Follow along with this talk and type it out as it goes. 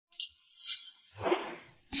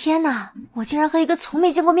天哪！我竟然和一个从没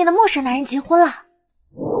见过面的陌生男人结婚了。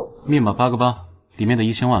密码8个8，里面的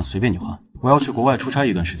1000万随便你花。我要去国外出差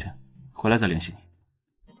一段时间，回来再联系你。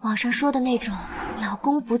网上说的那种老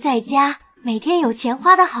公不在家，每天有钱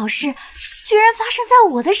花的好事，居然发生在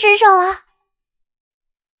我的身上了。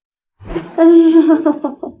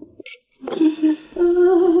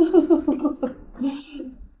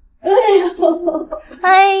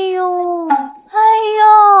哎呦！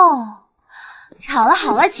好了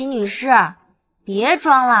好了，齐女士，别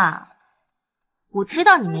装了。我知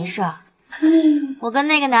道你没事儿，我跟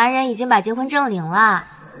那个男人已经把结婚证领了。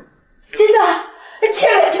真的，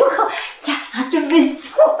签了就好，嫁给他真没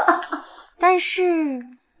错。但是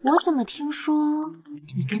我怎么听说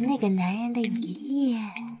你跟那个男人的爷爷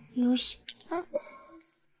有些……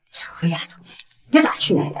这个丫头，别打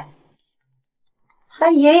去奶奶。他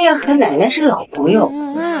爷爷和奶奶是老朋友。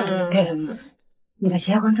你把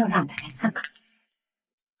结婚证让奶奶看看。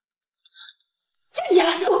这丫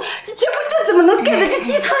头，这结婚证怎么能盖在这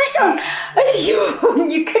鸡汤上？哎呦，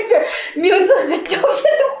你看这名字和照片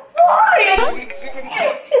都花了呀！糖糖，你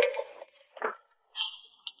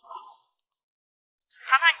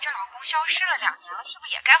这老公消失了2年了，是不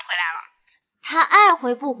是也该回来了？他爱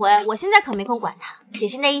回不回，我现在可没空管他。姐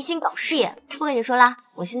现在一心搞事业，不跟你说啦，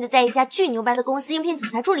我现在在一家巨牛掰的公司应聘总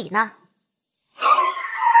裁助理呢。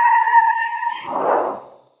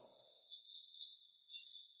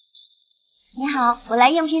你好，我来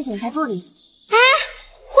应聘总裁助理。哎，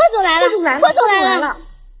霍总来了，霍总来了。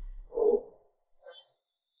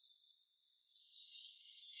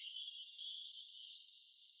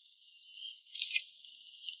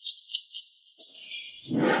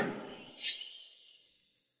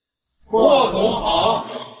霍总好，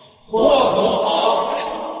霍总好。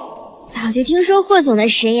早就听说霍总的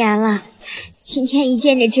神颜了，今天一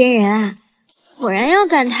见这真人啊，果然要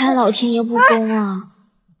感叹老天爷不公啊！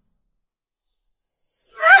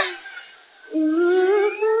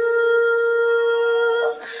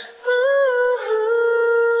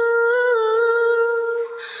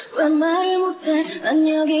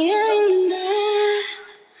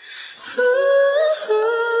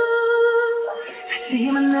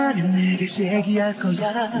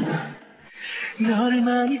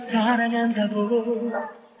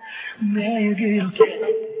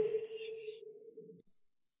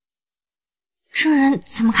这人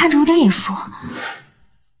怎么看着有点眼熟？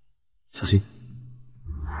小心！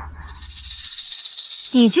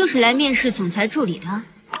你就是来面试总裁助理的，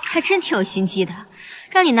还真挺有心机的。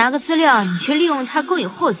让你拿个资料，你却利用它勾引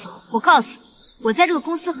霍总。我告诉你，我在这个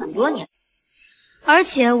公司很多年，而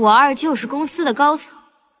且我二舅是公司的高层，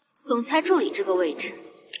总裁助理这个位置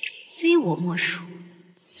非我莫属。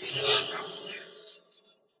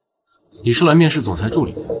你是来面试总裁助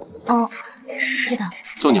理的？哦，是的。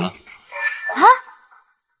就你了。啊？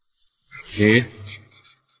你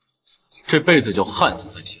这辈子就焊死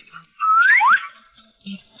在这里。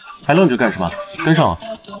还愣着干什么？跟上啊！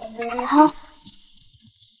好。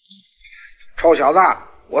臭小子，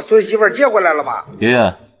我孙媳妇接回来了吧？爷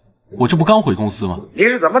爷，我这不刚回公司吗？你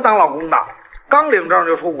是怎么当老公的？刚领证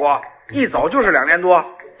就出国，一走就是2年多。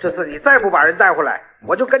这次你再不把人带回来，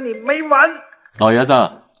我就跟你没完！老爷子，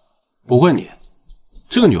我问你，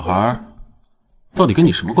这个女孩到底跟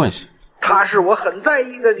你什么关系？她是我很在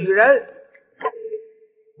意的女人。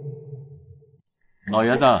老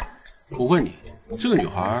爷子，我问你，这个女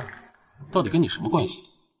孩到底跟你什么关系？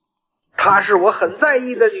她是我很在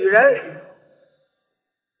意的女人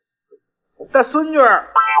的孙女。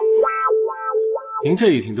您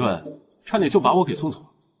这一停顿，差点就把我给送走。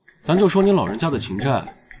咱就说您老人家的情债，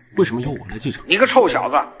为什么由我来继承？你个臭小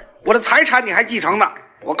子，我的财产你还继承呢？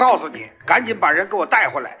我告诉你，赶紧把人给我带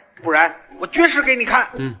回来，不然我绝食给你看。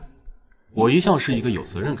我一向是一个有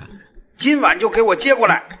责任感的人。今晚就给我接过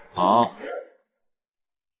来。好。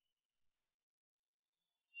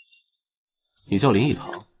你叫林一堂？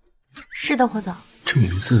是的，霍总。这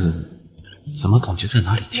名字怎么感觉在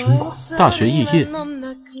哪里听过？大学肄业？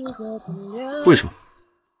为什么？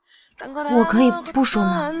我可以不说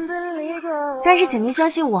吗？但是请您相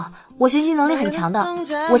信我，我学习能力很强的，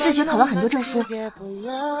我自学考了很多证书。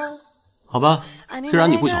好吧，既然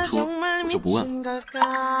你不想说，我就不问了。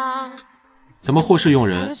咱们霍氏用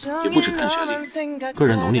人也不只看学历，个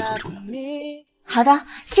人能力很重要。好的，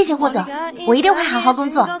谢谢霍总，我一定会好好工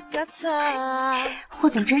作。霍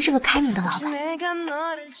总真是个开明的老板。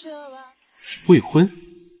未婚？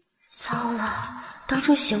糟了，当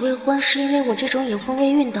初写未婚是因为我这种已婚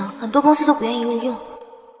未孕的，很多公司都不愿意录用。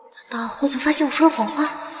难道霍总发现我说了谎话？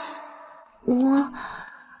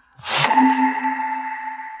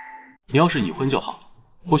你要是已婚就好，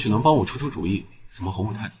或许能帮我出出主意，怎么哄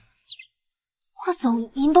我太太。霍总，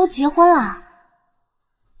您都结婚了？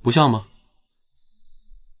不像吗？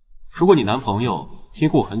如果你男朋友因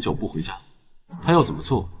过很久不回家，他要怎么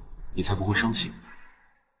做，你才不会生气？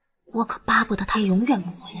我可巴不得他永远不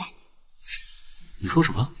回来。你说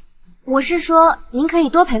什么？我是说，您可以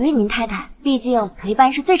多陪陪您太太，毕竟陪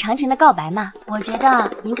伴是最长情的告白嘛。我觉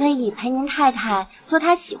得您可以陪您太太做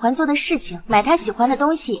她喜欢做的事情，买她喜欢的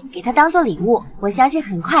东西，给她当做礼物。我相信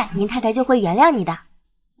很快您太太就会原谅你的。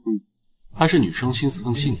还是女生心思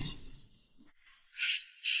更细腻些。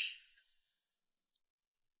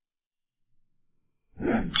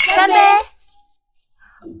干杯！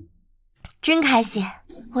真开心，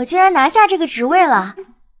我竟然拿下这个职位了，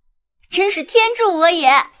真是天助我也！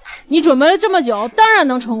你准备了这么久，当然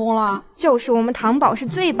能成功了。就是我们糖宝是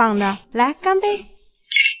最棒的，来干杯！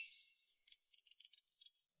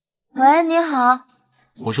喂，你好，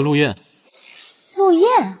我是陆燕。陆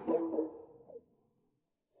燕？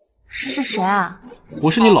是谁啊？我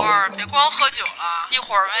是你老儿，别光喝酒了，一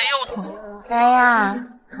会儿胃又疼。哎呀，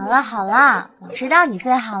好啦好啦，我知道你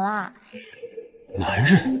最好啦。男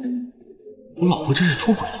人，我老婆这是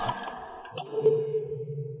出轨了。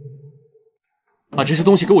把这些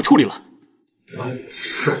东西给我处理了。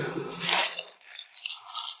是。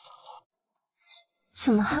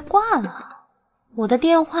怎么还挂了？我的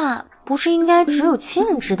电话不是应该只有亲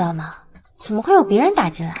人知道吗？怎么会有别人打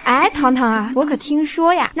进来？哎，糖糖啊，我可听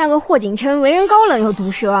说呀，那个霍锦琛为人高冷又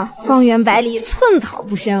毒舌，方圆百里寸草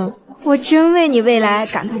不生。我真为你未来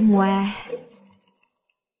感到默哀。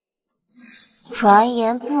传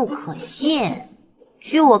言不可信。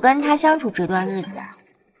据我跟他相处这段日子，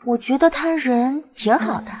我觉得他人挺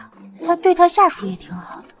好的，他对他下属也挺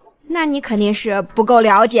好的。那你肯定是不够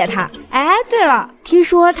了解他。哎，对了，听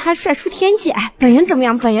说他帅出天际，哎，本人怎么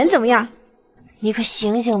样？本人怎么样？你可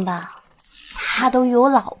醒醒吧，他都有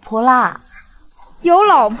老婆啦。有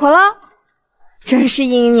老婆了？真是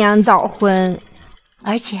英年早婚。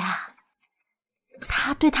而且啊，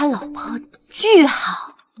他对他老婆巨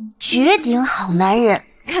好，绝顶好男人。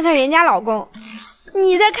看看人家老公，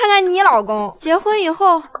你再看看你老公，结婚以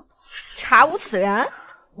后查无此人。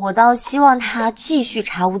我倒希望他继续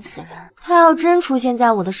查无此人。他要真出现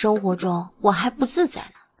在我的生活中，我还不自在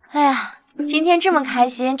呢。哎呀，今天这么开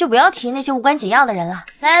心，就不要提那些无关紧要的人了。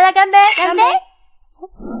来来来，干杯！干杯！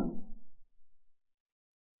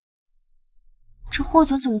这霍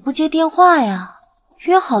总怎么不接电话呀？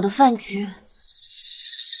约好的饭局，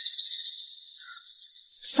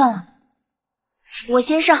算了，我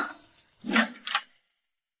先上。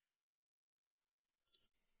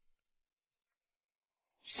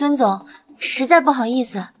孙总，实在不好意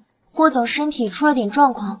思，霍总身体出了点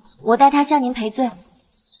状况，我代他向您赔罪。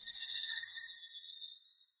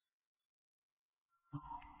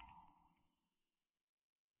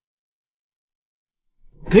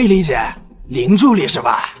可以理解，林助理是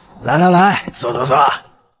吧？来来来，坐坐坐。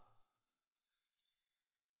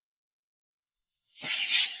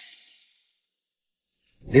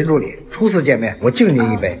林助理，初次见面，我敬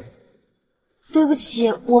您一杯。对不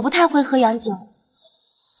起，我不太会喝洋酒。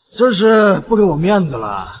这是不给我面子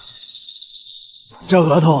了。这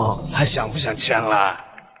合同还想不想签了？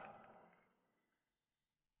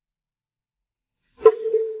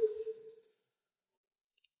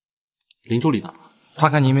林助理呢？他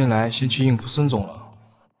看您没来，先去应付孙总了。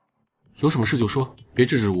有什么事就说，别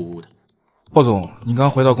支支吾吾的。霍总，你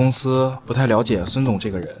刚回到公司，不太了解孙总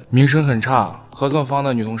这个人，名声很差，合作方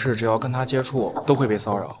的女同事只要跟他接触，都会被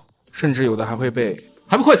骚扰，甚至有的还会被……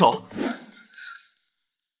还不快走！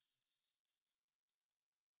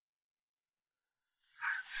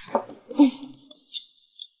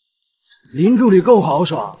林助理够豪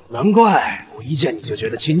爽，难怪我一见你就觉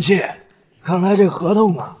得亲切。看来这合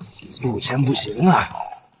同啊，不签不行啊。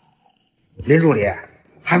林助理，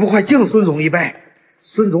还不快敬孙总一杯？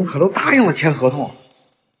孙总可都答应了签合同。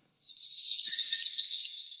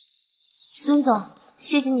孙总，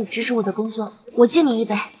谢谢你支持我的工作，我敬你一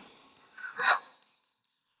杯。哎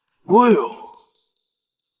呦！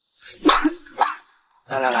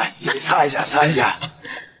来来来，你擦一下，擦一下。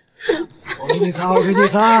我给你擦，我给你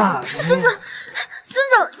擦。孙总，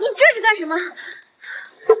你这是干什么？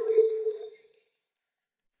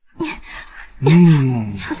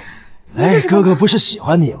哎，哥哥不是喜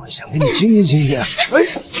欢你吗？想给你亲亲亲亲。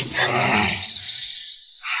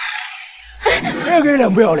别给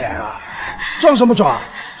脸不要脸啊！装什么装？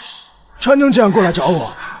穿成这样过来找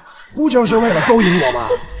我，不就是为了勾引我吗？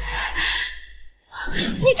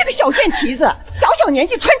你这个小贱蹄子，小年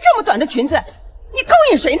纪穿这么短的裙子，你勾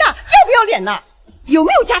引谁呢？要不要脸呢？有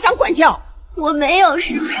没有家长管教？我没有，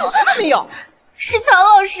是没有，没有，是曹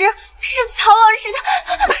老师，是曹老师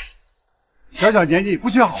的。小年纪不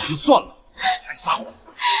学好就算了，还撒谎！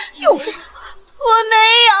就是我没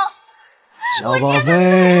有。小宝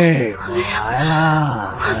贝，我来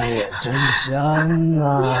啦，来也真香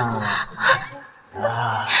啊！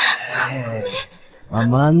哎，慢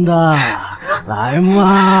慢的，来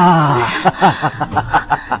嘛！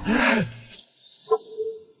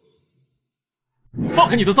放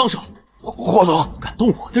开你的脏手！霍总，敢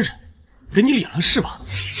动我的人，给你脸了是吧？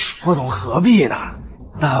霍总何必呢？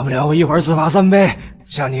大不了我一会儿自罚3杯，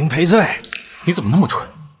向您赔罪。你怎么那么蠢，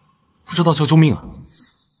不知道叫救命啊？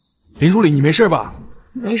林助理，你没事吧？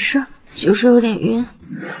没事，就是有点晕。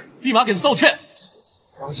立马给他道歉。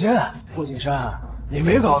抱歉，顾景山，你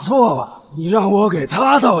没搞错吧？你让我给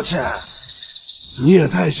他道歉，你也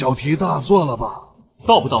太小题大做了吧？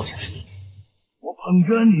道不道歉？我捧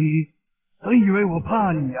着你，真以为我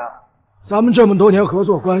怕你呀？咱们这么多年合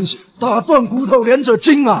作关系，打断骨头连着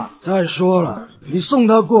筋啊！再说了，你送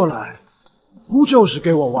他过来，不就是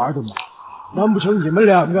给我玩的吗？难不成你们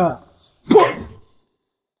两个？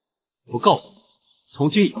我告诉你，从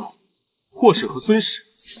今以后，霍氏和孙氏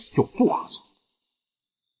永不合作。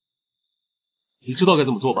你知道该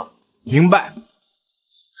怎么做吧？明白。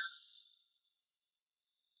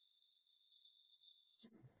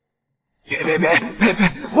别！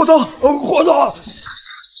霍总，霍总，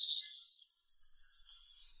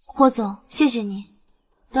霍总，谢谢你，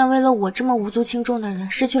但为了我这么无足轻重的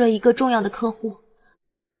人，失去了一个重要的客户，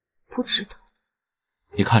不值得。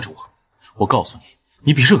你看着我，我告诉你，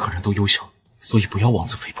你比任何人都优秀，所以不要妄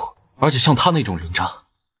自菲薄。而且像他那种人渣，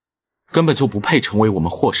根本就不配成为我们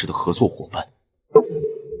霍氏的合作伙伴。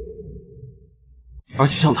而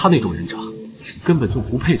且像他那种人渣，根本就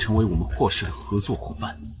不配成为我们霍氏的合作伙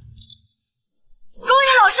伴。勾引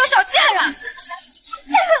老蛇小贱人！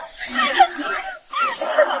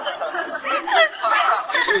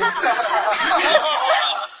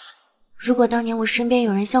如果当年我身边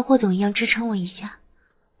有人像霍总一样支撑我一下，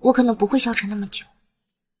我可能不会消沉那么久。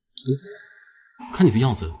看你的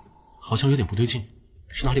样子，好像有点不对劲，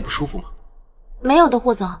是哪里不舒服吗？没有的，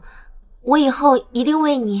霍总，我以后一定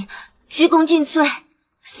为你鞠躬尽瘁，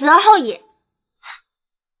死而后已。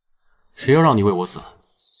谁要让你为我死了？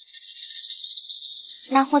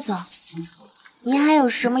那霍总，您还有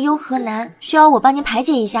什么忧和难需要我帮您排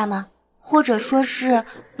解一下吗？或者说是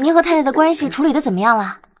您和太太的关系处理的怎么样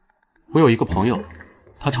了？我有一个朋友，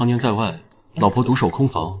他常年在外，老婆独守空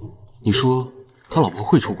房。你说他老婆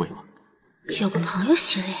会出轨吗？有个朋友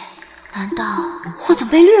系列，难道霍总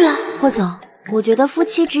被绿了？霍总，我觉得夫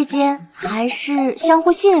妻之间还是相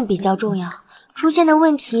互信任比较重要，出现的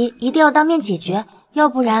问题一定要当面解决，要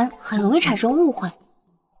不然很容易产生误会。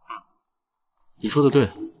你说的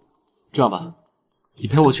对，这样吧，你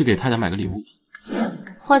陪我去给太太买个礼物。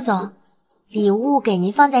霍总，礼物给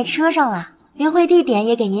您放在车上了，约会地点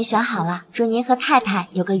也给您选好了，祝您和太太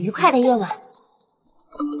有个愉快的夜晚。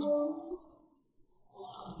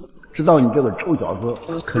知道你这个臭小子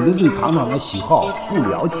肯定对糖糖的喜好不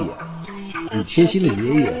了解，你贴心的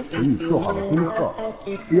爷爷给你做好了功课，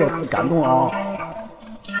不要太感动啊。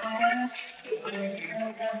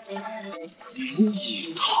林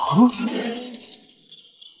以堂，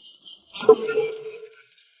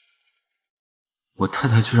我太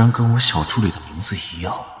太居然跟我小助理的名字一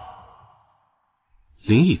样。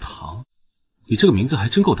林以堂，你这个名字还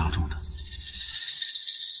真够大众的。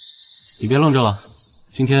你别愣着了，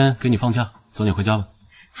今天给你放假，早点回家吧。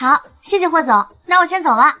好，谢谢霍总，那我先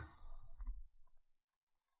走了。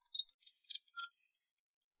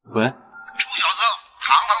喂，臭小子，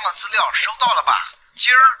糖糖的资料收到了吧？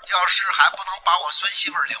今儿要是还不能把我孙媳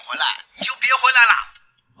妇领回来，你就别回来了。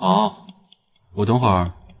哦，我等会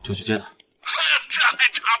儿就去接她。这还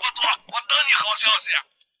差不多，我等你好消息。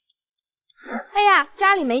哎呀，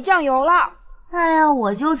家里没酱油了。哎呀，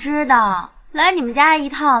我就知道，来你们家一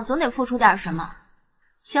趟总得付出点什么。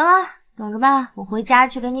行了，等着吧，我回家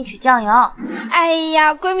去给你取酱油。哎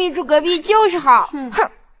呀，闺蜜住隔壁就是好。哼，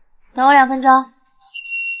等我2分钟。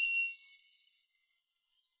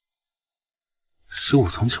15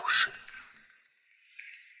层90。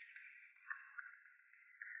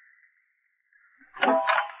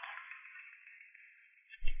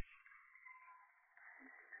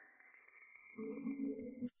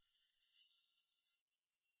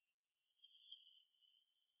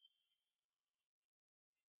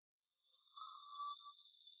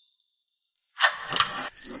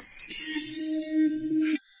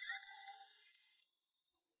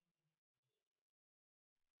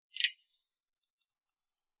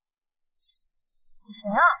谁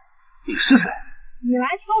啊？你是谁？你来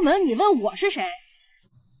敲门，你问我是谁？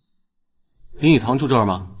林以堂住这儿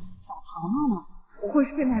吗？找糖糖呢？不会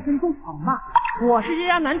是变态跟踪狂吧？我是这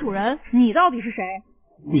家男主人，你到底是谁？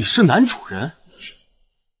你是男主人？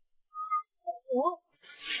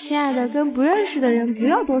亲爱的，跟不认识的人不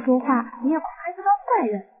要多说话，你也不怕遇到坏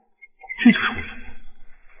人。这就是为什么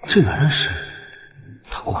这男人是……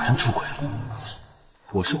他果然出轨了。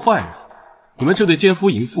我是坏人，你们这对奸夫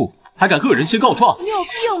淫妇还敢恶人先告状？你有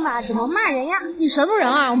病吧？怎么骂人呀？你什么人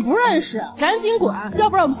啊？我们不认识，赶紧滚，要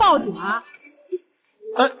不然我们报警啊！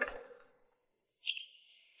哎。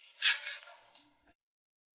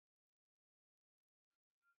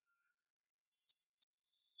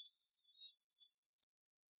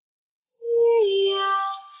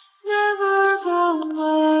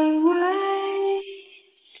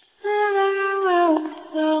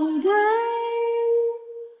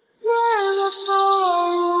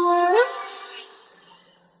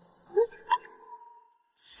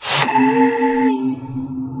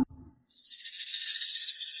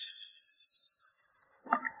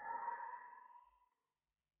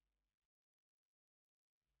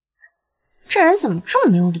这人怎么这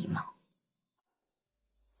么没有礼貌？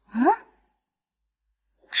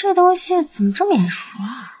这东西怎么这么眼熟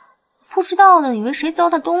啊？不知道的以为谁糟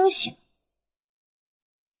蹋东西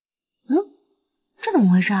呢。这怎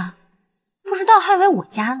么回事啊？不知道还以为我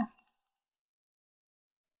家呢。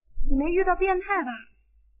你没遇到变态吧？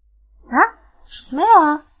没有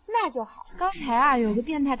啊。那就好。刚才啊，有个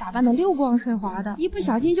变态打扮的溜光水滑的，一不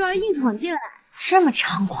小心就要硬闯进来。这么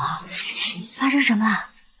猖狂，发生什么了？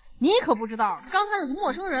你可不知道，刚才有个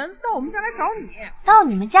陌生人到我们家来找你。到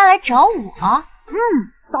你们家来找我？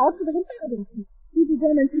捯饬的跟大众似的，估计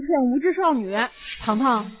专门欺骗无知少女。糖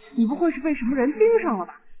糖，你不会是被什么人盯上了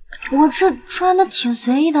吧？我这穿的挺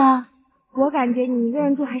随意的。我感觉你一个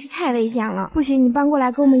人住还是太危险了，不行，你搬过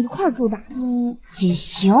来跟我们一块儿住吧。也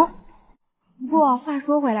行。不过话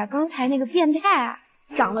说回来，刚才那个变态啊，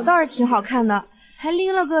长得倒是挺好看的，还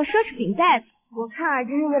拎了个奢侈品袋子，我看啊，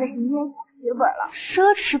真是为了行天下血本了。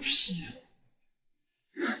奢侈品？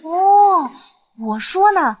哦，我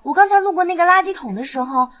说呢，我刚才路过那个垃圾桶的时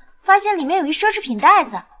候，发现里面有一奢侈品袋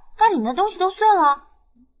子，但里面的东西都碎了。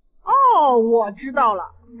哦，我知道了，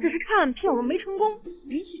这是看骗我们没成功，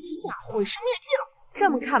一气之下毁尸灭迹了。这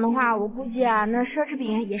么看的话，我估计啊，那奢侈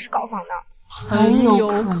品也是搞仿的。很有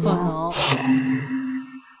可能。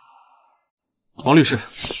王律师，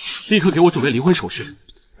立刻给我准备离婚手续。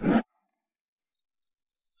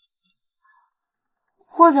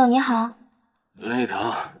霍总你好。林一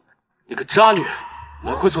堂，你个渣女，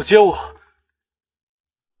来会所接我。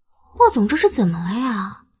霍总这是怎么了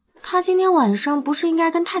呀？他今天晚上不是应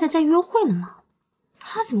该跟太太在约会呢吗？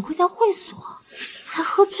他怎么会在会所？还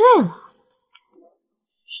喝醉了？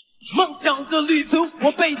梦想的旅途，我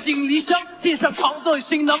背井离乡，肩上扛着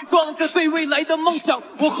行囊，装着对未来的梦想。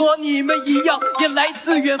我和你们一样，也来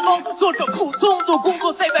自远方，做着普通的工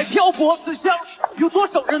作，在外漂泊思乡。有多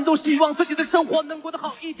少人都希望自己的生活能过得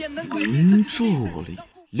好一点，能林助理，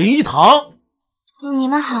林一堂，你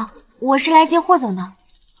们好，我是来接霍总的。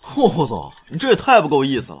霍总，你这也太不够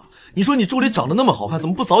意思了！你说你助理长得那么好看，怎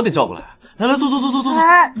么不早点叫过来？来来，坐，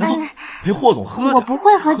来坐，陪霍总喝点。我不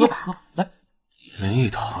会喝酒。来。林一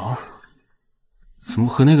堂，怎么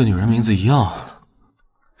和那个女人名字一样？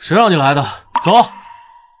谁让你来的？走。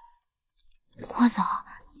霍总，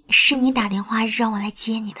是你打电话让我来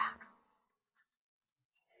接你的。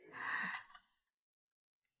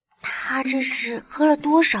他这是喝了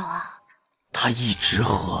多少啊？他一直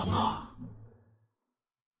喝呢。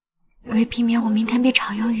为避免我明天被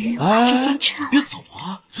炒鱿鱼，我还是先撤了。别走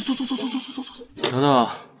啊！走。等等。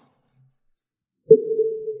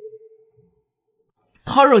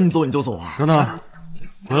他让你走你就走啊？等等，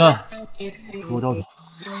回来，给我倒酒。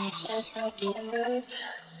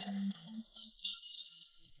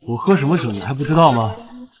我喝什么酒你还不知道吗？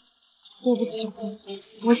对不起，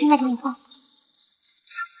我现在给你换。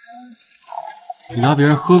你拿别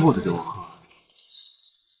人喝过的给我喝。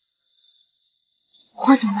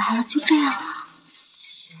霍总来了，就这样了。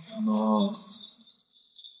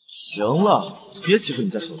行了，别欺负你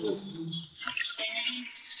家小助理。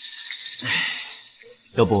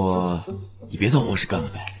要不你别在卧室干了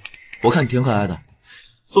呗？我看你挺可爱的，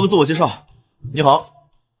做个自我介绍。你好，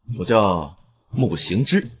我叫穆行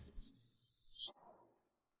之。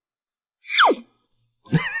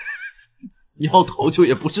你要讨酒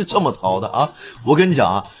也不是这么讨的啊！我跟你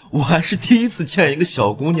讲啊，我还是第一次见一个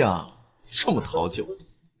小姑娘这么讨酒。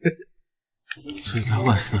罪该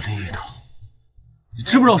万死的林雨桃，你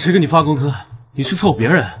知不知道谁给你发工资？你去伺候别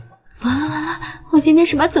人。完了，我今天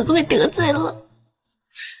是把总总给得罪了。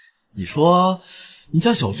你说你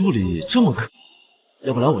家小助理这么可爱，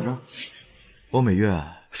要不来我这儿，我每月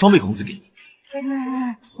双倍工资给你。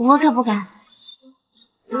我可不敢，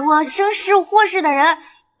我生是霍氏的人，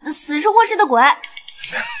死是霍氏的鬼，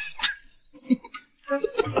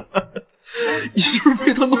你是不是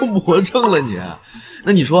被他弄魔怔了你？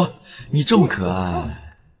那你说，你这么可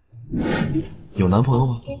爱，有男朋友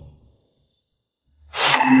吗？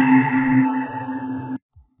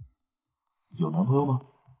有男朋友吗？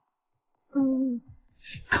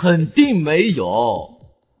肯定没有。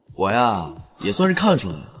我呀，也算是看出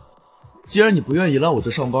来了。既然你不愿意来我这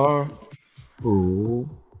上班，不如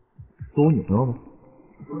做我女朋友吧。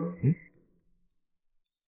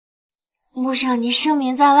穆少，你声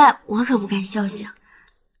名在外，我可不敢肖想。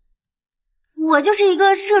我就是一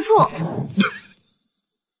个社畜。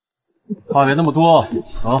话别那么多，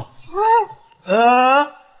走。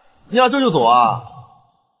你俩这就走啊？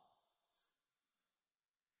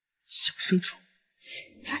小社畜。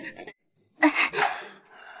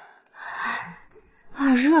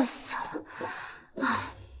啊，热死了！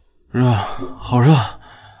热，好热。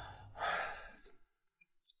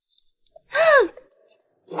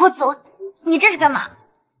霍总，你这是干嘛？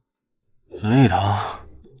林一堂，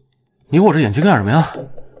你捂着眼睛干什么呀？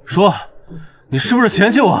说，你是不是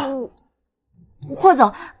嫌弃我？霍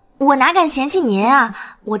总，我哪敢嫌弃您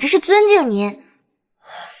啊，我这是尊敬您。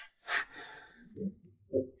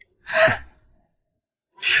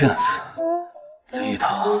骗子，林一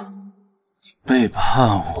堂，背叛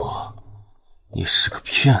我，你是个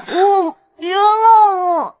骗子。别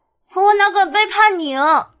了我哪敢背叛你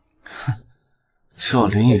啊！叫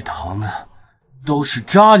林一堂的都是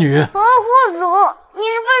渣女。霍总，你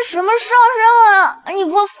是被什么上身了啊？你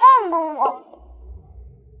快放过我！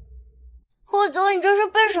霍总，你这是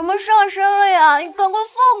被什么上身了呀？你赶快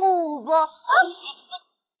放过我吧！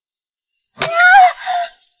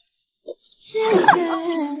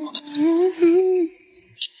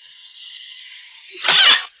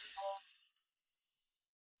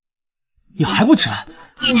你还不起来？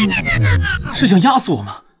是想压死我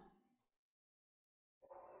吗？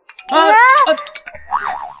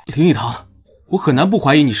林一堂，我很难不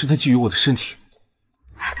怀疑你是在觊觎我的身体。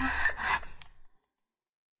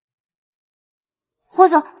霍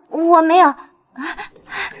总，我没有。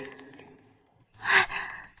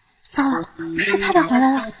糟了，是太太回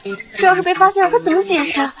来了，这要是被发现了，可怎么解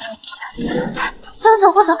释啊？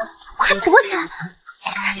走，霍总，快躲起来！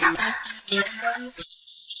走。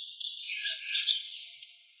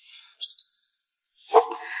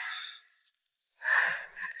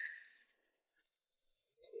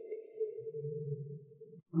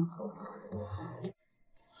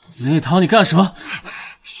林一堂，你干什么？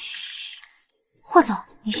嘘，霍总，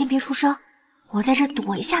你先别出声，我在这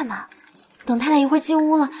躲一下嘛。等太太一会儿进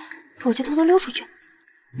屋了，我就偷偷溜出去。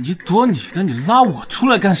你躲你的，你拉我出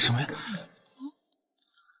来干什么呀？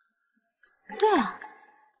对啊，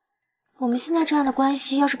我们现在这样的关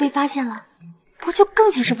系，要是被发现了，不就更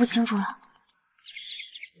解释不清楚了？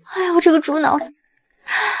哎呀，我这个猪脑子！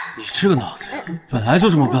你这个脑子本来就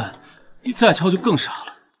这么笨，你再敲就更傻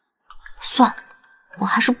了。算了，我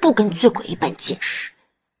还是不跟醉鬼一般见识。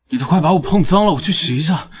你都快把我碰脏了，我去洗一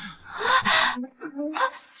下。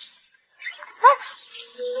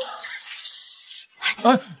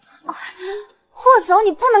霍总，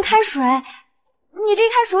你不能开水，你这一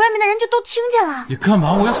开水，外面的人就都听见了。你干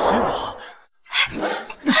嘛？我要洗澡。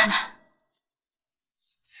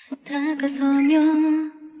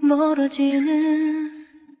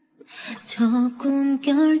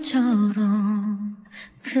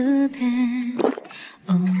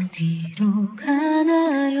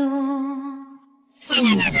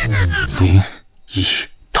林一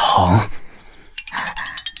堂，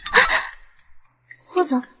霍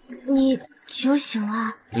总，你酒醒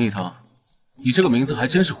了？林一堂，你这个名字还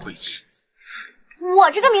真是晦气。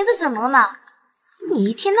我这个名字怎么了嘛？你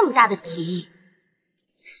一天那么大的敌意。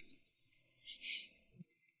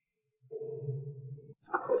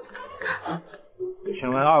请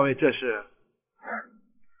问二位这是？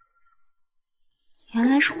原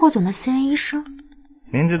来是霍总的私人医生。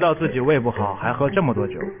明知道自己胃不好，还喝这么多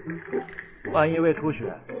酒，万一胃出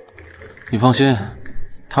血？你放心，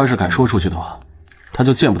他要是敢说出去的话，他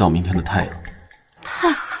就见不到明天的太阳。太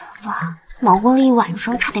狠了吧！忙活了一晚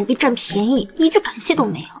上，差点被占便宜，一句感谢都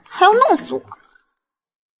没有，还要弄死我。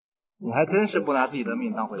你还真是不拿自己的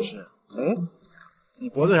命当回事。哎，你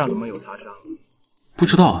脖子上怎么有擦伤？不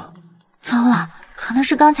知道啊。糟了，可能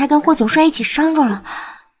是刚才跟霍总摔一起伤着了。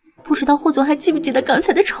不知道霍总还记不记得刚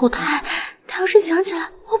才的丑态？他要是想起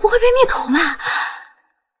来，我不会被灭口吧？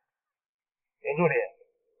林助理，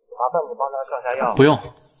麻烦你帮他上下药。不用，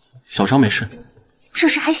小伤没事。这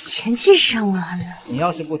是还嫌弃上我了呢？你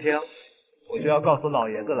要是不听，我就要告诉老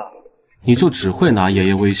爷子了。你就只会拿爷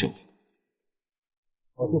爷威胁我。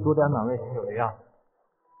我去煮点暖胃醒酒的药。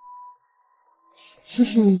哼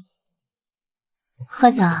哼，霍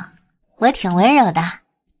总，我挺温柔的。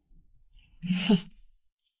哼，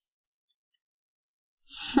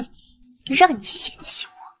哼，让你嫌弃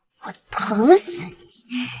我疼死你！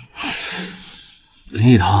林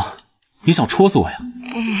一堂，你想戳死我呀？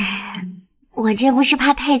我这不是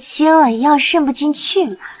怕太轻了，药渗不进去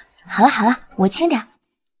吗？好了好了，我轻点。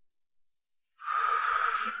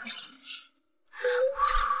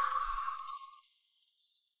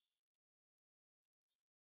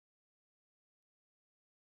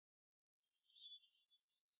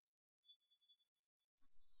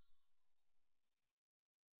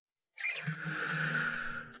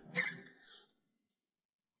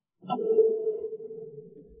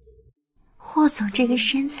霍总这个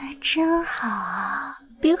身材真好啊，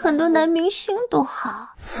比很多男明星都好。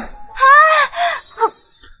啊！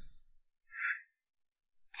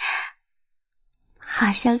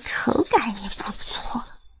好像口感也不错。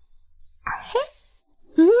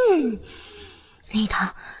林一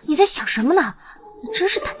堂，你在想什么呢？你真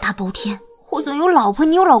是胆大包天。霍总有老婆，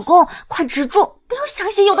你有老公，快止住，不要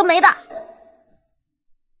想些有的没的。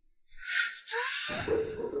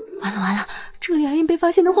完了完了，这个牙印被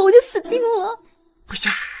发现的话，我就死定了。不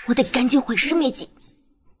行，我得赶紧毁尸灭迹。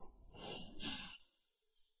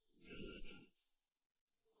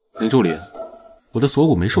林助理，我的锁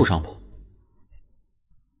骨没受伤吧？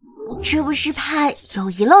这不是怕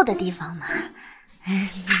有遗漏的地方吗？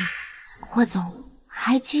霍总，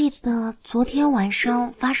还记得昨天晚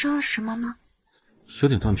上发生了什么吗？有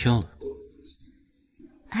点断片了。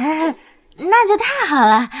那就太好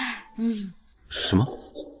了。什么？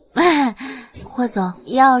霍总，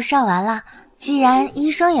药上完了，既然医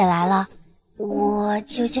生也来了，我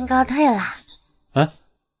就先告退了。哎，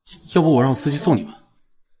要不我让司机送你吧？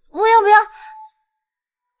不要不要。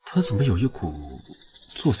他怎么有一股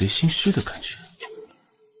做贼心虚的感觉？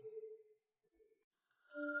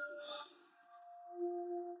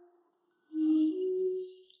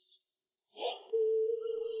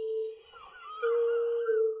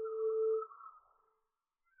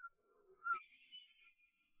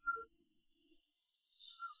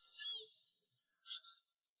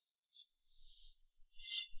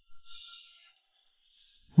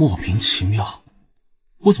莫名其妙，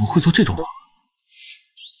我怎么会做这种梦？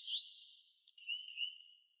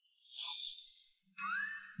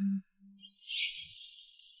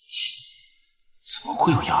怎么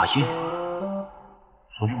会有牙印？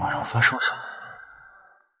昨天晚上发生什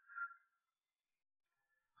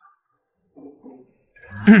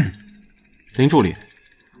么？林助理，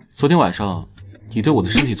昨天晚上你对我的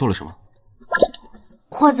身体做了什么？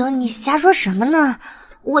霍总，你瞎说什么呢？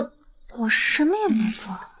我什么也没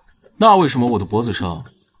做。那为什么我的脖子上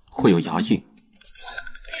会有牙印？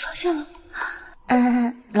被发现了。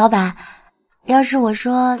老板，要是我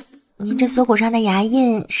说您这锁骨上的牙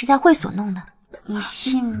印是在会所弄的，你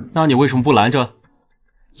信吗？那你为什么不拦着，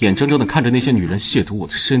眼睁睁的看着那些女人亵渎我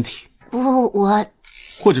的身体？不，我……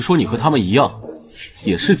或者说你和她们一样，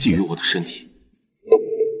也是觊觎我的身体？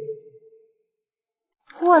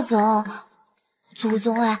霍总，祖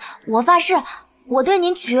宗哎，我发誓，我对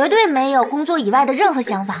您绝对没有工作以外的任何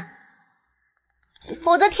想法，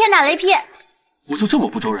否则天打雷劈！我就这么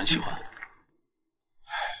不招人喜欢？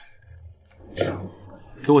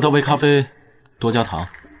给我倒杯咖啡，多加糖。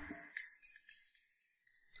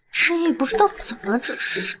这也不知道怎么了，这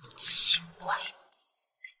是奇怪，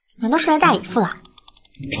难道是来大姨夫了？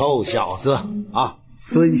臭小子啊，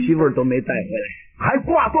孙媳妇都没带回来，还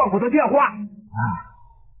挂断我的电话！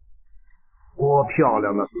多漂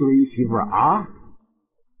亮的孙媳妇啊！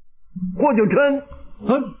霍九琛，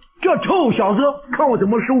这臭小子，看我怎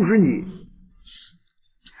么收拾你！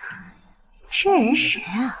这人谁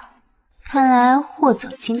啊？看来霍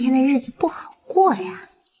总今天的日子不好过呀！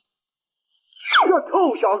这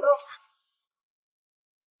臭小子！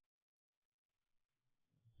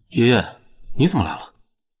爷爷，你怎么来了？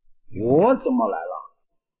我怎么来了？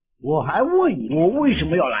我还问你，我为什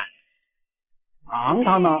么要来？糖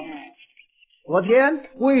糖呢？昨天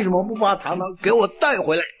为什么不把糖糖给我带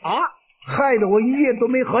回来啊？害得我一夜都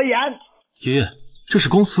没合眼。爷爷，这是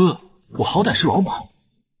公司，我好歹是老板。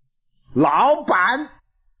老板，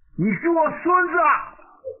你是我孙子啊！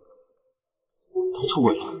他出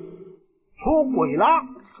轨了。出轨了？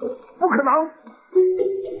不可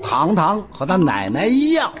能！糖糖和他奶奶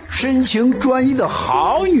一样深情专一的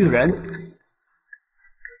好女人。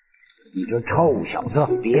你这臭小子，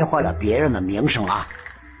别坏了别人的名声啊！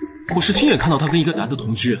我是亲眼看到他跟一个男的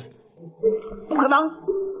同居。不可能！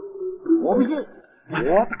我不信，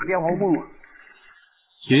我打电话问问。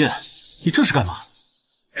爷爷，你这是干嘛？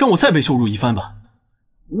让我再被羞辱一番吧。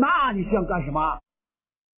那你想干什么？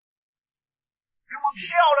这么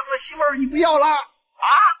漂亮的媳妇儿你不要了？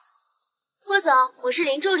霍总，我是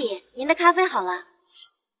林助理，您的咖啡好了。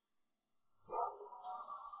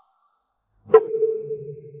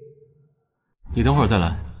你等会儿再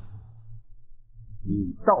来。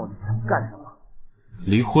你到底想干什么？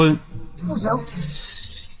离婚。不行，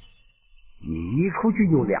你一出去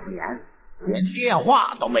就2年，连电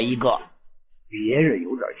话都没一个。别人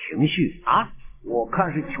有点情绪啊，我看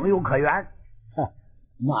是情有可原。哼，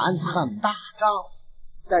蛮汉大丈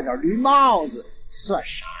夫，戴点绿帽子算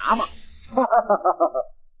啥嘛？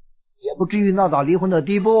也不至于闹到离婚的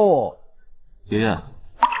地步。爷爷，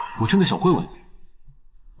我真的想问问你，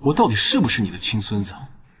我到底是不是你的亲孙子，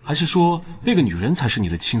还是说那个女人才是你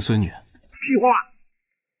的亲孙女？屁话！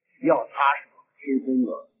要他是亲孙子，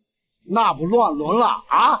那不乱伦了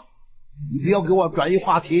啊！你不要给我转移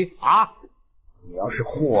话题啊！你要是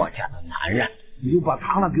霍家的男人，你就把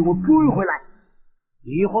糖糖给我追回来。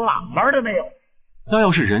离婚了，门都没有。那要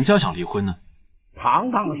是人家想离婚呢？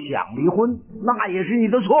糖糖想离婚，那也是你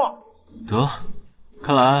的错。得，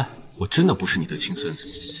看来我真的不是你的亲孙子。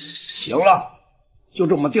行了，就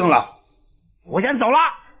这么定了，我先走了。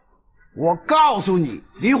我告诉你，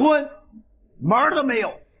离婚门都没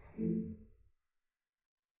有。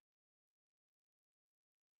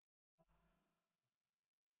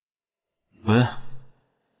喂，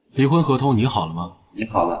离婚合同拟好了吗？拟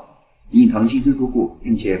好了，印堂净身出户，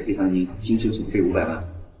并且赔偿您精神损费500万。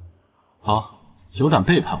好，有胆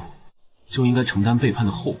背叛我，就应该承担背叛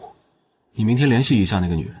的后果。你明天联系一下那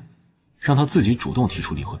个女人，让她自己主动提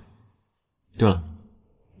出离婚。对了，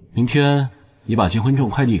明天你把结婚证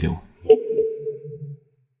快递给我。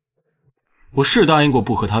我是答应过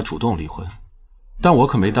不和她主动离婚，但我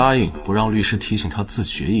可没答应不让律师提醒她自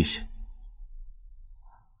觉一些。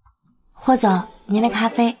霍总，您的咖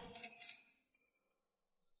啡。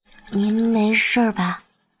您没事吧？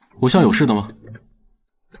我像有事的吗？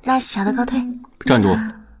那小的告退。站住！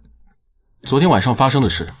昨天晚上发生的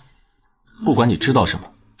事，不管你知道什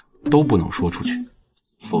么，都不能说出去，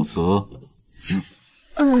否则……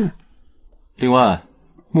另外，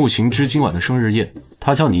穆晴之今晚的生日宴，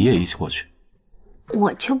他叫你也一起过去。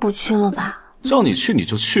我就不去了吧？叫你去你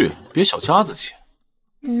就去，别小家子气。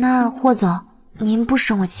那霍总，您不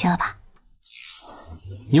生我气了吧？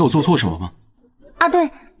你有做错什么吗？啊，对，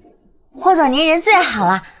霍总您人最好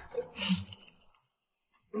了。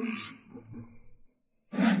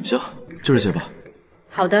行，就这些吧。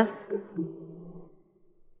好的。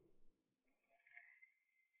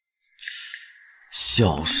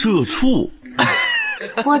小社畜。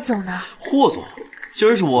霍总呢？霍总，今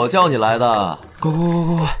儿是我叫你来的。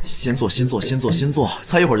快，先坐，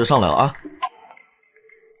菜一会儿就上来了啊。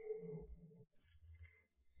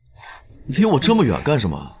你离我这么远干什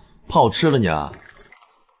么？怕我吃了你啊？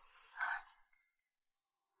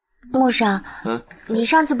穆少，你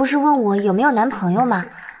上次不是问我有没有男朋友吗？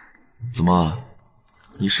怎么，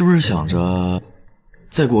你是不是想着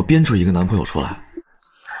再给我编出一个男朋友出来？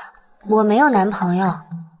我没有男朋友。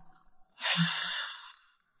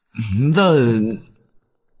那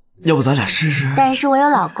要不咱俩试试？但是我有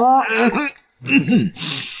老公。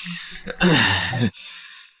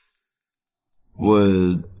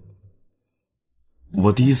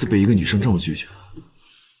我第一次被一个女生这么拒绝，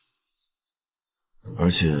而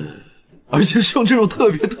且是用这种特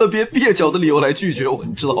别蹩脚的理由来拒绝我，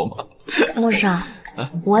你知道吗？穆少，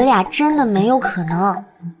我俩真的没有可能，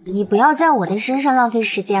你不要在我的身上浪费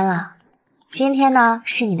时间了。今天呢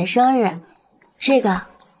是你的生日，这个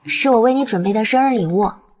是我为你准备的生日礼物。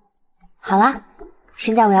好了，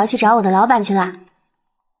现在我要去找我的老板去了。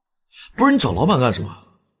不是，你找老板干什么？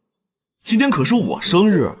今天可是我生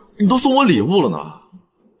日，你都送我礼物了呢。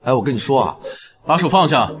哎，我跟你说啊，把手放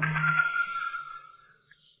下。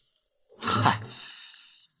嗨，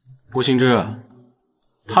顾新之，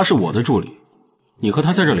他是我的助理，你和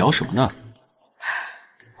他在这聊什么呢？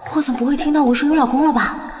霍总不会听到我说有老公了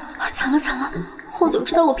吧？啊，惨了，霍总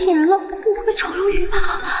知道我骗人了，我会被炒鱿鱼吧？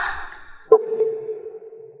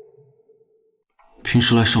平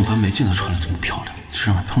时来上班没见他穿得这么漂亮，身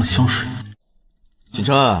上还喷了香水。锦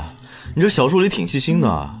琛，你这小助理挺细心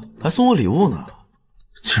的，还送我礼物呢。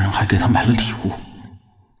竟然还给他买了礼物，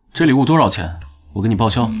这礼物多少钱？我给你报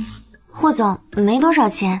销。霍总，没多少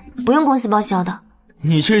钱，不用公司报销的。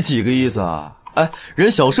你这几个意思啊？哎，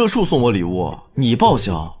人小社畜送我礼物，你报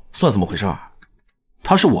销，算怎么回事？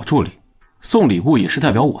他是我助理，送礼物也是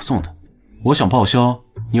代表我送的，我想报销，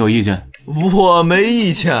你有意见？我没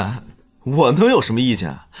意见，我能有什么意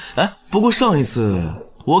见？哎，不过上一次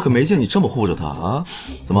我可没见你这么护着他啊，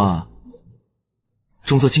怎么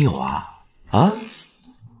重色轻友啊？啊？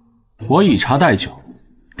我以茶代酒，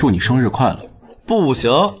祝你生日快乐。不行，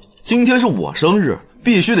今天是我生日，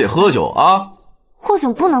必须得喝酒啊！霍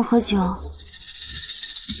总不能喝酒。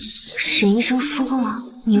沈医生说了，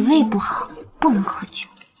你胃不好，不能喝酒。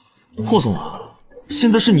霍总啊，现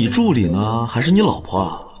在是你助理呢，还是你老婆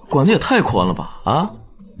啊？管得也太宽了吧？啊？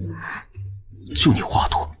就你话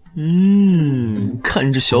多。看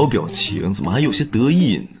你这小表情，怎么还有些得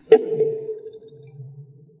意呢？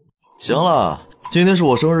行了，今天是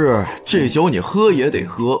我生日，这酒你喝也得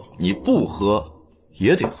喝，你不喝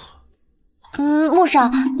也得喝。穆少，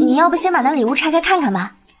你要不先把那礼物拆开看看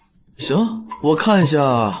吧？行，我看一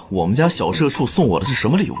下我们家小社畜送我的是什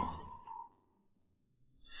么礼物。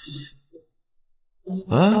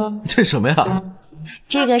这什么呀？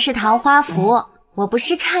这个是桃花符，我不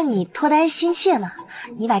是看你脱单心切吗？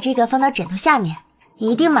你把这个放到枕头下面，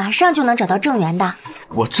你一定马上就能找到正缘的。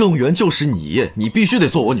我正缘就是你，你必须得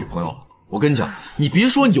做我女朋友。我跟你讲，你别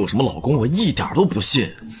说你有什么老公，我一点都不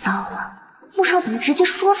信。糟了，穆少怎么直接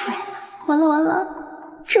说出来了？完了完了，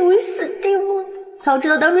这回死定了！早知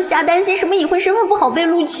道当初瞎担心什么已婚身份不好被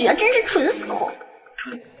录取啊，真是蠢死我！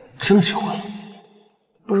真的结婚了？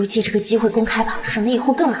不如借这个机会公开吧，省得以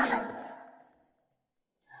后更麻烦。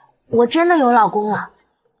我真的有老公了。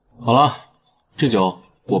好了，这酒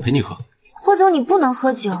我陪你喝。霍总，你不能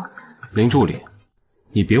喝酒。林助理，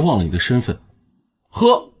你别忘了你的身份。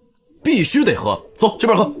喝，必须得喝。走，这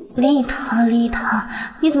边喝。李塔，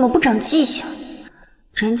你怎么不长记性？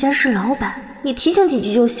人家是老板，你提醒几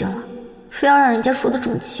句就行了，非要让人家说的这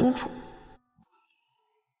么清楚。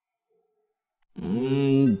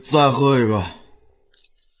再喝一个。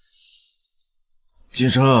金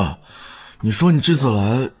琛，你说你这次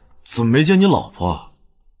来怎么没见你老婆？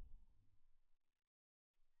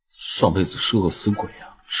上辈子是饿死鬼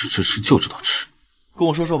啊，吃就知道吃。跟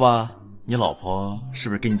我说说吧，你老婆是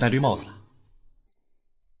不是给你戴绿帽子了？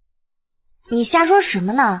你瞎说什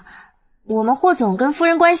么呢？我们霍总跟夫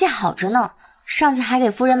人关系好着呢，上次还给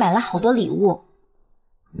夫人买了好多礼物。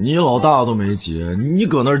你老大都没急，你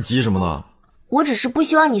搁那儿急什么呢？我只是不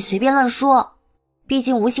希望你随便乱说，毕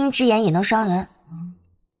竟无心之言也能伤人。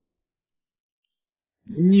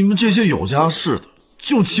你们这些有家室的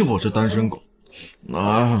就欺负我这单身狗。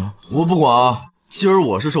我不管啊，今儿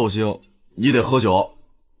我是寿星，你得喝酒。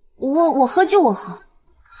我喝就我喝。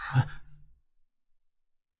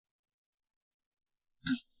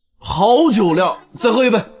好酒量，再喝一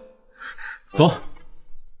杯。走。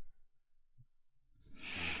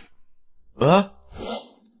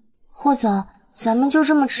霍总，咱们就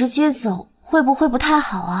这么直接走，会不会不太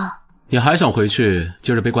好啊？你还想回去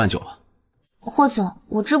接着被灌酒啊？霍总，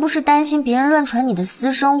我这不是担心别人乱传你的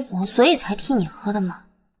私生活，所以才替你喝的吗？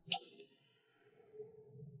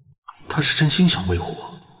他是真心想维护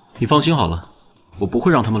我，你放心好了，我不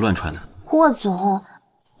会让他们乱传的。霍总，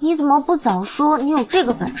你怎么不早说你有这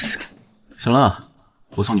个本事？行了，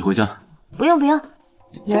我送你回家。不用，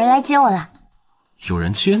有人来接我了。有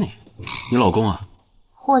人接你？你老公啊？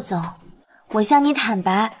霍总，我向你坦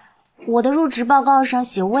白，我的入职报告上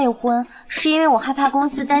写未婚，是因为我害怕公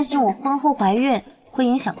司担心我婚后怀孕会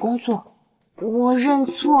影响工作。我认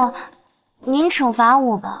错，您惩罚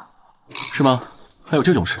我吧。是吗？还有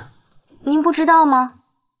这种事？您不知道吗？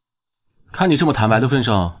看你这么坦白的份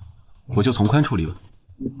上，我就从宽处理吧。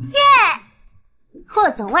耶！霍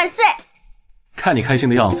总万岁！看你开心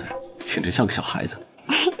的样子，简直像个小孩子。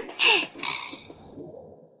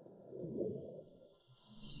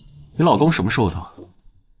你老公什么时候到？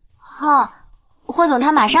霍总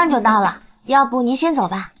他马上就到了，要不您先走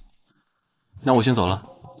吧。那我先走了。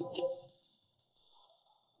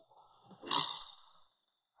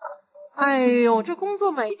哎呦，这工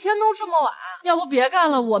作每天都这么晚，要不别干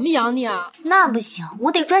了，我们养你啊。那不行，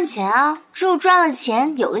我得赚钱啊，只有赚了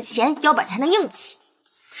钱，有了钱，腰板才能硬气。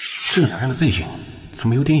这男人的背影怎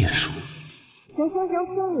么有点眼熟？行，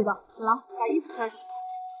听你的，来，把衣服穿上。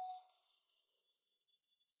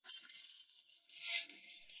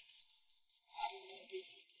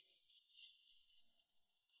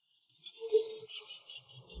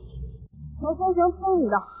行，听你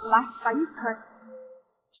的，来，把衣服穿上。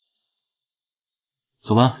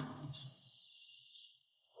走吧。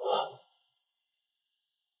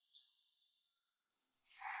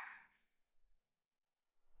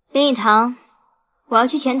林以堂，我要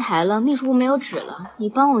去前台了，秘书部没有纸了，你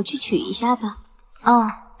帮我去取一下吧。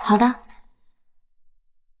哦，好的。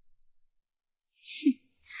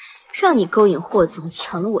让你勾引霍总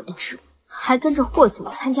抢了我的职务，还跟着霍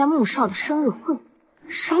总参加穆少的生日会，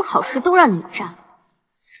什么好事都让你占了。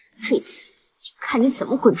这次就看你怎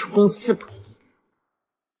么滚出公司吧。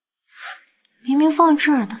明明放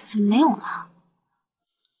这儿的，怎么没有了？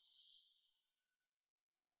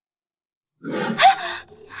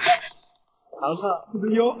糖糖，你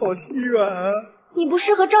的腰好细软啊！你不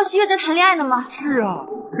是和赵希月在谈恋爱呢吗？是啊，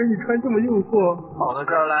可你穿这么诱惑，跑到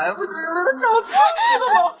这儿来，不就有点找刺激的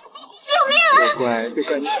吗？救命啊！乖，就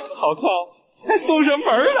怪你长得好看，还送上门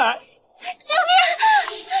来。救命！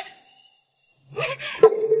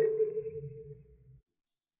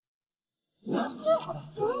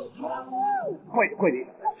快点！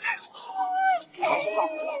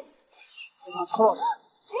曹老师，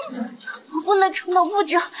我不能重蹈覆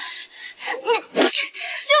辙！救命！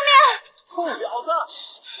臭婊子！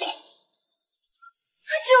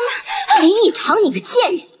救命！林以堂，你个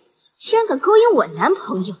贱人，竟然敢勾引我男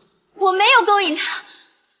朋友！我没有勾引他，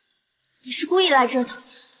你是故意来这儿的，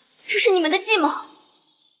这是你们的计谋。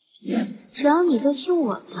只要你都听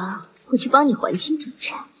我的，我就帮你还清赌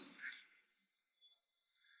债。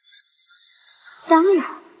当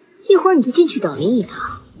然，一会儿你就进去等林以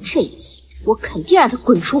堂。这一次，我肯定让他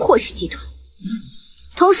滚出霍氏集团。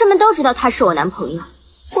同事们都知道他是我男朋友，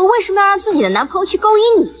我为什么要让自己的男朋友去勾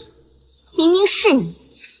引你？明明是你，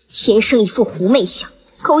天生一副狐媚相，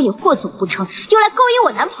勾引霍总不成，又来勾引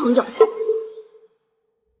我男朋友。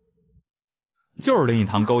就是林以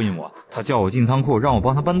堂勾引我，他叫我进仓库让我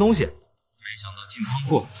帮他搬东西，没想到进仓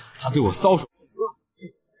库他对我搔首弄姿。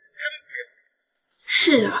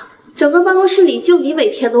是啊，整个办公室里就你每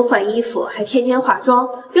天都换衣服，还天天化妆，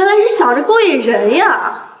原来是想着勾引人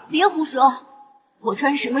呀！别胡说，我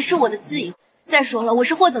穿什么是我的自由。再说了，我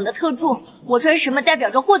是霍总的特助，我穿什么代表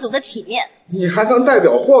着霍总的体面。你还能代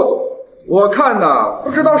表霍总？我看呐，不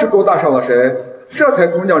知道是勾搭上了谁，这才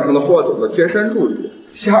空降成了霍总的贴身助理。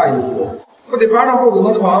下一步，我得爬上霍总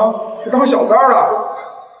的床，去当小三儿了。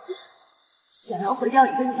想要毁掉一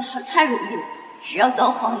个女孩太容易了，只要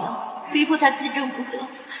遭黄谣，逼迫她自证不得，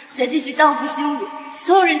再继续荡妇羞辱，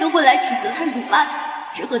所有人都会来指责她、辱骂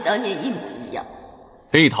她，这和当年一模一样。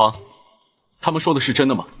林以堂，他们说的是真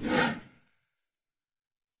的吗？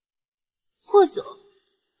霍总，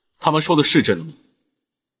他们说的是真的吗？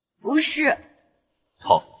不是。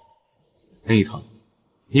好，林以堂，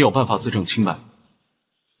你有办法自证清白？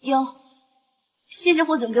有，谢谢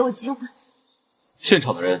霍总给我机会。现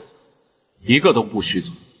场的人一个都不许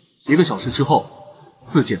走，1个小时之后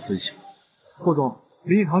自见分晓。霍总，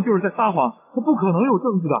林以堂就是在撒谎，他不可能有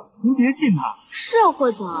证据的，您别信他。是啊，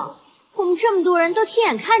霍总，我们这么多人都亲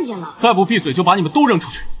眼看见了。再不闭嘴，就把你们都扔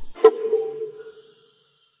出去！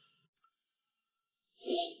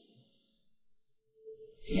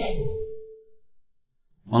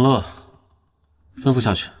王乐，吩咐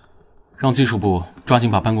下去，让技术部抓紧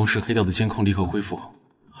把办公室黑掉的监控立刻恢复。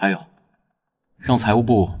还有，让财务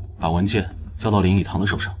部把文件交到林以堂的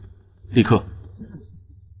手上，立刻。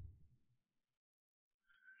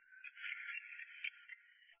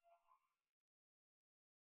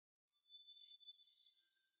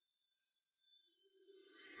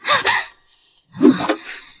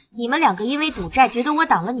你们两个因为赌债觉得我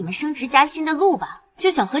挡了你们升职加薪的路吧，就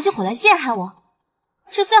想合起伙来陷害我。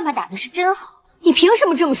这算盘打的是真好。你凭什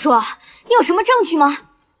么这么说？你有什么证据吗？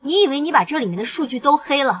你以为你把这里面的数据都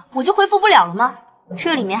黑了，我就恢复不了了吗？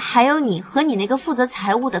这里面还有你和你那个负责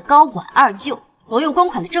财务的高管二舅挪用公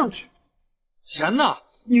款的证据。钱呢？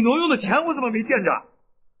你挪用的钱我怎么没见着？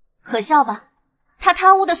可笑吧？他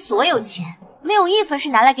贪污的所有钱，没有一分是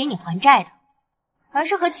拿来给你还债的，而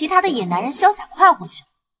是和其他的野男人潇洒快活去了。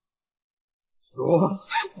说，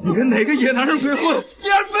你跟哪个野男人鬼混，竟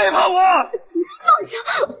然背叛我！你放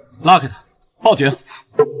手！拉开他，报警！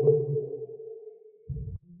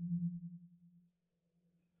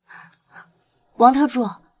王特助，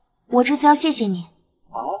我这次要谢谢你。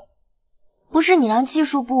不是你让技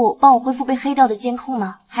术部帮我恢复被黑掉的监控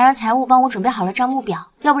吗？还让财务帮我准备好了账目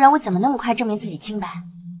表，要不然我怎么那么快证明自己清白？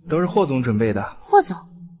都是霍总准备的。霍总？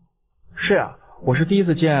是啊，我是第一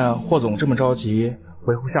次见霍总这么着急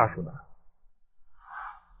维护下属的。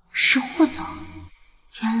是霍总，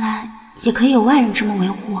原来也可以有外人这么维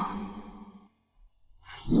护我。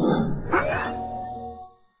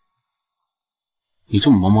你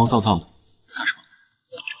这么毛毛躁躁的干什么？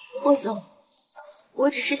霍总，我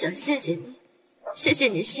只是想谢谢你，谢谢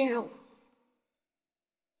你信任我，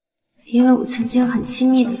因为我曾经很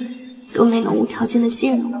亲密的人都没能无条件的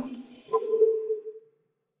信任我。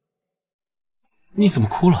你怎么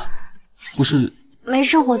哭了？不是？没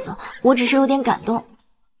事，霍总，我只是有点感动。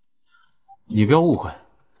你不要误会，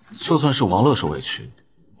就算是王乐受委屈，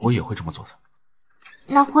我也会这么做的。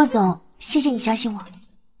那霍总，谢谢你相信我。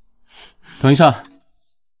等一下，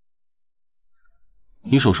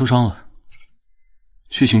你手受伤了，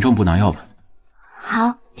去行政部拿药吧。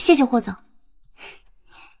好，谢谢霍总。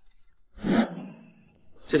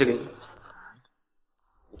这些给你。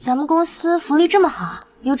咱们公司福利这么好，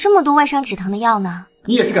有这么多外伤止疼的药呢。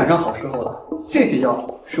你也是赶上好时候了。这些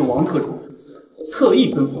药是王特助特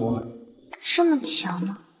意吩咐我买。这么强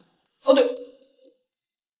吗？哦对，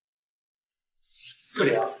这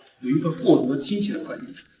里啊有一份霍总的亲戚的快递。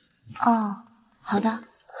哦，好的。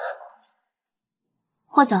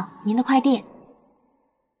霍总，您的快递。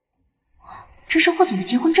这是霍总的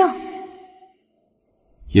结婚证。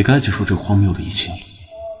也该结束这荒谬的一切了。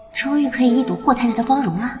终于可以一睹霍太太的芳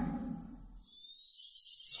容了。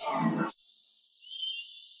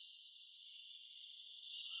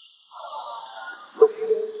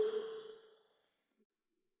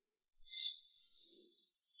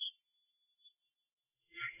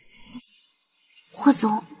霍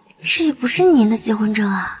总，这也不是您的结婚证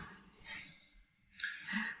啊！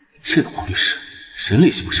这个王律师人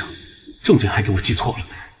联系不上，证件还给我记错了。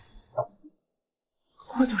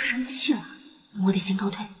霍总生气了，我得先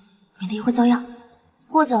告退，免得一会儿遭殃。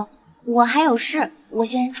霍总，我还有事，我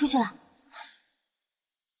先出去了。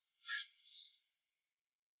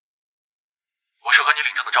我是和你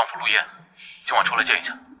领证的丈夫陆燕，今晚出来见一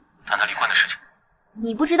下，谈谈离婚的事情。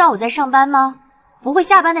你不知道我在上班吗？不会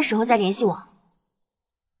下班的时候再联系我？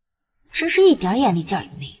真是一点眼力劲儿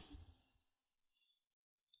也没有。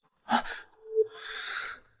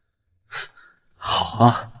好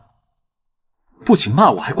啊，不仅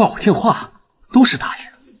骂我，还挂我电话，都是大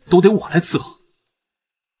爷，都得我来伺候。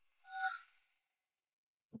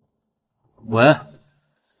喂，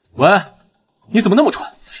你怎么那么蠢？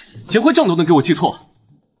结婚证都能给我记错？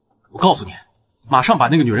我告诉你，马上把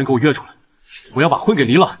那个女人给我约出来，我要把婚给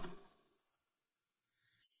离了。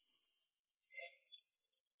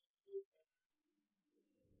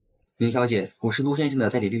林小姐，我是陆先生的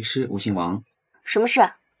代理律师，我姓王。什么事？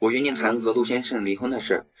我约您谈和陆先生离婚的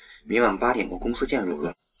事，明晚8点我公司见，如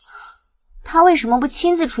何？他为什么不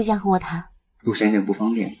亲自出现和我谈？陆先生不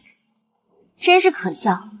方便。真是可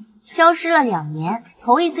笑，消失了2年，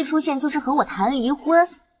头一次出现就是和我谈离婚，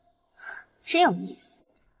真有意思。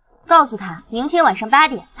告诉他，明天晚上8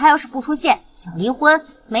点，他要是不出现，想离婚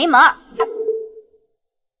没门儿。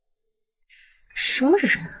什么人？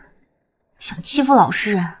想欺负老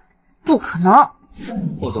实人？不可能！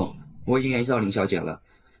霍总，我已经联系到林小姐了，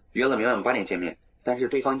约了明晚8点见面，但是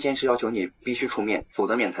对方坚持要求你必须出面，否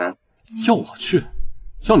则免谈。要我去？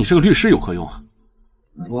要你这个律师有何用啊？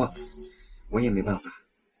我也没办法。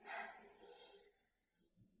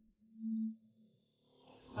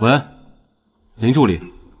喂，林助理，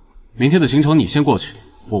明天的行程你先过去，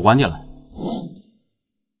我晚点来。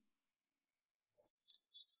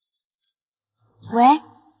喂，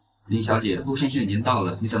林小姐，陆先生已经到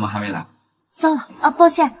了，你怎么还没来？糟了啊，抱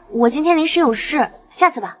歉，我今天临时有事，下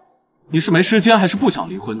次吧。你是没时间还是不想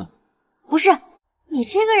离婚呢？不是，你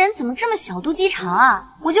这个人怎么这么小肚鸡肠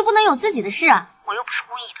啊？我就不能有自己的事啊？我又不是故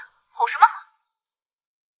意的，吼什么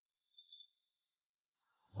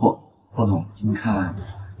吼？霍总，您看，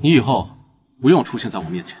你以后不用出现在我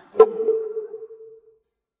面前。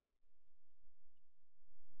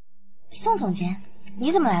宋总监，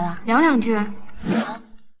你怎么来了？聊2句。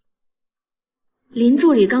林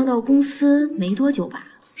助理刚到公司没多久吧？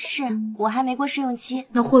是，我还没过试用期。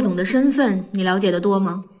那霍总的身份你了解得多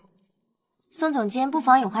吗？宋总监不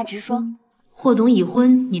妨有话直说。霍总已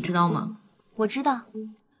婚，你知道吗？我知道。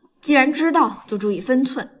既然知道，就注意分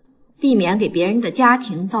寸，避免给别人的家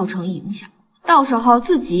庭造成影响，到时候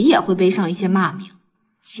自己也会背上一些骂名。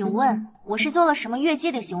请问我是做了什么越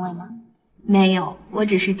界的行为吗？没有，我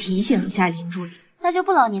只是提醒一下林助理。那就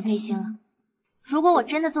不劳您费心了。如果我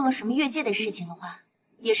真的做了什么越界的事情的话，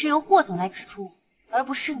也是由霍总来指出我，而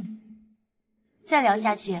不是你。再聊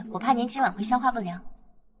下去，我怕您今晚会消化不良。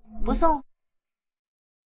不送了。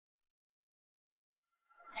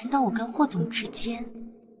难道我跟霍总之间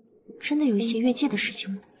真的有一些越界的事情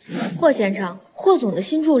吗？霍先生，霍总的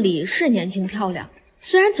新助理是年轻漂亮，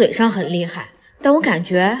虽然嘴上很厉害，但我感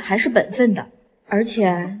觉还是本分的。而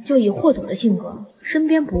且就以霍总的性格，身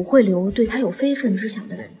边不会留对他有非分之想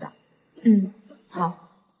的人的。好。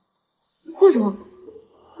霍总，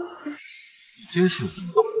监视我，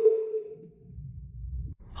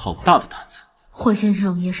好大的胆子！霍先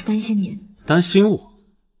生也是担心您。担心我？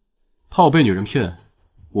怕我被女人骗？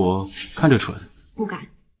我看着蠢？不敢。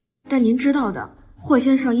但您知道的，霍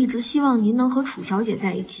先生一直希望您能和楚小姐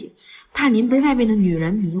在一起，怕您被外面的女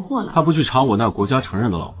人迷惑了。他不去查我那国家承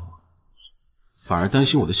认的老婆，反而担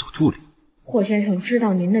心我的小助理。霍先生知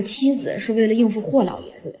道您的妻子是为了应付霍老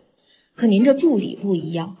爷子的，可您这助理不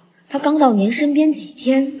一样，他刚到您身边几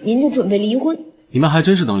天，您就准备离婚。你们还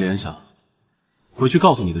真是能联想。回去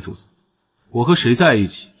告诉你的主子，我和谁在一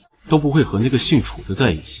起都不会和那个姓楚的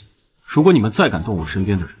在一起。如果你们再敢动我身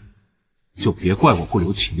边的人，就别怪我不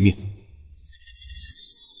留情面。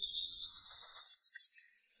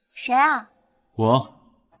谁啊？我。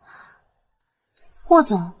霍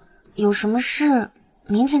总，有什么事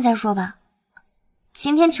明天再说吧，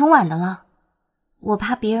今天挺晚的了，我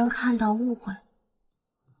怕别人看到误会。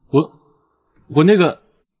我那个，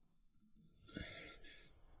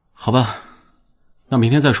好吧，那明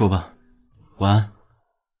天再说吧，晚安。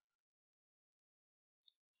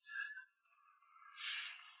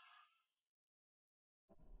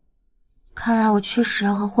看来我确实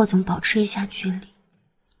要和霍总保持一下距离，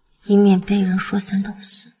以免被人说三道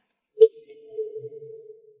四。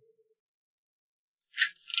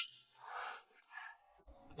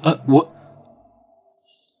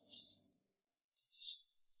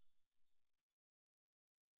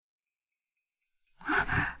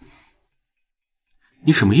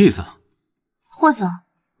你什么意思啊？霍总，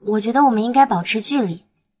我觉得我们应该保持距离。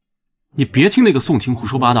你别听那个宋婷胡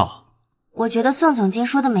说八道。我觉得宋总监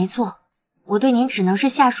说的没错，我对您只能是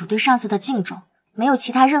下属对上司的敬重，没有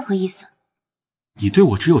其他任何意思。你对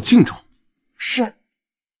我只有敬重？是。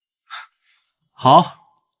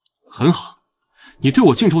好，很好，你对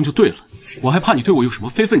我敬重就对了，我还怕你对我有什么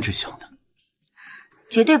非分之想呢。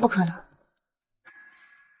绝对不可能。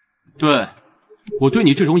对，我对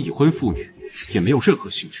你这种已婚妇女也没有任何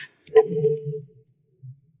兴趣。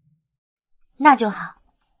那就好，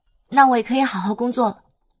那我也可以好好工作了。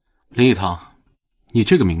林一堂，你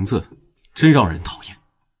这个名字真让人讨厌。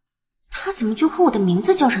他怎么就和我的名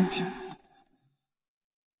字较上劲了？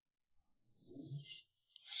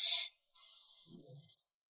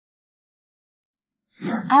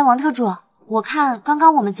哎，王特助，我看刚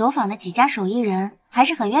刚我们走访的几家手艺人还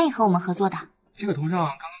是很愿意和我们合作的。这个头上刚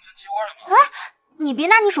刚钻鸡窝了吗？哎，你别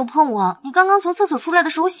拿你手碰我，你刚刚从厕所出来的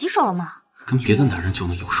时候洗手了吗？跟别的男人就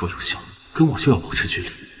能有说有笑，跟我就要保持距离，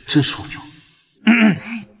真双标。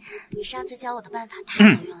你上次教我的办法太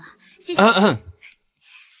好用了，谢谢。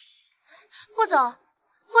霍总，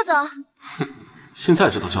霍总，现在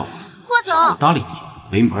知道叫我，霍总，不搭理你，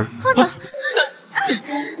没门。霍总，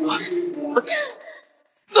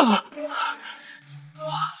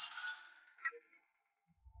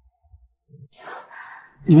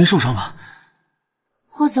你没受伤吧？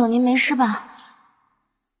霍总，您没事吧？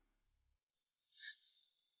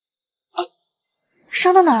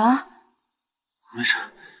伤到哪儿了？没事。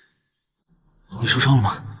你受伤了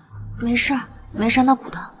吗？没事，没伤到骨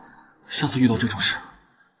头。下次遇到这种事，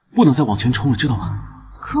不能再往前冲了，知道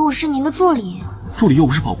吗？可我是您的助理。助理又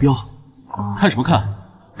不是保镖。看什么看？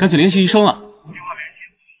赶紧联系医生啊！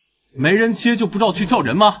没人接就不知道去叫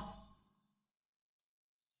人吗？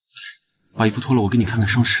把衣服脱了，我给你看看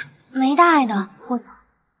伤势。没大碍的，霍总。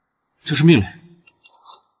这是命令，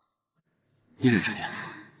你忍着点。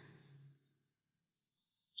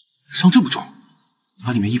伤这么重，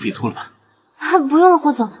把里面衣服也脱了吧。不用了，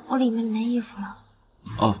霍总，我里面没衣服了。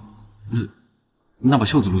哦，那把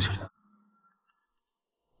袖子撸起来。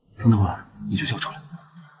等会儿你就叫出来。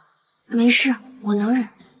没事，我能忍。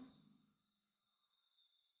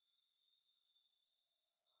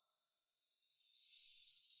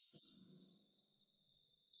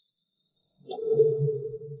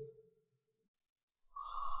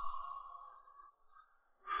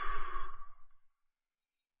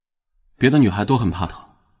别的女孩都很怕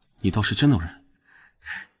疼，你倒是真能忍。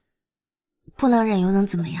不能忍又能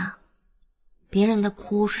怎么样？别人的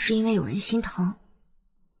哭是因为有人心疼，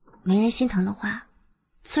没人心疼的话，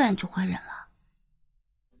自然就会忍了。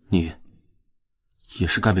你也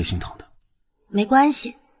是该被心疼的。没关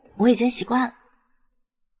系，我已经习惯了。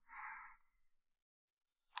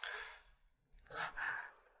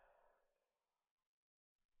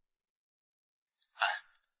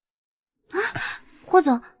霍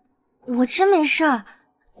总，我真没事儿，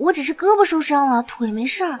我只是胳膊受伤了，腿没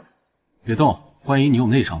事儿。别动，万一你有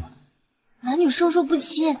内伤呢？男女授受不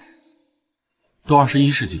亲。都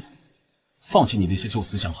21世纪，放弃你那些旧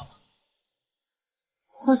思想好吗？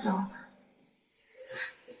霍总，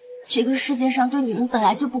这个世界上对女人本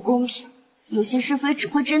来就不公平，有些是非只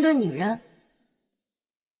会针对女人。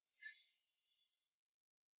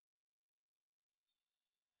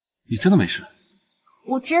你真的没事？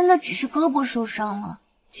我真的只是胳膊受伤了，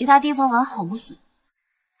其他地方完好无损。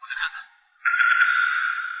我再看看。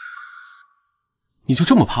你就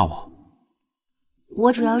这么怕我？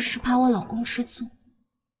我主要是怕我老公吃醋。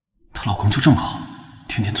她老公就这么好，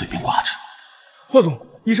天天嘴边挂着。霍总，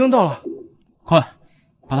医生到了，快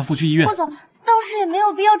把他扶去医院。霍总，倒是也没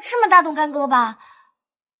有必要这么大动干戈吧？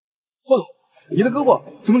霍总，你的胳膊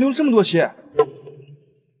怎么流了这么多血？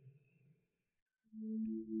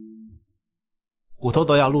骨头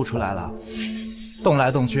都要露出来了，动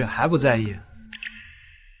来动去还不在意。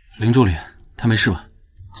林助理，他没事吧？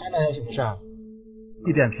他能有什么事儿？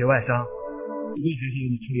一点皮外伤。一定还是由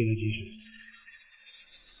你处理的及时。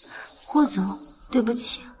霍总，对不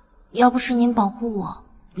起，要不是您保护我，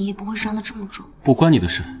你也不会伤得这么重。不关你的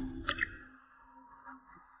事。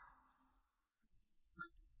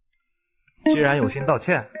既然有心道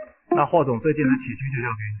歉，那霍总最近的起居就交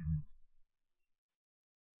给你。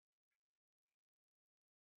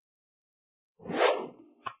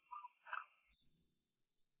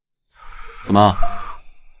怎么，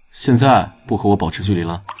现在不和我保持距离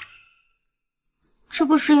了？这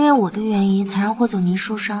不是因为我的原因才让霍总您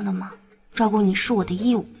受伤的吗？照顾你是我的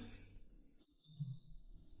义务。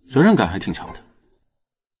责任感还挺强的。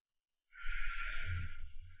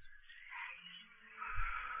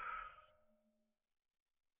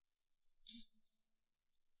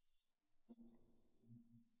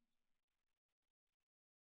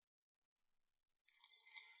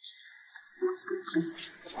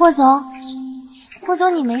霍总，霍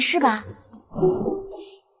总，你没事吧？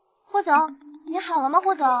霍总，你好了吗？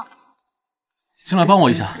霍总，进来帮我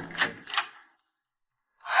一下。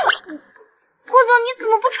霍总，你怎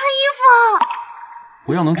么不穿衣服啊？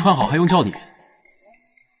我要能穿好，还用叫你？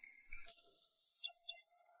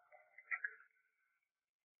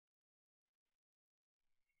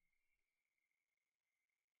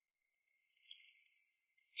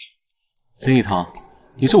林一堂，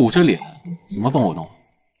你这捂着脸，怎么帮我弄？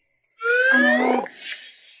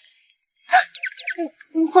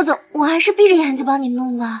霍总，我还是闭着眼睛帮你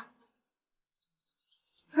弄吧。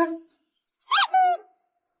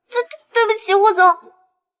对不起，霍总。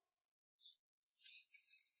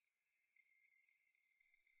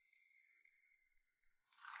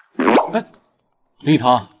哎，林一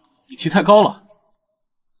堂，你提太高了。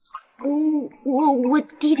我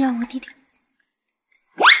低点，我低点。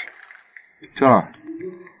这儿，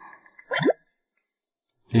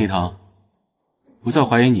林一堂，我在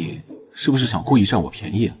怀疑你是不是想故意占我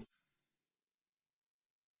便宜啊？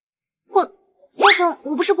霍总，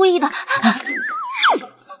我不是故意的。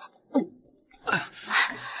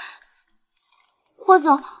霍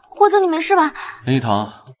总，你没事吧？林一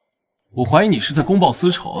堂，我怀疑你是在公报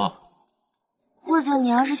私仇啊。霍总，你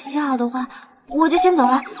要是洗好的话，我就先走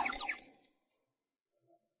了。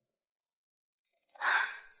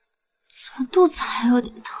怎么肚子还有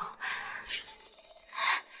点疼？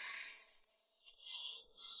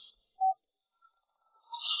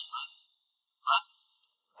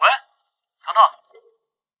喂，糖糖。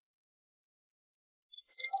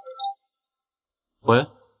喂，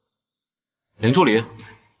林助理，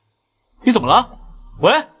你怎么了？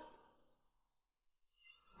喂，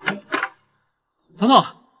糖糖，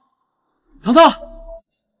糖糖，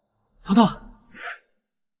糖糖，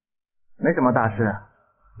没什么大事，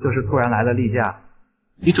就是突然来了例假。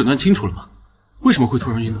你诊断清楚了吗？为什么会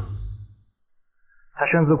突然晕呢？他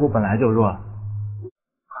身子骨本来就弱，可能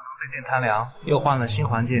最近贪凉，又换了新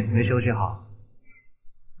环境，没休息好，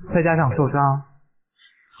再加上受伤。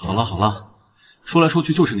好了好了，说来说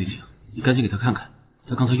去就是那几个，你赶紧给他看看，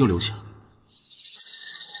他刚才又流血了。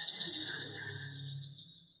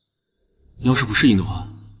你要是不适应的话，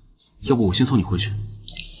要不我先送你回去。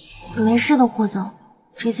没事的，霍总，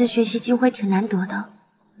这次学习机会挺难得的，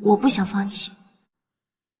我不想放弃。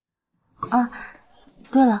啊，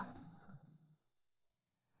对了，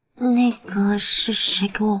那个是谁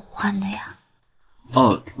给我换的呀？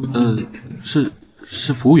哦，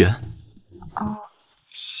是服务员。哦，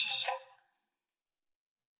谢谢。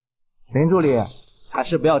林助理，还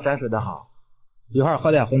是不要沾水的好，一会儿喝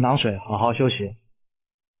点红糖水，好好休息。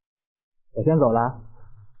我先走了。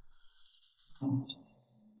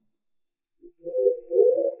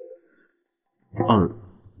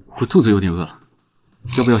我肚子有点饿了，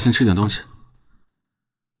要不要先吃点东西？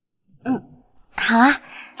好啊。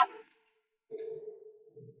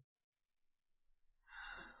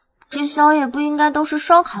这宵夜不应该都是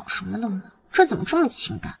烧烤什么的吗？这怎么这么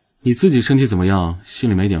清淡？你自己身体怎么样，心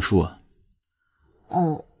里没点数啊？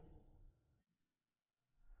哦。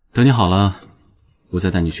等你好了，我再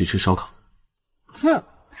带你去吃烧烤。哼，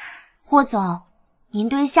霍总，您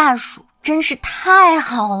对下属真是太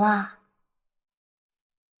好了。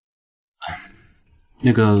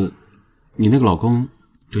那个，你那个老公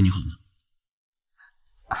对你好吗？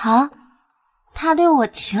好，他对我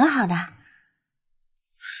挺好的。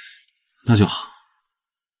那就好。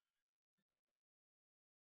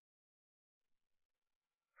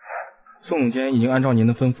宋总监已经按照您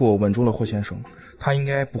的吩咐稳住了霍先生，他应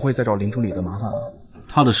该不会再找林助理的麻烦了。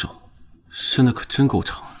他的手伸的可真够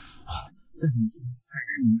长。再怎么说，他也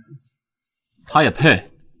是您的父亲。他也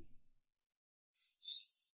配？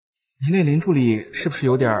您对林助理是不是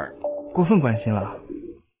有点过分关心了？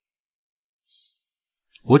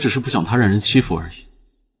我只是不想他让人欺负而已。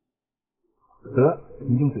得，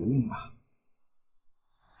你就嘴硬吧。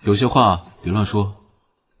有些话别乱说，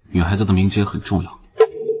女孩子的名节很重要。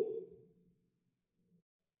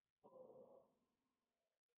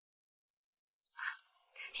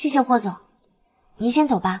谢谢霍总，您先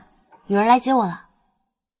走吧，有人来接我了。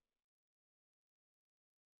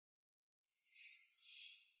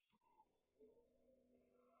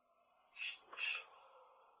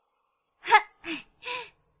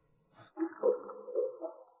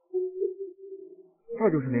这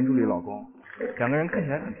就是林助理老公，两个人看起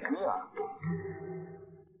来很甜蜜啊。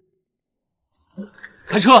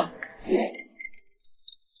开车。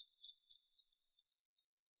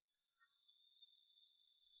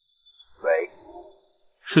喂，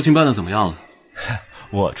事情办得怎么样了？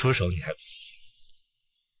我出手你还不信？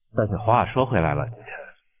但是话说回来了，金晨，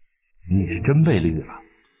你是真被绿了。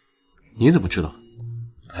你怎么知道？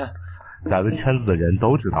咱们圈子的人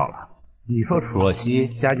都知道了。你说楚若曦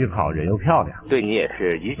家境好，人又漂亮，对你也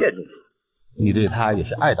是一见钟情，你对她也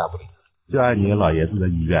是爱答不理，就按你老爷子的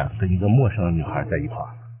意愿跟一个陌生的女孩在一块儿。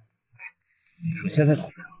你说现在怎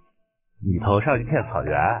么样？你头上一片草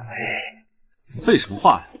原，废什么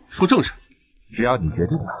话呀？说正事。只要你决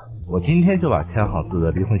定了，我今天就把签好字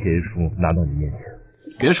的离婚协议书拿到你面前。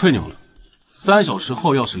别吹牛了，3小时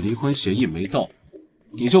后要是离婚协议没到，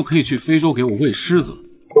你就可以去非洲给我喂狮子了。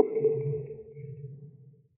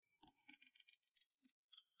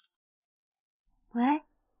喂，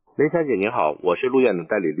林小姐您好，我是陆院的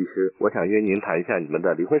代理律师，我想约您谈一下你们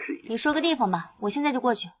的离婚事宜。你说个地方吧，我现在就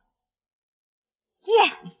过去。耶，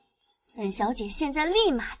本小姐现在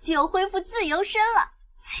立马就要恢复自由身了。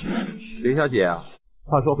林小姐，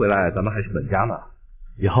话说回来，咱们还是本家呢，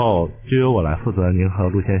以后就由我来负责您和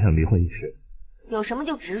陆先生离婚一事。有什么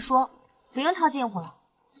就直说，不用套近乎了。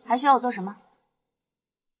还需要我做什么？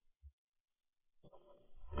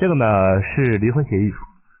这个呢是离婚协议书，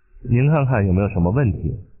您看看有没有什么问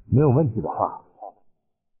题？没有问题的话，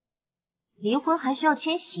离婚还需要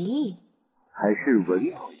签协议？还是文口一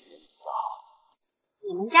点比较好。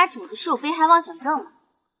你们家主子是有被害妄想症的。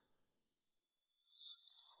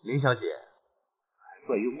林小姐，还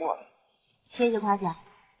算幽默了。谢谢夸奖。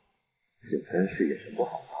这真是眼神不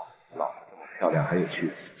好啊！老婆这么漂亮还有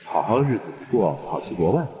趣，好好日子不过，跑去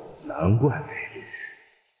国外，难怪被绿。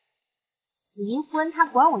离婚他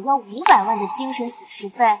管我要500万的精神死尸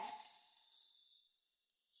费。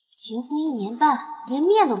结婚1年半，连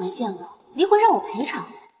面都没见过，离婚让我赔偿，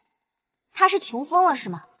他是穷疯了是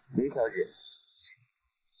吗？林小姐，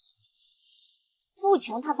不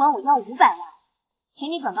穷他管我要500万，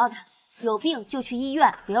请你转告他，有病就去医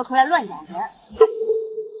院，不要出来乱咬人。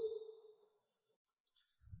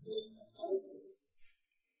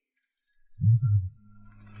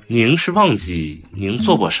您是忘记您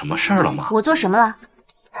做过什么事儿了吗？我做什么了？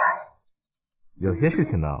有些事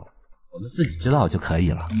情呢，我们自己知道就可以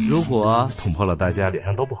了。如果捅破了，大家脸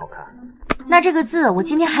上都不好看。那这个字我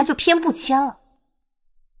今天还就偏不签了。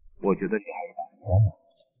我觉得你还是打签吧。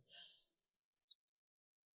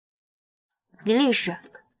林律师，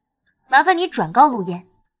麻烦你转告陆燕，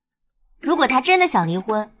如果他真的想离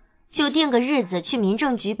婚，就定个日子去民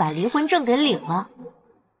政局把离婚证给领了。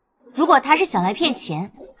如果他是想来骗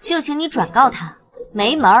钱，就请你转告他，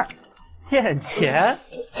没门儿。骗钱？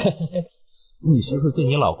你媳妇对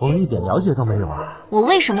你老公一点了解都没有啊？我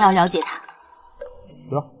为什么要了解他？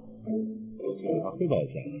得，我请他汇报一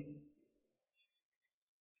下。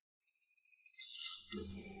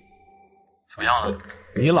怎么样了？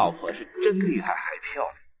你老婆是真厉害，还漂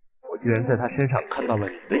亮，我居然在她身上看到了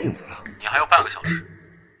你的影子了。你还有半个小时。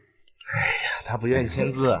哎呀，她不愿意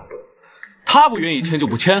签字。他不愿意签就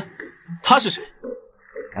不签，他是谁？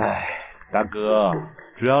哎，大哥，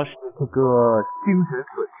主要是这个精神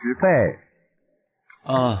损失费。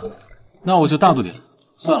啊，那我就大度点，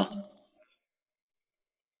算了。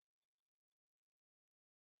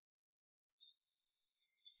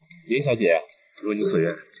林小姐，如你所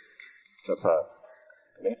愿，这份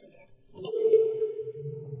没。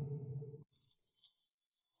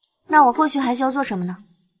那我后续还需要做什么呢？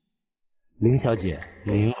林小姐，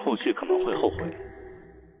您后续可能会后悔。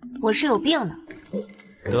我是有病呢。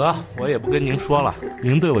得，我也不跟您说了，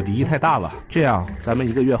您对我敌意太大了。这样，咱们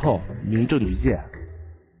1个月后民政局见。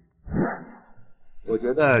我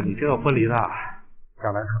觉得你这个婚离的，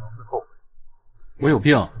将来可能会后悔。我有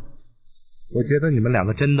病？我觉得你们2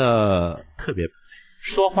个真的特别，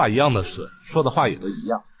说话一样的损，说的话也都一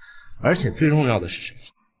样。而且最重要的是什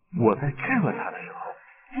么？我在质问他的时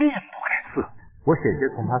候，面不改色，我险些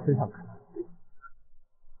从他身上看到。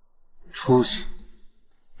出息，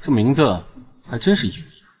这名字还真是一模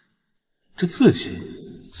一样，这字迹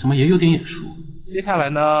怎么也有点眼熟？接下来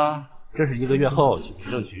呢，这是1个月后去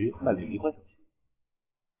民政局办理离婚手续。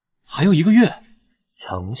还有1个月？瞧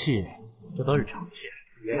程序，这都是程序，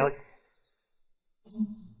别着急。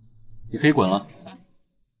你可以滚了。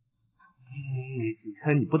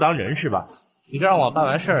你不当人是吧？你这让我办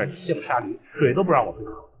完事儿，卸不杀驴，水都不让我喝。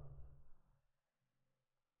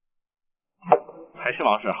还是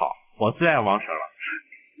王婶好，我最爱王婶了。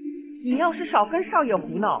你要是少跟少爷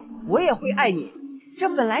胡闹，我也会爱你。这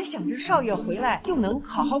本来想着少爷回来就能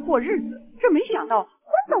好好过日子，这没想到婚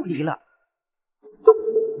都离了。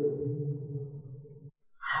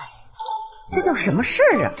这叫什么事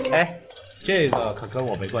儿啊？哎，这个可跟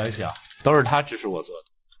我没关系啊，都是他指使我做的。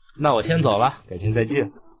那我先走了，改天再聚。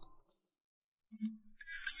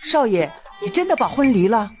少爷，你真的把婚离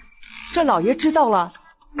了？这老爷知道了，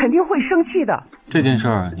肯定会生气的。这件事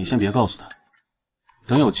儿你先别告诉他，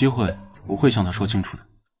等有机会我会向他说清楚的。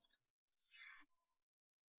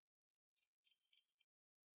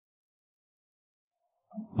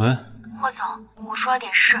喂，霍总，我说了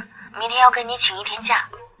点事，明天要跟你请1天假。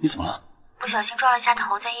你怎么了？不小心撞了下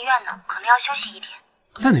头，在医院呢，可能要休息1天。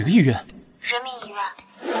在哪个医院？人民医院。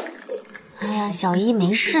哎呀，小姨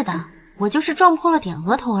没事的，我就是撞破了点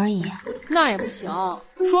额头而已。那也不行，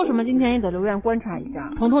说什么今天也得留院观察一下。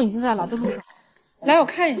彤彤已经在拉的路上，来，我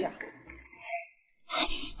看一下。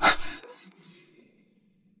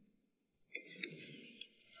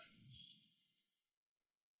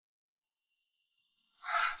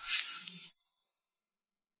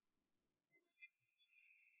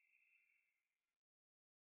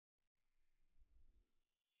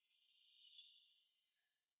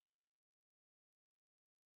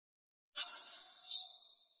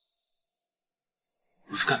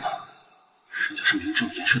我在干嘛？人家是名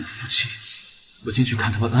正言顺的夫妻，我进去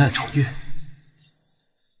看他们恩爱找虐。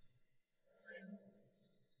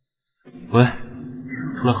喂，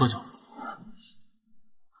出来喝酒。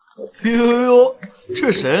呦呦呦，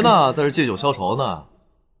这是谁呢？在这借酒消愁呢？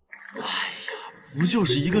哎呀，不就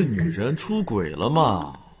是一个女人出轨了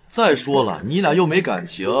吗？再说了，你俩又没感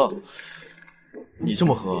情，你这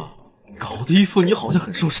么喝，搞得一副你好像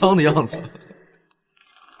很受伤的样子。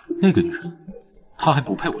那个女人。他还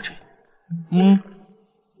不配我这样。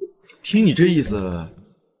听你这意思，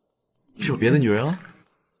你是有别的女人啊？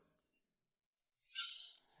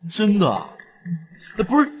真的？那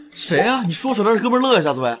不是谁啊？你说出来让哥们乐一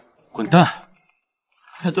下子呗。滚蛋！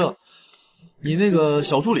哎，对了，你那个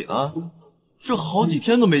小助理呢？这好几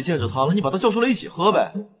天都没见着他了，你把他叫出来一起喝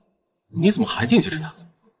呗。你怎么还惦记着他？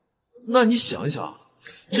那你想一想，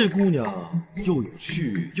这姑娘又有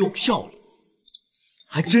趣又漂亮。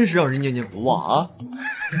还真是让人念念不忘啊！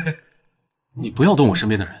你不要动我身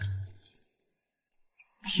边的人。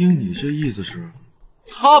听你这意思是，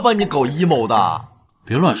他把你搞 emo 的？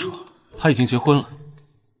别乱说，他已经结婚了。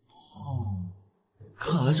哦，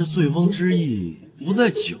看来这醉翁之意不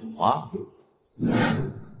在酒啊。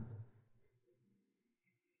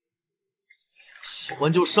喜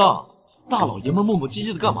欢就上，大老爷们磨磨唧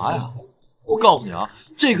唧的干嘛呀？我告诉你啊，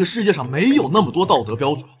这个世界上没有那么多道德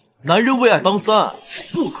标准。男人为爱当3，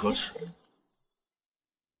不可耻。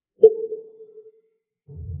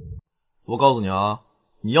我告诉你啊，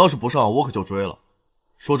你要是不上，我可就追了。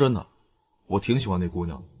说真的，我挺喜欢那姑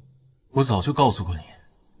娘的。我早就告诉过你，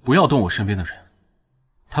不要动我身边的人。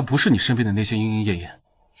她不是你身边的那些莺莺燕燕。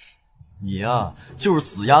你呀，就是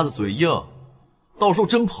死鸭子嘴硬，到时候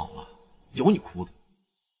真跑了，有你哭的。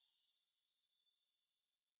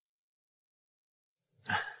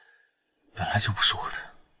本来就不是我的。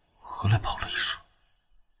何来跑了一说？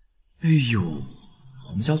哎呦，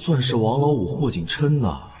我们家钻石王老五霍景琛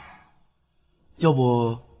呐，要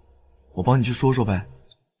不我帮你去说说呗？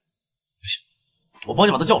不行，我帮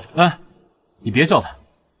你把他叫出来。哎，你别叫他，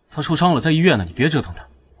他受伤了，在医院呢，你别折腾他。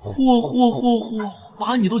嚯，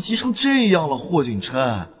把你都急成这样了，霍景琛，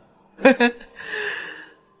嘿嘿，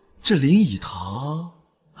这林以堂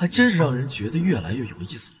还真是让人觉得越来越有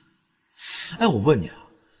意思了。哎，我问你啊，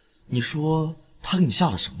你说他给你下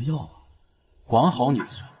了什么药啊？管好你的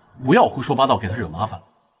嘴，不要胡说八道，给他惹麻烦了。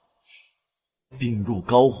病入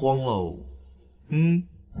膏肓喽。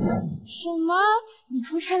什么？你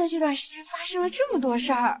出差的这段时间发生了这么多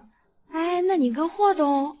事儿？哎，那你跟霍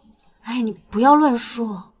总……哎，你不要乱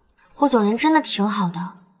说，霍总人真的挺好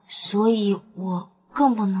的，所以我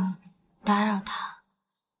更不能打扰他，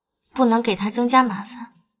不能给他增加麻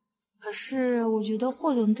烦。可是我觉得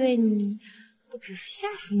霍总对你不只是下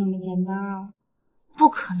属那么简单啊。不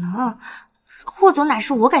可能，霍总哪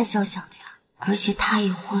是我敢肖想的呀？而且他已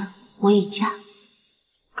婚，我已嫁。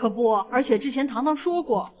可不，而且之前糖糖说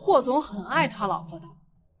过，霍总很爱他老婆的，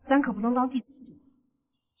咱可不能当第。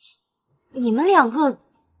你们两个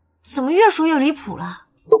怎么越说越离谱了？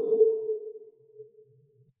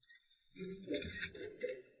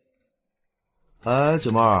哎，姐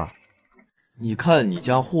妹儿，你看你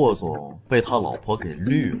家霍总被他老婆给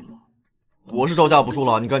绿了，我是招架不住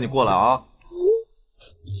了，你赶紧过来啊！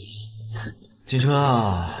金琛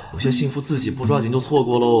啊，有些幸福自己不抓紧就错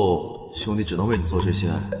过喽，兄弟只能为你做这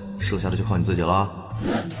些，剩下的就靠你自己了。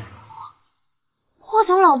霍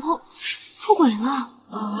总老婆出轨了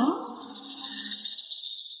啊！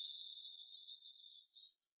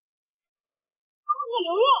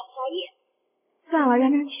留恋，小易，算了，让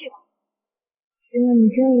他去吧。希望你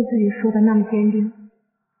真如自己说的那么坚定。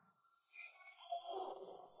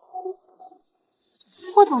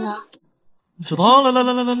霍总呢？小唐，来，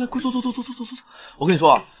快坐。我跟你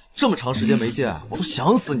说啊，这么长时间没见，我都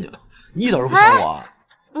想死你了，你一点都不想我啊！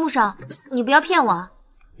穆少，你不要骗我。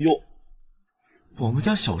哟，我们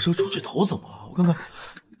家小社出这头怎么了？我看看。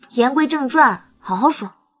言归正传，好好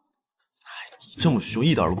说。你这么凶，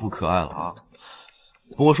一点都不可爱了啊！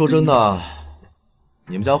不过说真的，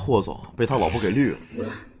你们家霍总被他老婆给绿了。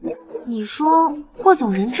你说霍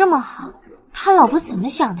总人这么好，他老婆怎么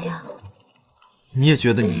想的呀？你也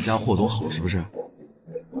觉得你们家霍总好是不是？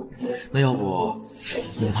那要不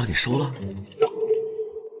你把他给收了？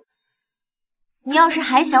你要是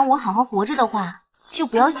还想我好好活着的话，就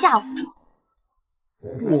不要吓唬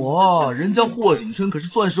我。我人家霍景琛可是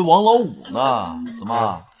钻石王老五呢，怎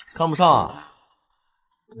么看不上啊？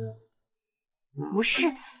不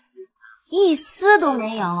是，一丝都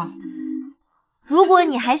没有。如果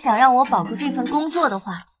你还想让我保住这份工作的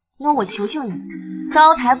话，那我求求你，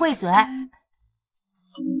高抬贵嘴。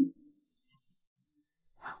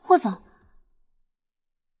霍总，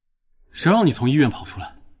谁让你从医院跑出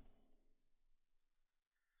来？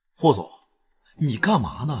霍总，你干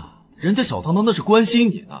嘛呢？人家小唐唐那是关心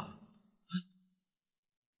你呢。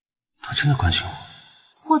他真的关心我。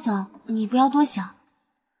霍总，你不要多想，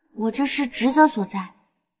我这是职责所在。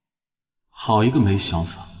好一个没想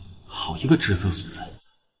法，好一个职责所在。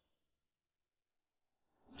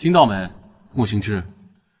听到没，穆行之，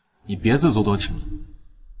你别自作多情了。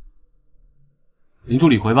林助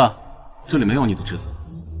理回吧，这里没有你的职责。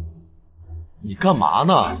你干嘛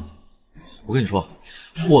呢？我跟你说，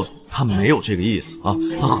霍总他没有这个意思啊，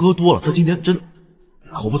他喝多了，他今天真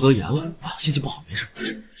口不择言了啊，心情不好，没事。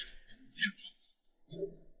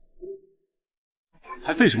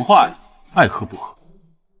还废什么话呀？爱喝不喝。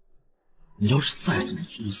你要是再这么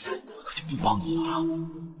作死，我可就不帮你了啊！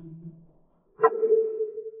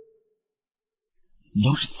你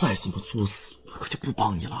要是再这么作死，我可就不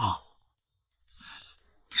帮你了啊！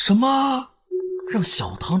什么？让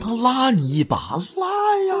小糖糖拉你一把？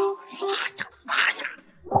拉呀！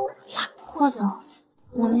霍总，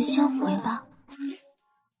我们先回吧。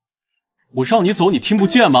我让你走，你听不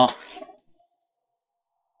见吗？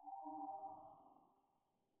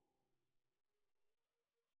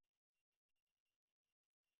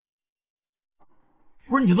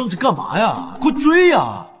不是你愣着干嘛呀？快追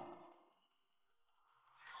呀！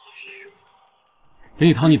林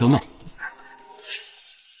礼堂，你等等。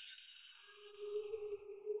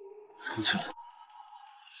扶起来。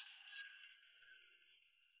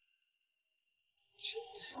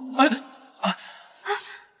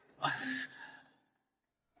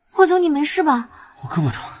霍总，你没事吧？我胳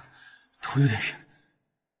膊疼，头有点晕。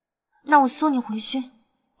那我送你回去。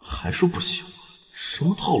还说不行，什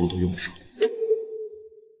么套路都用上。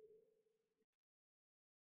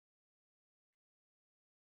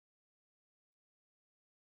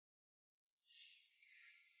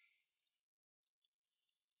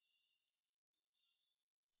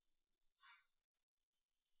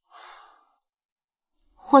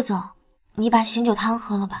霍总，你把醒酒汤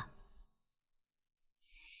喝了吧。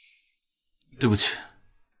对不起。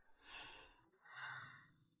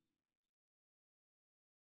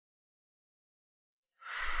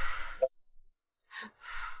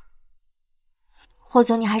霍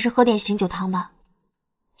总，你还是喝点醒酒汤吧，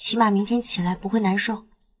起码明天起来不会难受。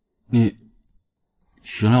你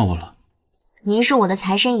原谅我了。您是我的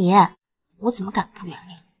财神爷，我怎么敢不原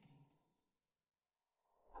谅？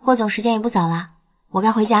霍总，时间也不早了，我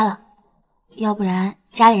该回家了，要不然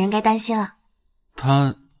家里人该担心了。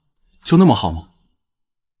他就那么好吗？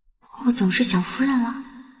霍总是小夫人了。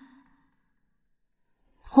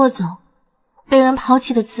霍总，被人抛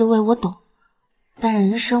弃的滋味我懂，但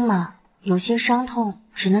人生嘛，有些伤痛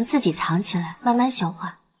只能自己藏起来，慢慢消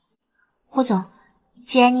化。霍总，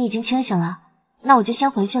既然你已经清醒了，那我就先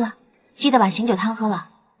回去了，记得把醒酒汤喝了，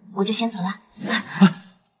我就先走了。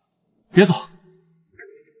别走，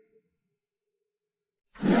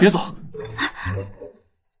别走。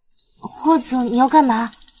霍总，你要干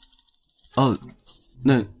嘛？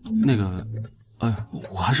那个，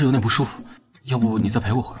我还是有点不舒服，要不你再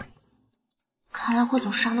陪我会儿？看来霍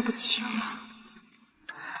总伤得不轻啊。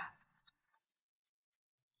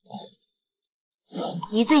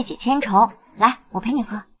一醉解千愁，来，我陪你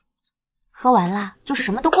喝。喝完了就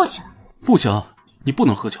什么都过去了。不行，你不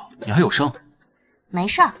能喝酒，你还有伤。没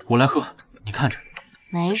事儿，我来喝，你看着。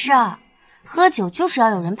没事儿，喝酒就是要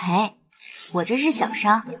有人陪。我这是小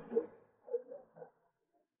伤。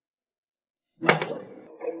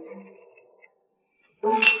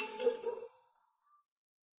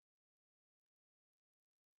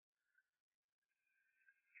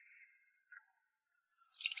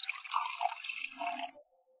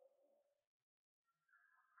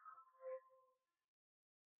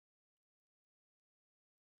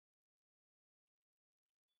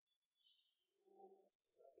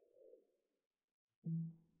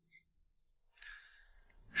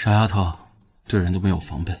傻丫头，对人都没有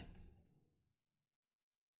防备。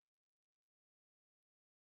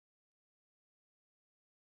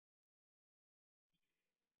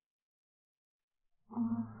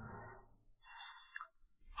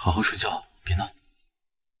好好睡觉，别闹。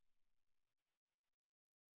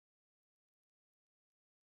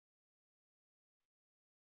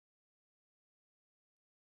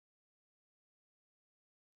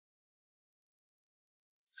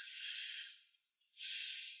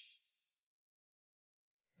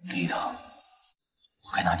林一堂，我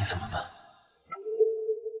该拿你怎么办？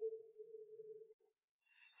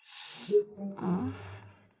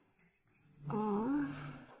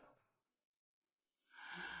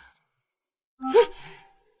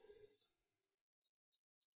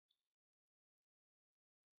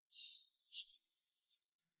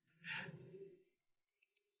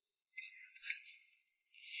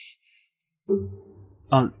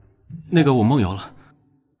那个我梦游了。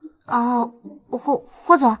哦，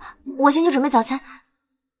霍总，我先去准备早餐。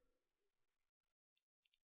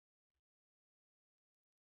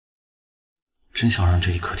真想让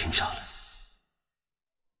这一刻停下来。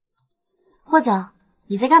霍总，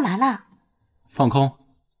你在干嘛呢？放空。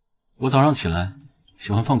我早上起来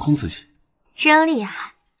喜欢放空自己。真厉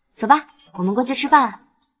害。走吧，我们过去吃饭。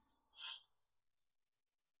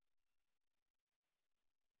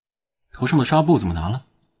头上的纱布怎么拿了？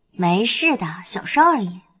没事的，小伤而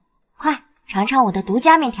已。快尝尝我的独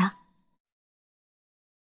家面条。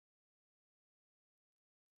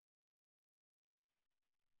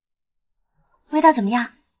味道怎么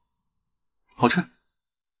样？好吃。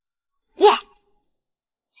耶！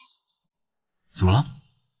怎么了？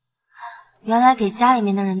原来给家里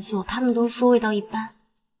面的人做，他们都说味道一般。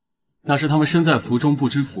那是他们身在福中不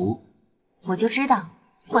知福。我就知道，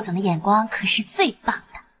霍总的眼光可是最棒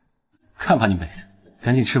的。看把你美的，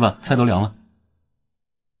赶紧吃吧，菜都凉了。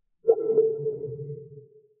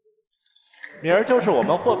明儿就是我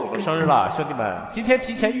们霍总的生日了，兄弟们，今天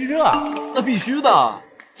提前预热啊！那必须的，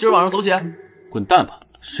今儿晚上走起！滚蛋吧，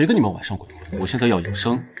谁跟你们晚上鬼混？我现在要有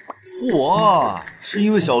声。嚯，是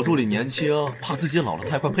因为小助理年轻，怕自己老了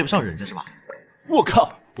太快配不上人家是吧？我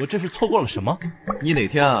靠，我这是错过了什么？你哪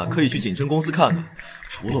天啊可以去锦琛公司看看，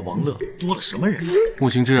除了王乐，多了什么人？穆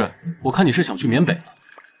行之，我看你是想去缅北了。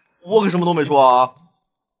我可什么都没说啊！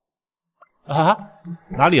啊，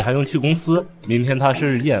哪里还用去公司？明天他生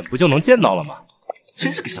日宴不就能见到了吗？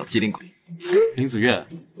真是个小机灵鬼。林子月，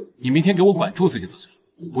你明天给我管住自己的嘴，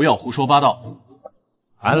不要胡说八道。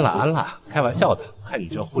安了安了，开玩笑的，看你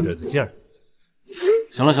这护着的劲儿。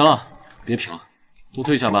行了行了，别贫了，都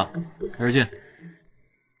退下吧，明儿见。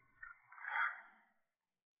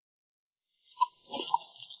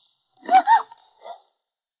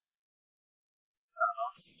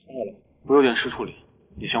我有点事处理，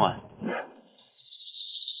你先玩。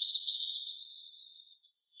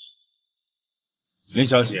林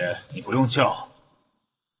小姐，你不用叫，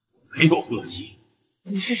没有恶意。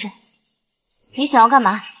你是谁？你想要干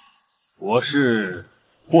嘛？我是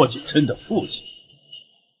霍锦琛的父亲。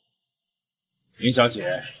林小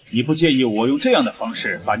姐，你不介意我用这样的方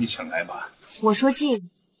式把你请来吧？我说介意，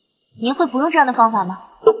您会不用这样的方法吗？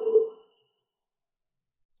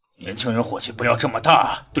年轻人火气不要这么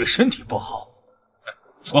大，对身体不好。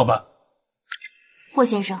坐吧。霍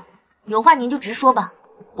先生，有话您就直说吧，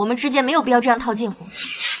我们之间没有必要这样套近乎。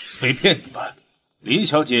随便你吧。林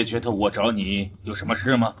小姐觉得我找你有什么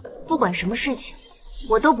事吗？不管什么事情，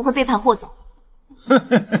我都不会背叛霍总。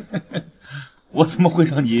我怎么会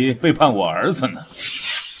让你背叛我儿子呢？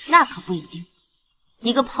那可不一定。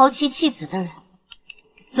一个抛妻弃子的人，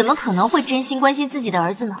怎么可能会真心关心自己的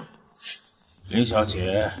儿子呢？林小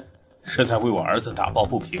姐是在为我儿子打抱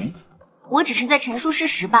不平？我只是在陈述事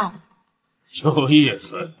实罢了。有意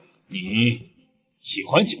思，你喜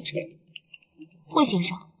欢景琛？霍先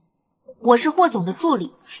生，我是霍总的助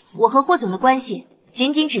理，我和霍总的关系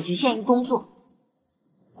仅仅只局限于工作。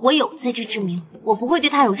我有自知之明，我不会对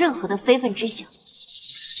他有任何的非分之想。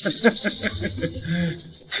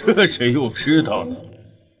这谁又知道呢？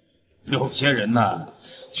有些人呐，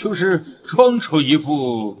就是装出一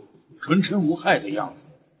副纯真无害的样子，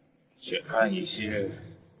却干一些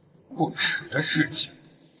不耻的事情。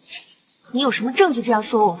你有什么证据这样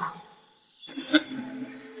说我吗？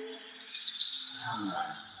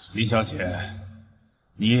林小姐，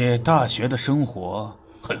你大学的生活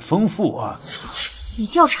很丰富啊。你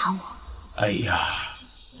调查我？哎呀，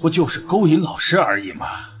不就是勾引老师而已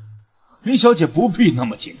嘛。林小姐不必那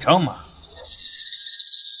么紧张嘛。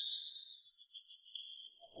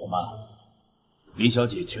怎么，林小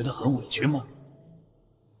姐觉得很委屈吗？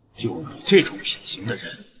就你这种品行的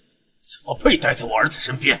人，怎么配待在我儿子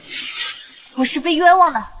身边？我是被冤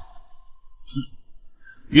枉的。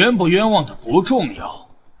冤不冤枉的不重要，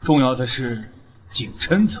重要的是景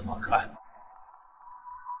琛怎么看。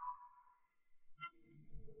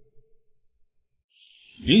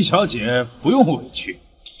林小姐不用委屈，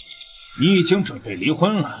你已经准备离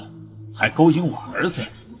婚了，还勾引我儿子，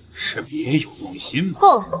是别有用心吧？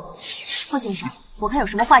够了，霍先生，我看有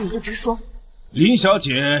什么话你就直说。林小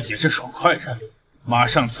姐也是爽快人，马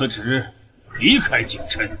上辞职离开景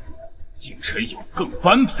琛，景琛有更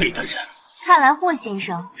般配的人。看来霍先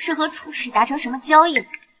生是和楚氏达成什么交易了。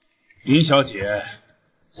林小姐，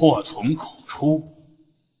祸从口出，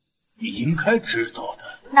你应该知道的。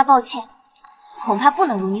那抱歉，恐怕不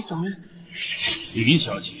能如你所愿。林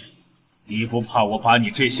小姐，你不怕我把你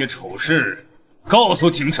这些丑事告诉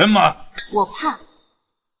景琛吗？我怕，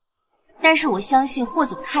但是我相信霍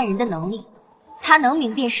总看人的能力，他能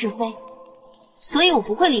明辨是非，所以我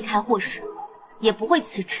不会离开霍氏，也不会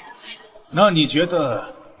辞职。那你觉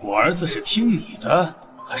得我儿子是听你的，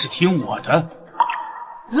还是听我的？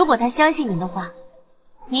如果他相信您的话，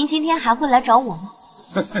您今天还会来找我吗？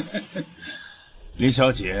林小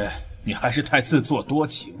姐，你还是太自作多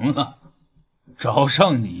情了。找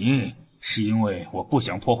上你是因为我不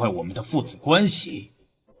想破坏我们的父子关系，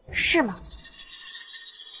是吗？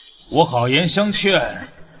我好言相劝，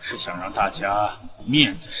是想让大家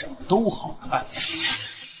面子上都好看。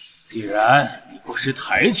既然你不识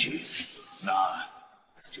抬举，那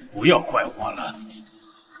就不要怪我了。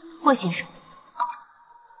霍先生，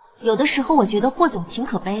有的时候我觉得霍总挺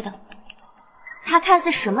可悲的，他看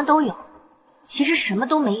似什么都有，其实什么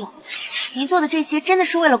都没有。您做的这些真的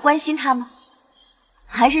是为了关心他吗？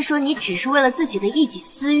还是说你只是为了自己的一己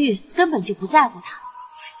私欲，根本就不在乎他？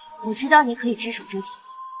我知道你可以只手遮天，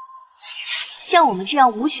像我们这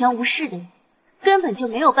样无权无势的人，根本就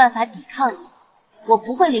没有办法抵抗你。我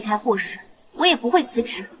不会离开霍氏，我也不会辞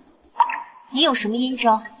职。你有什么阴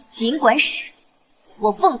招，尽管使，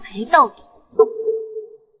我奉陪到底。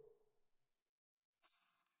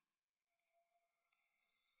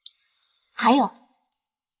还有，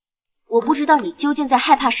我不知道你究竟在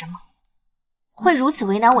害怕什么，会如此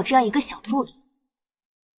为难我这样一个小助理。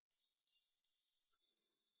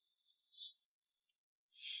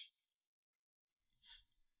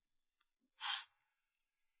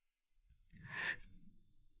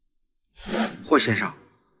霍先生，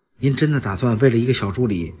您真的打算为了一个小助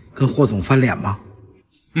理跟霍总翻脸吗？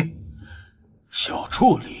哼，小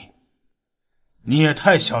助理，你也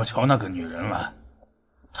太小瞧那个女人了。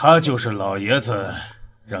她就是老爷子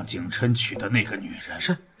让景琛娶的那个女人。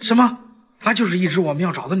什么？她就是一直我们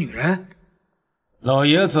要找的女人？老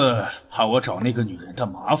爷子怕我找那个女人的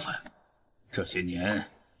麻烦，这些年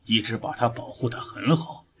一直把她保护得很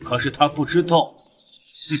好。可是他不知道，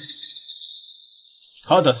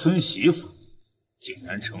他的孙媳妇竟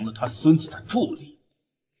然成了他孙子的助理。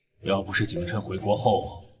要不是景琛回国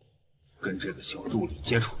后跟这个小助理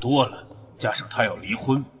接触多了，加上他要离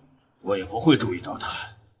婚，我也不会注意到他。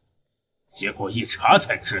结果一查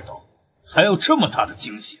才知道，还有这么大的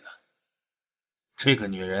惊喜呢。这个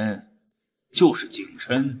女人就是景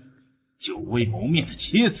琛久未谋面的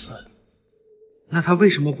妻子。那他为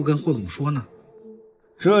什么不跟霍总说呢？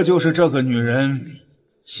这就是这个女人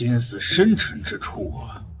心思深沉之处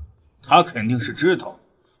啊。她肯定是知道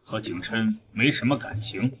和景琛没什么感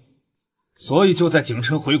情，所以就在景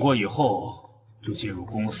琛回国以后，就进入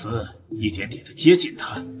公司，一点点的接近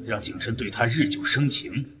他，让景琛对他日久生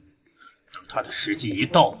情。等他的时机一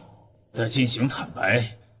到，再进行坦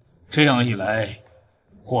白。这样一来，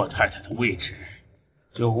霍太太的位置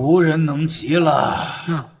就无人能及了。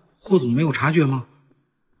那霍总没有察觉吗？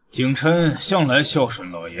景琛向来孝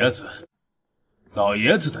顺老爷子，老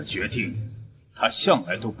爷子的决定他向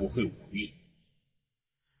来都不会忤逆。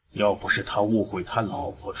要不是他误会他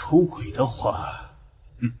老婆出轨的话，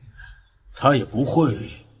他也不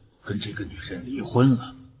会跟这个女人离婚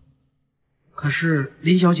了。可是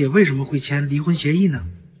林小姐为什么会签离婚协议呢？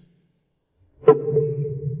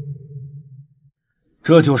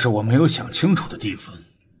这就是我没有想清楚的地方，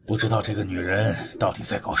不知道这个女人到底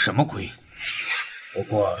在搞什么鬼。不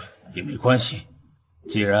过也没关系，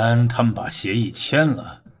既然他们把协议签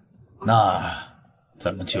了，那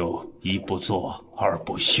咱们就一不做二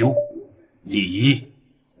不休。第一，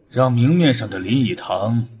让明面上的林以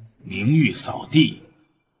堂名誉扫地；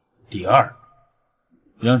第二，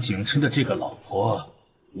让景琛的这个老婆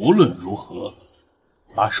无论如何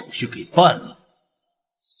把手续给办了。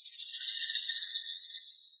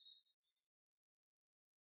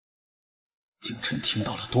景琛听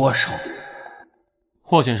到了多少？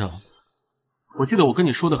霍先生，我记得我跟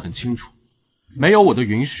你说的很清楚，没有我的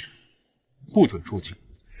允许，不准入境。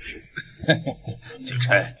景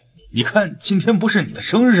琛，你看今天不是你的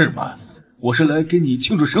生日吗？我是来给你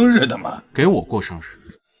庆祝生日的吗？给我过生日，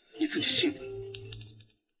你自己信吗？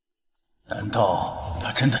难道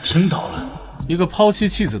他真的听到了？一个抛妻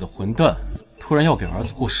弃子的混蛋，突然要给儿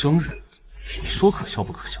子过生日，你说可笑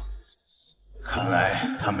不可笑？看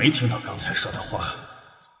来他没听到刚才说的话。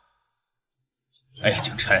哎呀，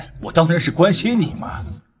景琛，我当然是关心你嘛。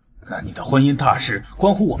那你的婚姻大事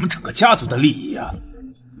关乎我们整个家族的利益啊。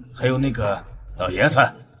还有那个老爷子，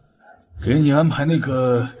给你安排那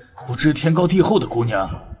个不知天高地厚的姑娘，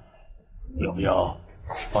要不要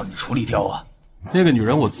帮你处理掉啊？那个女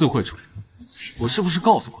人我自会处理。我是不是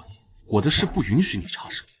告诉过你，我的事不允许你插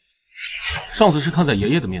手？上次是看在爷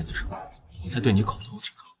爷的面子上，我才对你口头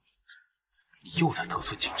警告。你又在得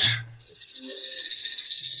罪景氏。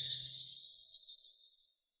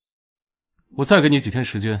我再给你几天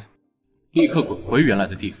时间，立刻滚回原来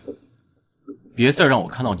的地方，别再让我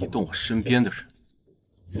看到你动我身边的人，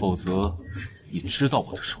否则你知道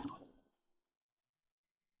我的手段。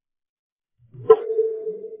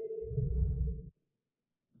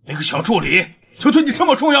那个小助理，就对你这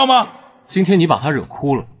么重要吗？今天你把他惹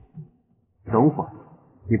哭了，等会儿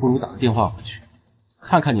你不如打个电话回去，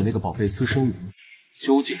看看你那个宝贝私生女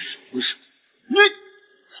究竟什么事。你。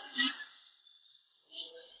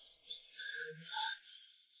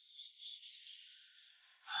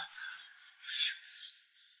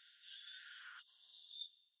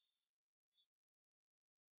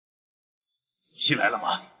信来了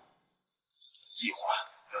吗？计划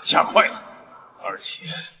要加快了，而且我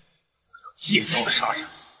要借刀杀人。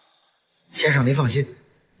先生您放心，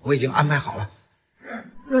我已经安排好了。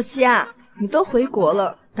若曦啊，你都回国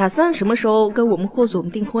了，打算什么时候跟我们霍总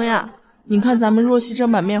订婚啊？你看咱们若曦这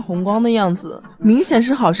满面红光的样子，明显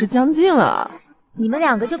是好事将近了。你们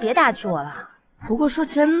两个就别打趣我了。不过说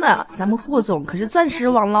真的，咱们霍总可是钻石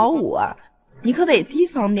王老五啊，你可得提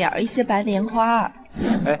防点一些白莲花。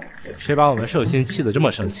哎，谁把我们寿星气得这么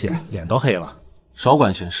生气，脸都黑了？少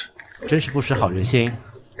管闲事，真是不识好人心。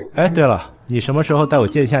哎，对了，你什么时候带我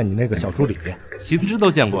见一下你那个小助理？行知都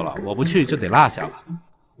见过了，我不去就得落下了。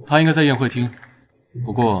他应该在宴会厅，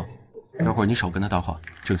不过待会儿你少跟他搭话，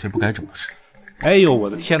整些不该整的事。哎呦，我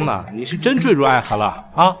的天哪，你是真坠入爱河了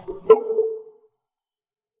啊！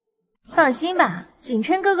放心吧，景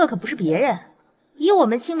琛哥哥可不是别人，以我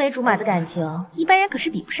们青梅竹马的感情，一般人可是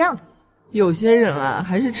比不上的。有些人啊，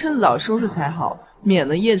还是趁早收拾才好，免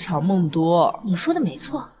得夜长梦多。你说的没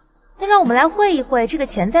错，那让我们来会一会这个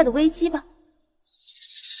潜在的危机吧。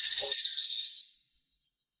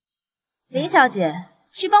林小姐，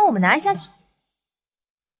去帮我们拿一下酒。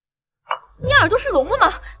你耳朵是聋了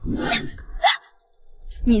吗？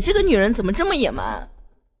你这个女人怎么这么野蛮？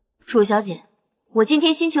楚小姐，我今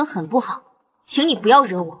天心情很不好，请你不要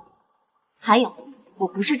惹我。还有，我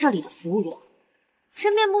不是这里的服务员。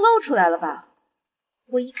真面目露出来了吧？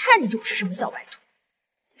我一看你就不是什么小白兔，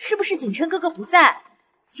是不是景琛哥哥不在，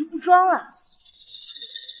你就不装了？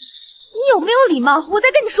你有没有礼貌？我在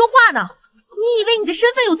跟你说话呢，你以为你的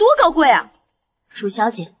身份有多高贵啊？楚小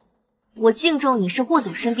姐，我敬重你是霍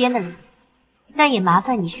总身边的人，但也麻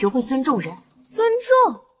烦你学会尊重人。尊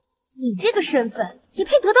重？你这个身份也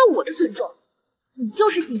配得到我的尊重？你就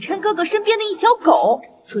是景琛哥哥身边的一条狗。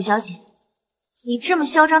楚小姐，你这么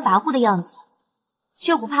嚣张跋扈的样子，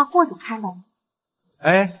就不怕霍总看到吗？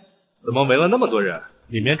哎，怎么围了那么多人？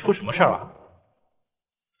里面出什么事儿了？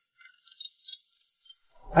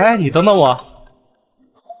哎，你等等我。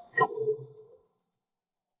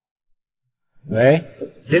喂，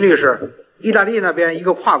林律师，意大利那边一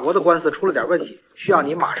个跨国的官司出了点问题，需要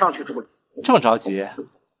你马上去处理。这么着急？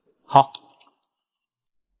好。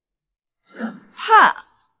怕？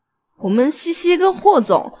我们西西跟霍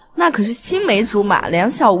总那可是青梅竹马，两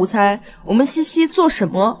小无猜。我们西西做什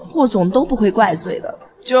么，霍总都不会怪罪的。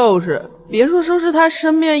就是，别说收拾他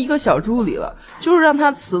身边一个小助理了，就是让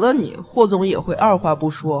他辞了你，霍总也会二话不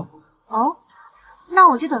说。哦，那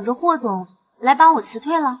我就等着霍总来把我辞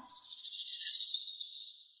退了。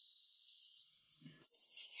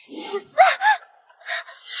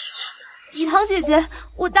以堂姐姐，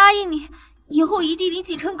我答应你，以后一定离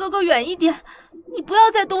景琛哥哥远一点，你不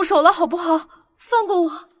要再动手了，好不好？放过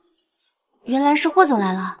我。原来是霍总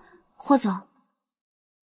来了，霍总，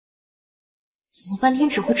怎么半天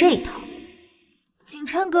只会这一套？景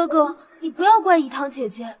琛哥哥，你不要怪以堂姐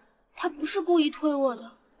姐，她不是故意推我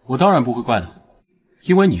的。我当然不会怪的，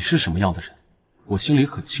因为你是什么样的人，我心里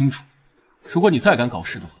很清楚。如果你再敢搞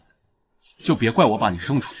事的话，就别怪我把你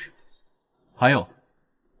扔出去。还有，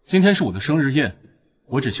今天是我的生日宴，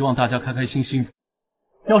我只希望大家开开心心的。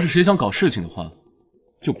要是谁想搞事情的话，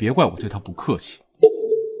就别怪我对他不客气。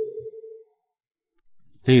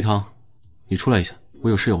林一堂，你出来一下，我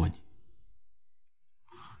有事要问你。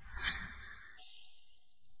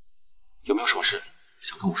有没有什么事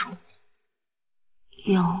想跟我说？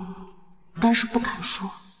有，但是不敢说。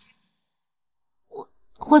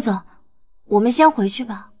霍总，我们先回去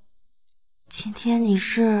吧。今天你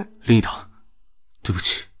是……林一堂，对不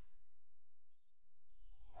起，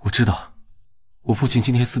我知道，我父亲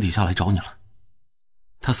今天私底下来找你了，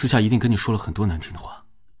他私下一定跟你说了很多难听的话，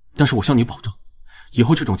但是我向你保证，以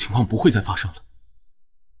后这种情况不会再发生了。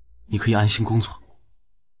你可以安心工作。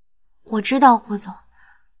我知道，霍总，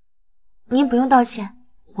您不用道歉，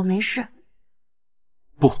我没事。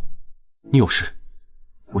不，你有事。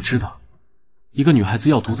我知道，一个女孩子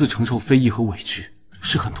要独自承受非议和委屈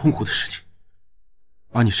是很痛苦的事情，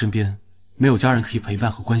而你身边没有家人可以陪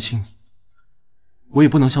伴和关心你，我也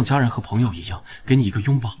不能像家人和朋友一样给你一个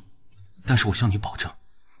拥抱，但是我向你保证，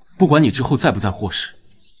不管你之后在不在霍氏，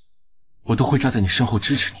我都会站在你身后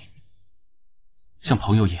支持你，像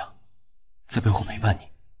朋友一样在背后陪伴你。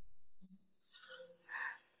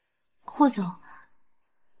霍总，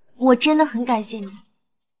我真的很感谢你，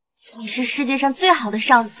你是世界上最好的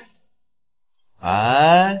上司。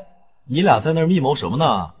哎，你俩在那儿密谋什么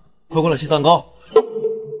呢？快过来切蛋糕。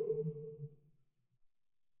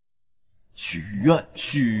许愿，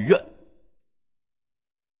许愿。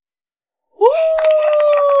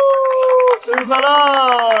生日快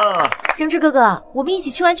乐！星矢哥哥，我们一起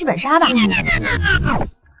去玩剧本杀吧。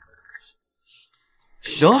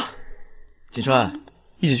行啊，金川，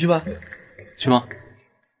一起去吧。去吗？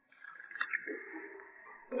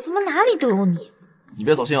怎么哪里都有你？你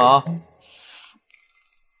别扫兴啊！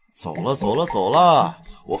走了走了走了，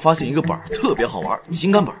我发现一个本儿特别好玩，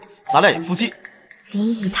情感本，咱俩演夫妻。林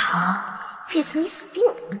以堂，这次你死定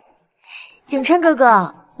了！景琛哥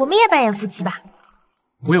哥，我们也扮演夫妻吧。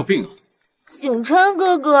我有病啊！景琛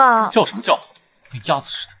哥哥，叫什么叫？跟鸭子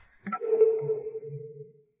似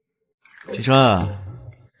的。金川，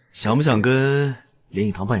想不想跟林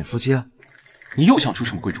以堂扮演夫妻啊？你又想出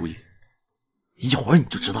什么鬼主意？一会儿你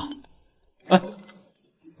就知道了。哎，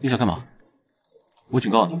你想干嘛？我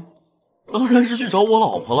警告你，当然是去找我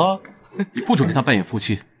老婆了。你不准跟她扮演夫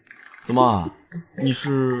妻。怎么？你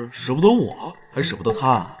是舍不得我，还舍不得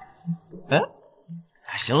她？哎，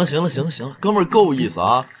行了行了行了行了，哥们儿够意思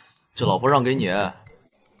啊！这老婆让给你，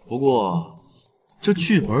不过这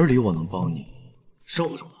剧本里我能帮你，生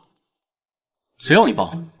活中呢？谁要你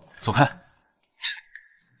帮？走开！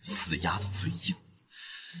死鸭子嘴硬，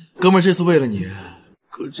哥们儿这次为了你，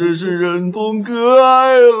可真是忍痛割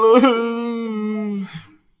爱了。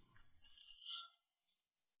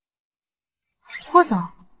霍总，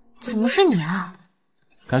怎么是你啊？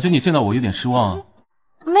感觉你见到我有点失望啊。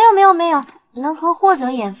没有没有没有，能和霍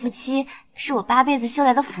总演夫妻是我8辈子修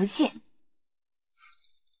来的福气。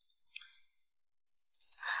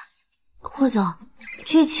霍总，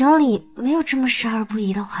剧情里没有这么时而不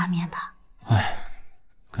宜的画面吧？哎，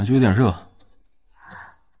感觉有点热。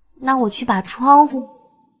那我去把窗户。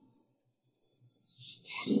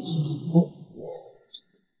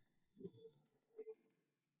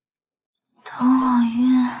头好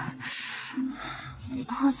晕。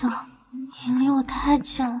霍总，你离我太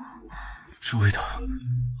近了。这味道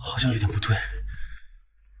好像有点不对。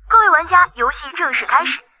各位玩家，游戏正式开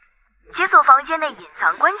始，解锁房间内隐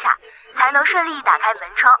藏关卡，才能顺利打开门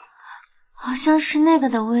窗。好像是那个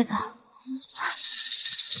的味道。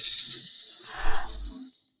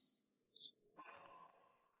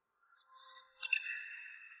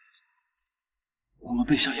我们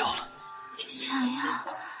被下药了。下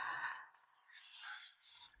药？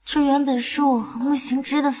这原本是我和木行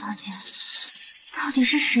之的房间，到底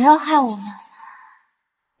是谁要害我们？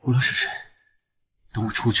无论是谁，等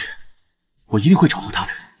我出去，我一定会找到他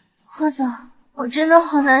的。霍总，我真的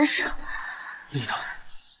好难受。丽塔，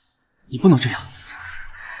你不能这样，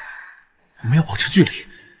我们要保持距离。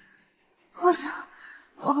霍总，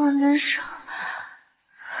我好难受。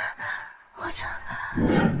霍总。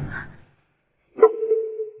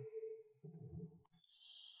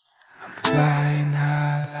Flying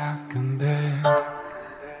high like a bird,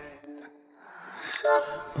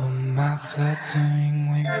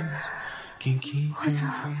 霍总，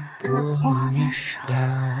我好难受。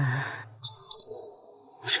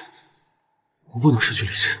不行，我不能失去理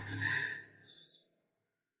智。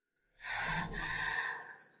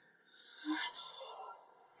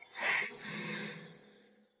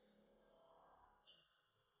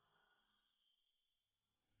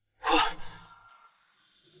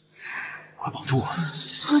快绑住我！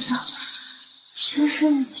霍总，这事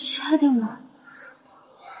你确定吗？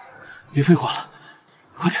别废话了，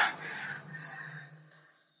快点！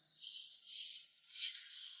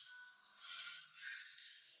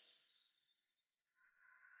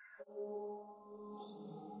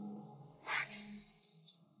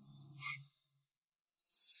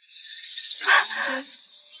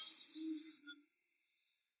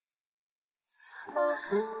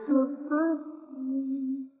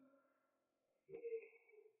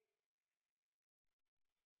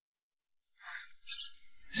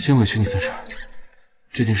先委屈你在这儿，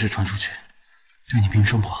这件事传出去，对你名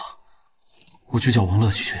声不好，我去叫王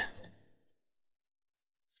乐解决。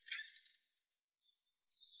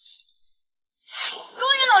勾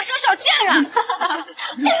引老生小贱人！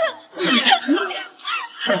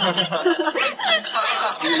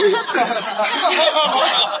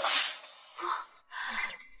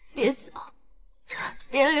别走，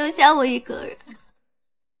别留下我一个人。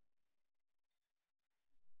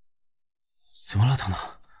怎么了，糖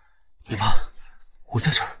糖？别怕，我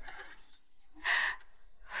在这儿。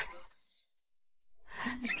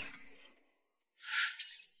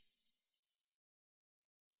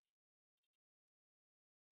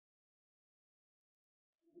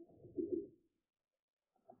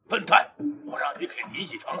笨蛋！我让你给林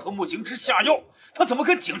以堂和穆行之下药，他怎么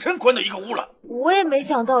跟景琛关到一个屋了？我也没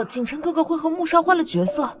想到景琛哥哥会和穆少换了角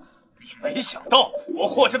色。你没想到我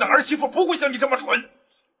霍家的儿媳妇不会像你这么蠢。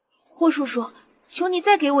霍叔叔，求你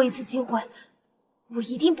再给我一次机会，我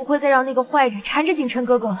一定不会再让那个坏人缠着景琛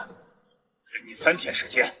哥哥了。给你3天时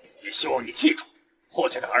间，也希望你记住，霍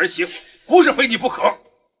家的儿媳妇不是非你不可。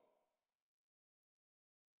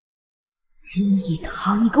林以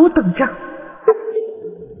堂，你给我等着！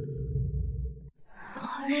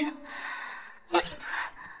好热。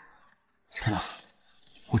糖糖，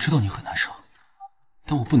我知道你很难受，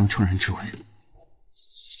但我不能乘人之危。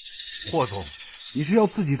霍总，你是要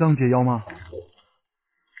自己当解药吗？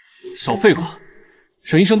少废话！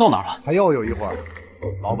沈医生到哪儿了？还要有一会儿。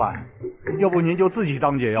老板，要不您就自己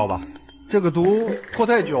当解药吧。这个毒拖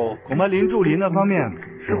太久，恐怕林助理那方面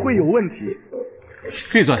是会有问题。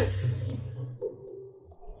闭嘴！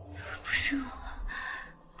不是我，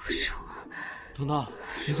不是我。糖糖，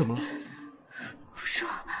你怎么了？不是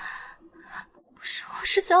我，不是我，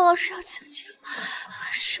是肖老师要强奸我。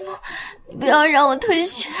师母，你不要让我退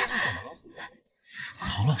学。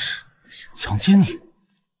曹老师强奸你？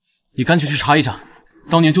你赶紧去查一下，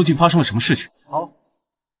当年究竟发生了什么事情。好。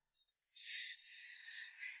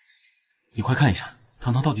你快看一下，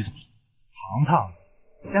糖糖到底怎么了？糖糖，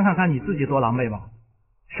先看看你自己多狼狈吧，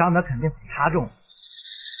伤的肯定比他重。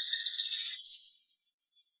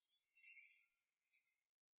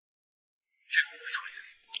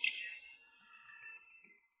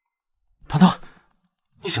糖糖，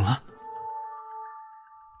你醒了？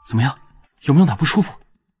怎么样？有没有哪不舒服？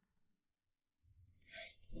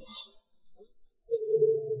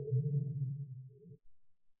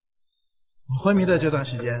你昏迷的这段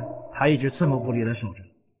时间，他一直寸步不离的守着，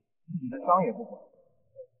自己的伤也不管，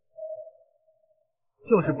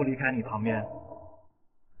就是不离开你旁边。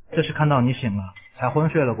这是看到你醒了，才昏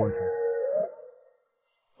睡了过去。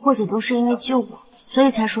霍总都是因为救我，所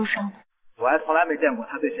以才受伤的。我还从来没见过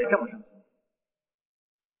他对谁这么上心，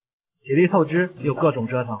体力透支又各种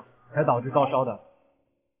折腾，才导致高烧的。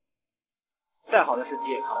再好的身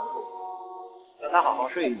体也扛不住，让他好好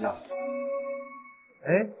睡一觉。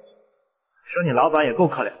哎，说你老板也够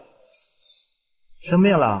可怜，生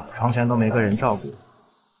病了床前都没个人照顾。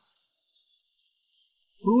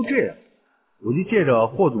不如这样，我就借着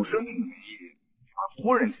霍总生病的名义把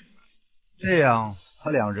夫人请来，这样他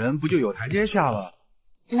2人不就有台阶下了？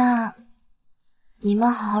那你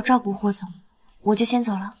们好好照顾霍总，我就先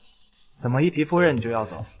走了。怎么一提夫人你就要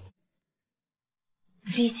走？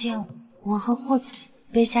毕竟我和霍总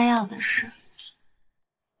被下药的事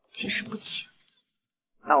解释不清。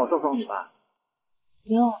那我送你吧。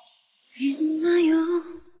不用了。不要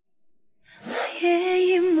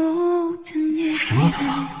疼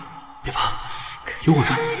了，别怕，有我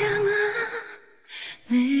在。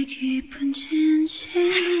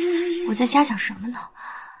我在瞎想什么呢？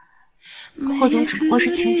霍总只不过是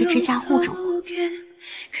情急之下护着我，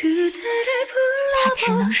他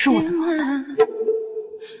只能是我的老板。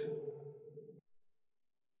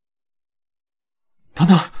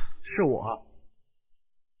道是我？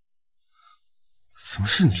怎么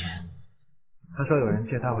是你？他说有人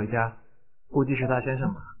接他回家，估计是他先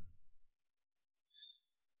生吧。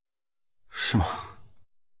是吗？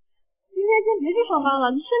今天先别去上班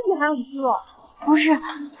了，你身体还很虚弱。不是，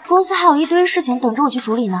公司还有一堆事情等着我去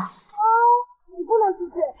处理呢。你不能出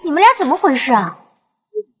去。你们俩怎么回事啊？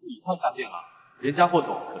太下贱了，人家霍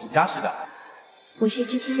总可是家世的。我是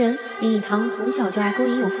知情人林以堂，从小就爱勾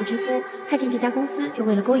引有妇之夫，踏进这家公司就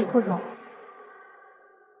为了勾引霍总。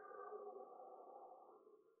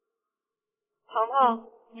糖糖，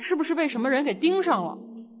你是不是被什么人给盯上了？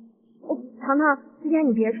糖糖，今天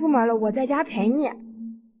你别出门了，我在家陪你。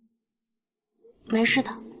没事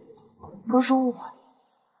的，都是误会，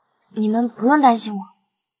你们不用担心我，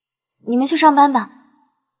你们去上班吧。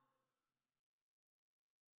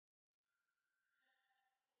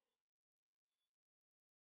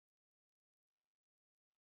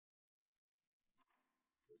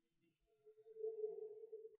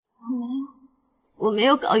我没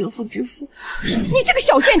有搞有妇之夫。你这个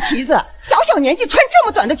小贱蹄子，小年纪穿这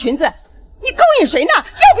么短的裙子，你勾引谁呢？要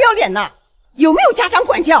不要脸呢？有没有家长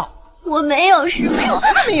管教？我没有，是没有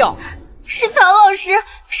什么没有，是曹老师，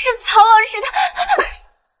是曹老师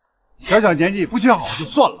他。小年纪不学好就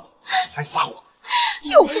算了，还撒谎。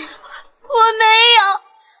就是我没有，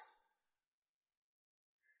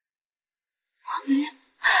我没有。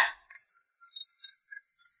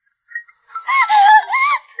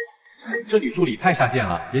这女助理太下贱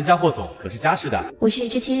了，人家霍总可是家世的。我是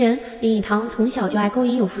知情人林以堂，从小就爱勾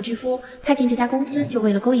引有妇之夫，踏进这家公司就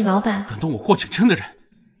为了勾引老板。敢动我霍景琛的人，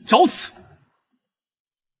找死！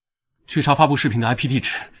去查发布视频的 IP 地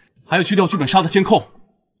址，还要去调剧本杀的监控，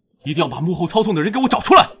一定要把幕后操纵的人给我找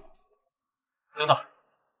出来。等等，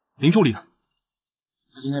林助理呢？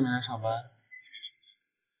他今天没来上班。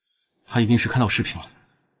他一定是看到视频了。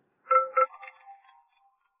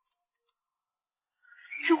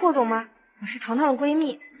是霍总吗？我是糖糖的闺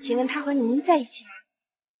蜜，请问她和您在一起吗？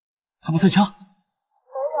他不在家。没有，她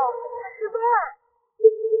失踪了。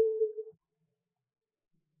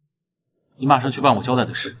你马上去办我交代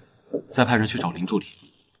的事，再派人去找林助理，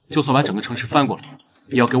就算把整个城市翻过来，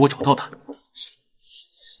也要给我找到他。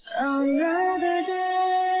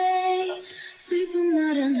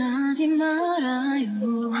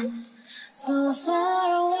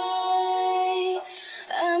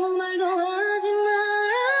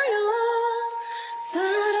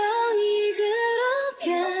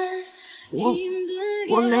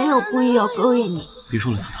我没有故意要勾引你。别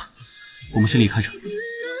说了，糖糖，我们先离开这。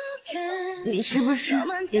你是不是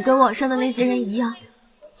也跟网上的那些人一样，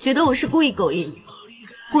觉得我是故意勾引你，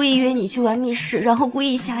故意约你去玩密室，然后故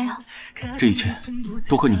意下药？这一切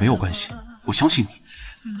都和你没有关系，我相信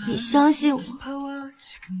你。你相信我？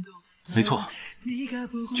没错，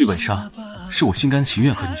剧本杀是我心甘情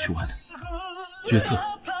愿和你去玩的，角色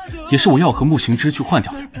也是我要和穆行之去换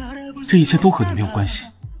掉的，这一切都和你没有关系，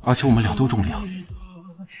而且我们俩都中了，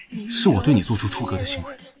是我对你做出出格的行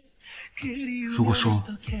为。如果说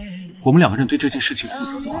我们两个人对这件事情负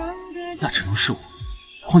责的话，那只能是我。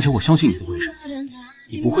况且我相信你的为人，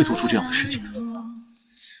你不会做出这样的事情的。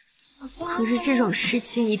可是这种事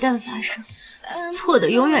情一旦发生，错的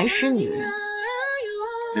永远是女人。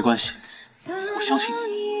没关系，我相信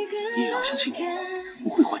你，你也要相信我，我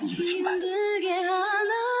会还你一个清白。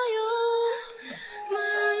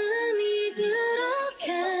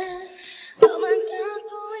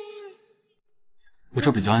我这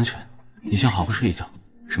儿比较安全，你先好好睡一觉，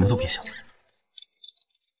什么都别想。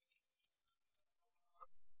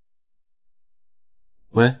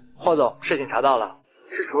喂，霍总，事情查到了，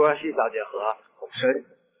是楚若曦小姐和谁？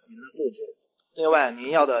您的父亲。另外，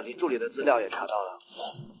您要的林助理的资料也查到了。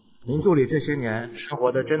林助理这些年生活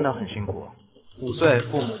的真的很辛苦，5岁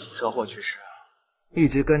父母出车祸去世，一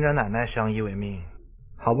直跟着奶奶相依为命，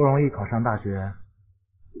好不容易考上大学，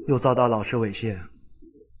又遭到老师猥亵，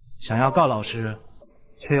想要告老师，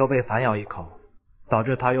却又被反咬一口，导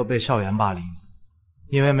致他又被校园霸凌。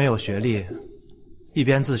因为没有学历，一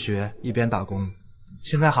边自学一边打工，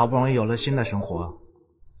现在好不容易有了新的生活，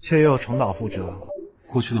却又重蹈覆辙。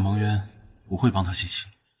过去的盟约我会帮他洗清，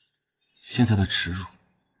现在的耻辱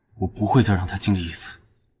我不会再让他经历一次。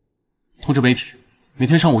通知媒体，每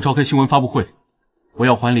天上午召开新闻发布会，我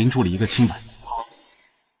要还林助理一个清白。糖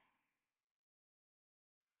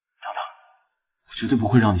糖，我绝对不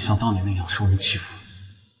会让你像当年那样受人欺负。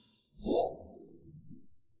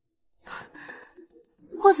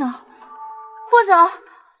霍总，霍总。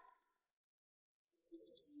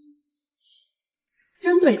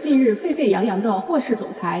针对近日沸沸扬扬的霍氏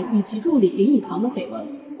总裁与其助理林以堂的绯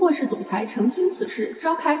闻，霍氏总裁澄清此事，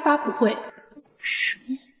召开发布会。什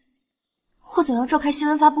么？霍总要召开新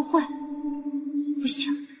闻发布会，不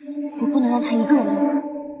行，我不能让他一个人面对，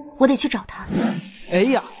我得去找他。哎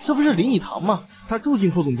呀，这不是林以堂吗？他住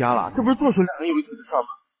进霍总家了，这不是做出两人有一腿的事吗？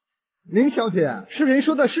林小姐，视频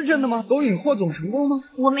说的是真的吗？勾引霍总成功吗？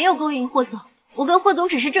我没有勾引霍总，我跟霍总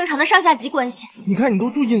只是正常的上下级关系。你看你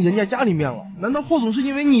都住进人家家里面了，难道霍总是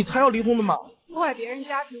因为你才要离婚的吗？破坏别人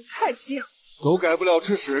家庭太近了，都改不了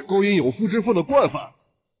吃屎勾引有妇之夫的惯犯。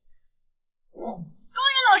勾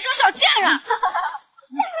引老生小贱人！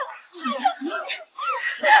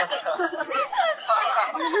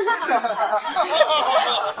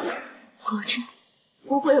果真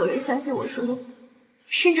不会有人相信我说的话，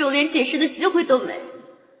甚至我连解释的机会都没。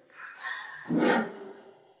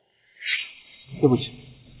对不起，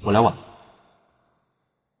我来晚了。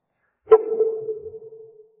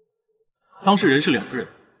当事人是2个人，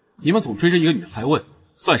你们总追着一个女孩问，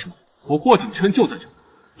算什么？我霍景琛就在这，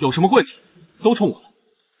有什么问题都冲我来。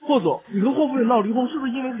霍总，你和霍夫人闹离婚是不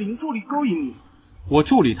是因为林助理勾引你？我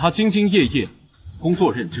助理他兢兢业业，工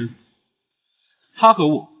作认真，他和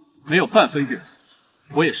我没有半分怨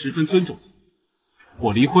恨，我也十分尊重他。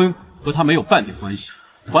我离婚和他没有半点关系，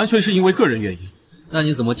完全是因为个人原因。那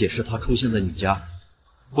你怎么解释他出现在你家？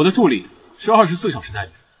我的助理是24小时待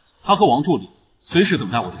命，他和王助理随时等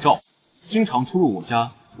待我的照顾，经常出入我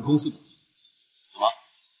家和公司等。怎么？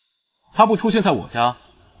他不出现在我家，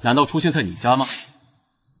难道出现在你家吗？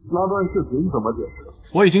那段视频怎么解释？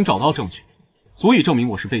我已经找到证据，足以证明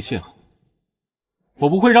我是被陷害。我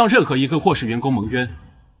不会让任何一个霍氏员工蒙冤，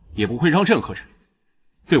也不会让任何人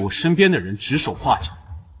对我身边的人指手画脚。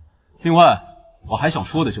另外，我还想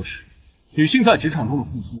说的就是，女性在职场中的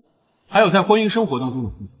付出，还有在婚姻生活当中的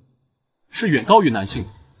付出，是远高于男性的。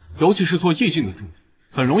尤其是做异性的助理，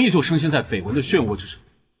很容易就深陷在绯闻的漩涡之中。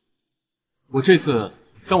我这次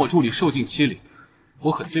让我助理受尽欺凌，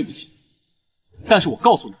我很对不起他。但是我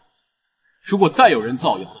告诉你，如果再有人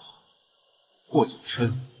造谣的话，霍景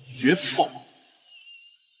琛绝不放过。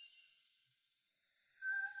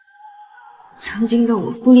曾经的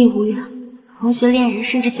我孤立无援，同学、恋人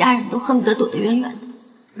甚至家人都恨不得躲得远远的。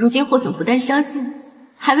如今霍总不但相信我，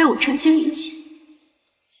还为我澄清一切。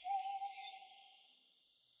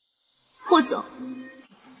霍总，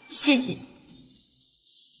谢谢你。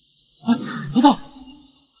等等，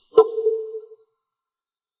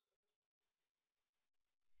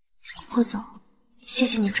霍总，谢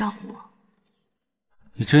谢你照顾我。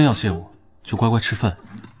你真要谢我，就乖乖吃饭，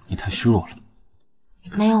你太虚弱了。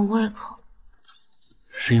没有胃口。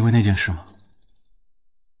是因为那件事吗？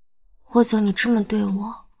霍总，你这么对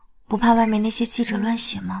我，不怕外面那些记者乱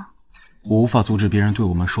写吗？我无法阻止别人对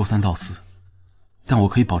我们说三道四，但我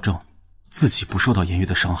可以保证自己不受到言语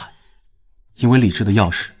的伤害，因为理智的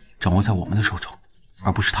钥匙掌握在我们的手中，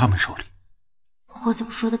而不是他们手里。霍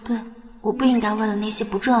总说的对，我不应该为了那些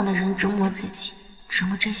不重要的人折磨自己，折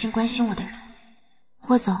磨真心关心我的人。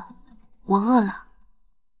霍总，我饿了。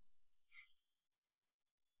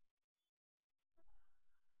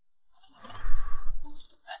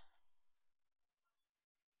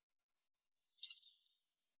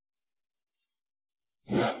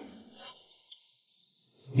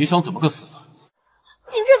你想怎么个死法？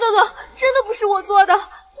景琛哥哥，真的不是我做的，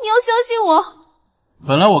你要相信我。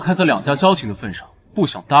本来我看在两家交情的份上，不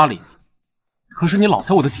想搭理你，可是你老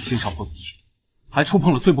在我的底线上碰底，还触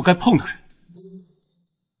碰了最不该碰的人，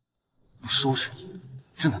不收拾你，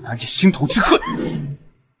真的难解心头之恨。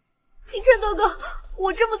景琛哥哥，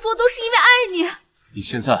我这么做都是因为爱你。你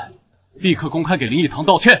现在立刻公开给林以堂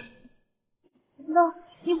道歉。那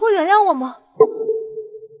你会原谅我吗？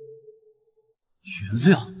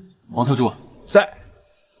原谅？王特助在，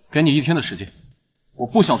给你1天的时间，我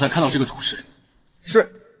不想再看到这个主事。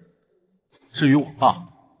是。至于我爸，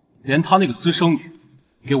连他那个私生女，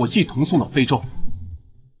给我一同送到非洲。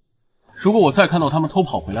如果我再看到他们偷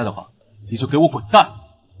跑回来的话，你就给我滚蛋。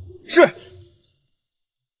是。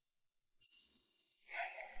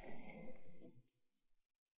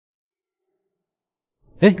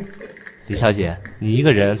哎，李小姐，你一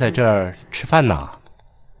个人在这儿吃饭呢？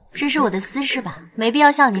这是我的私事吧，没必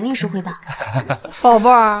要向林律师汇报。宝贝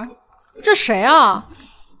儿，这谁啊？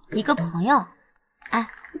一个朋友。哎，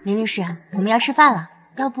林律师，我们要吃饭了，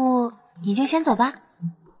要不你就先走吧。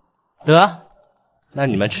得，那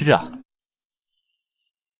你们吃着。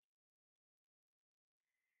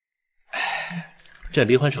这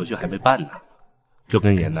离婚手续还没办呢，就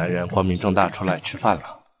跟野男人光明正大出来吃饭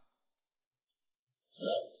了。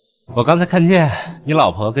我刚才看见你老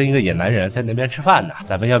婆跟一个野男人在那边吃饭呢，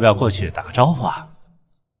咱们要不要过去打个招呼啊？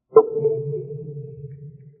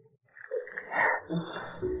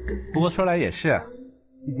不过说来也是，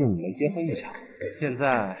毕竟你们结婚一场，现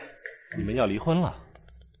在你们要离婚了，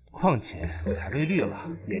况且才被绿了，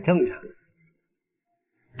也正常。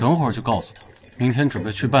等会儿就告诉他，明天准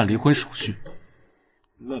备去办离婚手续。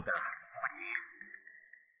那个，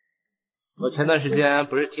我前段时间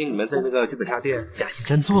不是听你们在那个剧本杀店假戏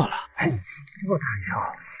真做了？哎，你这大条，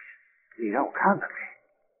你让我看看呗。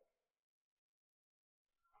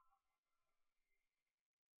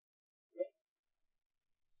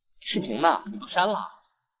视频呢？你都删了？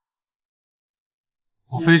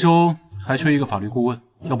我非洲还缺一个法律顾问，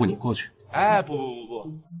要不你过去？哎，不，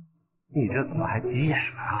你这怎么还急眼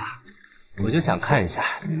了啊？我就想看一下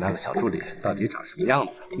你那个小助理到底长什么样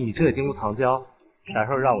子。你这金屋藏娇，啥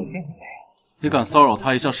时候让我见见没？你敢骚扰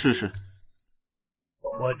他一下试试？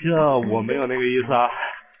我没有那个意思啊。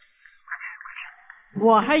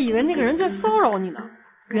我还以为那个人在骚扰你呢，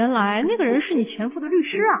原来那个人是你前夫的律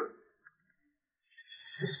师啊。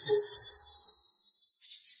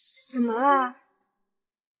怎么了？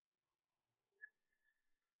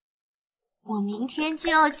我明天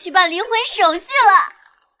就要去办离婚手续了。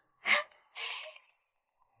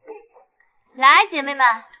来，姐妹们，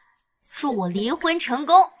祝我离婚成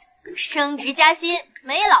功，升职加薪，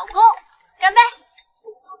没老公，干杯！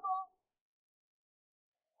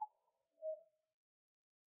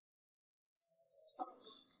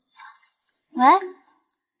喂，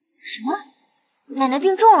什么？奶奶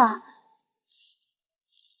病重了？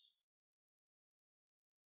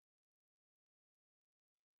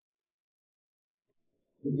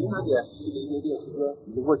林小姐，距离约定时间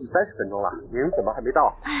已经过去30分钟了，您怎么还没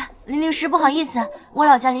到？哎呀，林律师，不好意思，我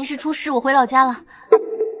老家临时出事，我回老家了。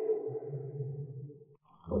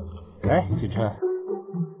哎，景琛，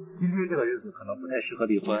今天这个日子可能不太适合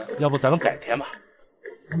离婚，要不咱们改天吧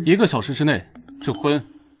？1个小时之内，这婚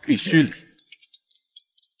必须离。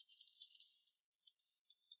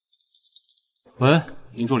喂，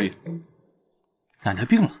林助理，奶奶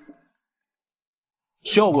病了，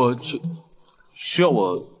需要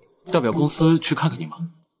我代表公司去看看你吗？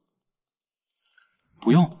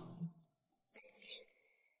不用。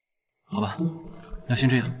好吧，那先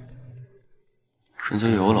这样。人家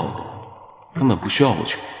有老公，根本不需要我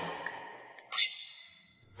去。不行，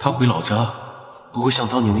他回老家不会像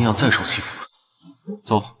当年那样再受欺负吧？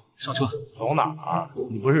走，上车。走哪啊？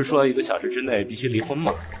你不是说1个小时之内必须离婚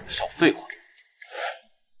吗？少废话。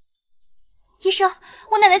医生，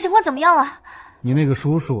我奶奶情况怎么样了？你那个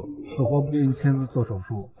叔叔死活不给你签字做手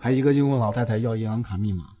术，还一个劲问老太太要银行卡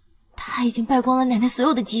密码。他已经败光了奶奶所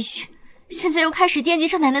有的积蓄，现在又开始惦记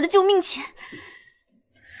上奶奶的救命钱。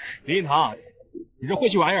林一堂，你这晦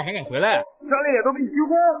气玩意儿还敢回来？张脸都被你丢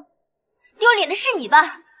光了。丢脸的是你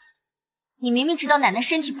吧？你明明知道奶奶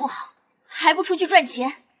身体不好，还不出去赚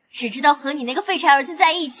钱，只知道和你那个废柴儿子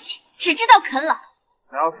在一起，只知道啃老。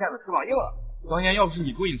想要骗子翅膀硬了。当年要不是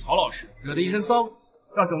你勾引曹老师，惹得一身骚，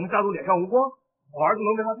让整个家族脸上无光，我儿子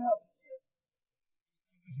能被他这样欺负？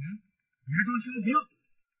不行，你还装轻敌？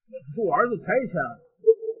那可是我儿子才一千。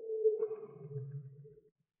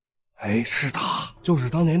哎，是他，就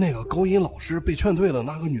是当年那个勾引老师被劝退的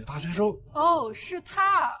那个女大学生。哦，是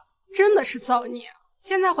他，真的是造孽！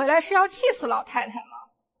现在回来是要气死老太太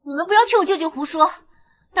了。你们不要替我舅舅胡说，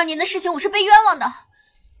当年的事情我是被冤枉的。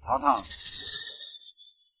糖糖，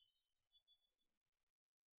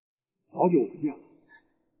好久不见了。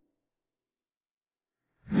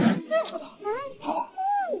好，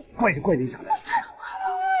怪就怪你长得太好看了，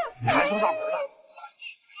你还生上门了。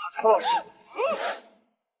曹老师，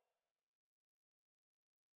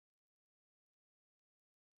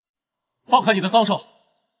放开你的脏手！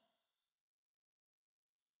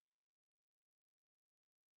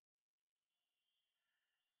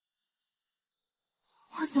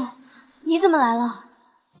霍总，你怎么来了？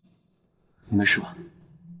你没事吧？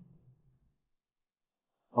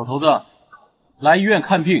老头子，来医院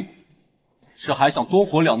看病，是还想多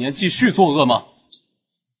活2年继续作恶吗？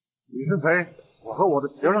你是谁？我和我的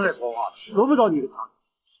学生在说话，轮不着你的他。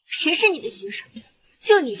谁是你的学生？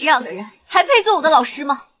就你这样的人，还配做我的老师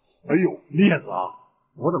吗？哎呦，烈子啊，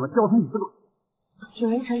我怎么教出你这种？有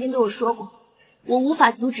人曾经对我说过，我无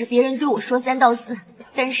法阻止别人对我说3道4，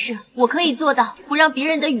但是我可以做到不让别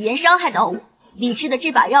人的语言伤害到我。理智的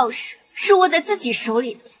这把钥匙是握在自己手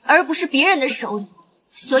里的，而不是别人的手里。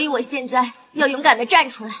所以我现在要勇敢地站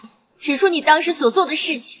出来，指出你当时所做的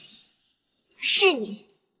事情。是你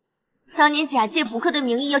当年假借补课的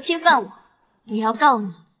名义要侵犯我，也要告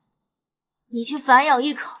你，你却反咬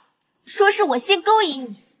一口，说是我先勾引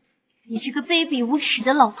你。你这个卑鄙无耻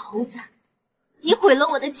的老头子，你毁了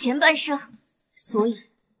我的前半生。所以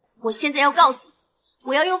我现在要告诉你，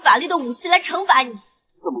我要用法律的武器来惩罚你。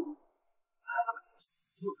这么多，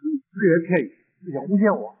就是你只言片语，就想诬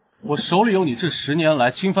陷我。我手里有你这10年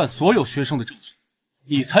来侵犯所有学生的证据，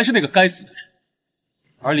你才是那个该死的人，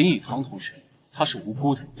而林以堂同学他是无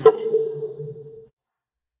辜的。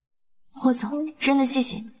霍总，真的谢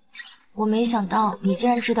谢你，我没想到你竟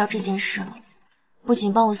然知道这件事了，不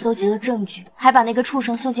仅帮我搜集了证据，还把那个畜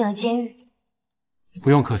生送进了监狱。不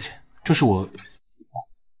用客气，这是我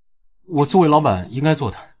作为老板应该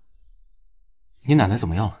做的。你奶奶怎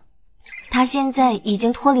么样了？她现在已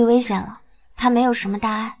经脱离危险了，她没有什么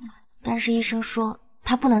大碍，但是医生说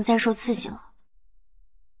她不能再受刺激了。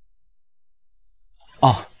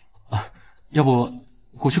要不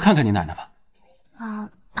我去看看你奶奶吧。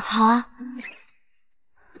好啊。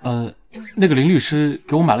那个林律师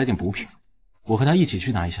给我买了点补品，我和他一起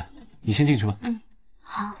去拿一下。你先进去吧。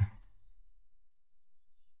好。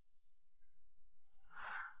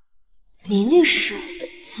林律师，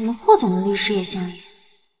怎么霍总的律师也姓林？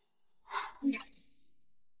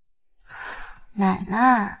奶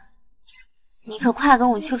奶，你可快跟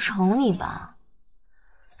我去城里吧，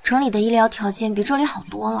城里的医疗条件比这里好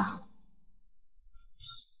多了。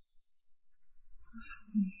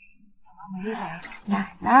怎么没来？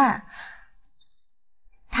奶奶，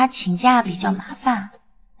他请假比较麻烦。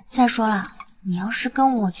再说了，你要是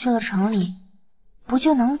跟我去了城里，不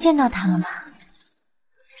就能见到他了吗？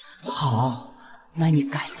好，那你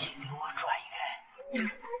赶紧给我转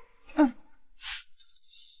院。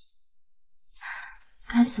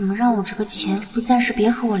该怎么让我这个前夫暂时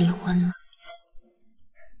别和我离婚呢？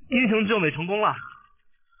英雄救美成功了。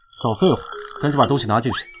少废话，赶紧把东西拿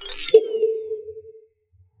进去。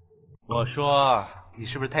我说你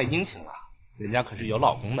是不是太殷勤了？人家可是有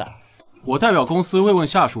老公的。我代表公司慰问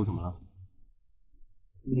下属，怎么了？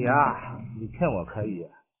你啊，你骗我可以，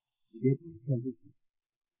你别只骗自己。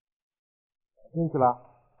进去了？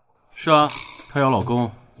是啊，她有老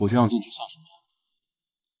公，我就让进去算什么呀？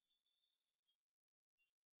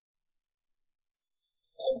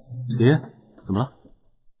爷，怎么了？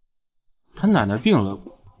他奶奶病了，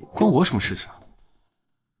关我什么事情啊？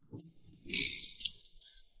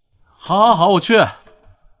好，我去。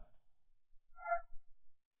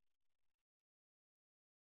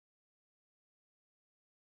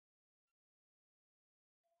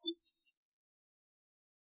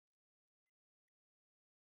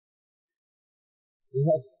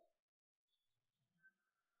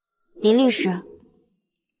林律师，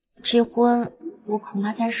这婚我恐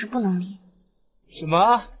怕暂时不能离。什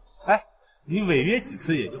么？哎，你违约几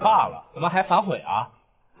次也就罢了，怎么还反悔啊？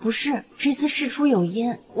不是，这次事出有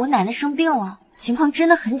因，我奶奶生病了，情况真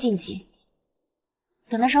的很紧急。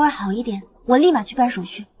等她稍微好一点，我立马去办手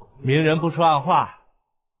续。明人不说暗话。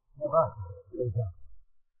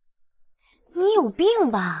你有病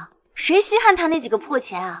吧？谁稀罕他那几个破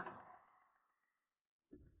钱啊？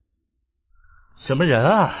什么人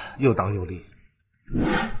啊，又当又立。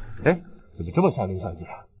哎，怎么这么像林小姐？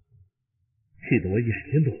气得我眼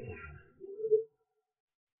睛都花了。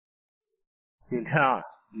景琛啊，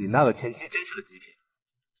你那个前妻真是个极品，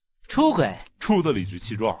出轨，出的理直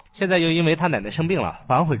气壮，现在又因为他奶奶生病了，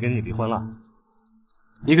反悔跟你离婚了。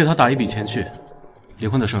你给他打一笔钱去，离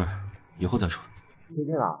婚的事儿以后再说。确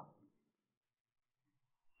定啊？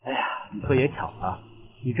哎呀，你说也巧了，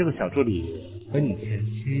你这个小助理和你前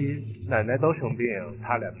妻奶奶都生病，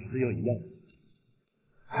他俩名字又一样，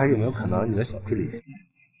还有没有可能你的小助理？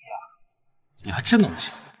你还真能记。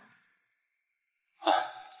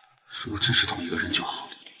如果真是同一个人就好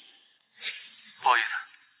了。不好意思，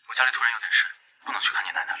我家里突然有点事，不能去看你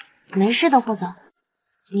奶奶了。没事的，霍总，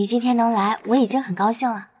你今天能来，我已经很高兴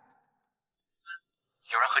了。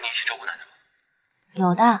有人和你一起照顾奶奶吗？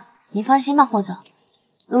有的，您放心吧，霍总，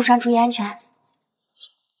路上注意安全。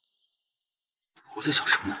我在想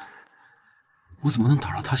什么呢？我怎么能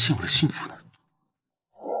打扰她现有的幸福呢？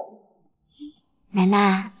奶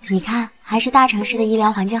奶，你看，还是大城市的医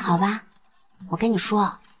疗环境好吧？我跟你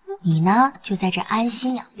说，你呢就在这安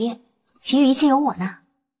心养病，其余一切有我呢。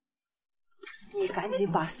你赶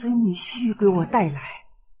紧把孙女婿给我带来，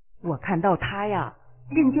我看到他呀，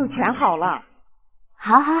病就全好了。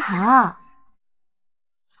好，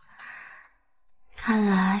看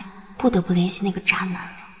来不得不联系那个渣男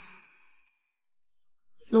了。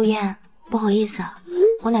陆燕，不好意思，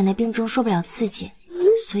我奶奶病重受不了刺激，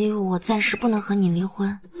所以我暂时不能和你离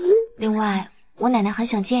婚。另外，我奶奶很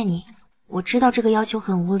想见你，我知道这个要求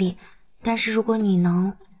很无理，但是如果你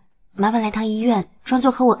能麻烦来趟医院，装作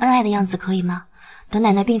和我恩爱的样子，可以吗？等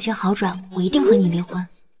奶奶病情好转，我一定和你离婚。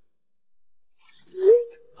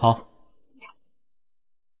好，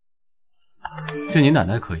见你奶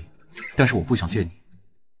奶可以，但是我不想见你。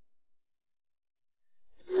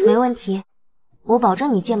没问题，我保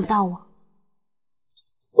证你见不到我。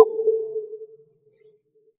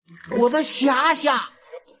我的霞霞，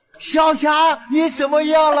小强，你怎么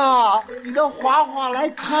样了？你的花花来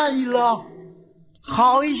看你了，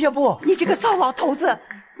好一些不？你这个糟老头子，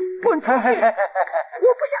滚出去！我不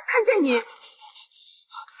想看见你。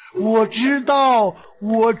我知道，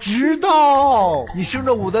你生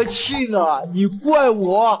着我的气呢，你怪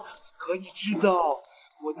我。可你知道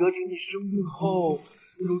我得知你生病后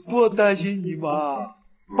有多担心你吗？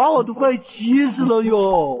把我都快急死了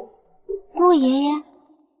哟！顾爷爷，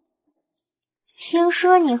听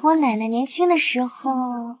说你和我奶奶年轻的时候……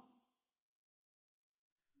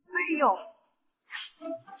没有。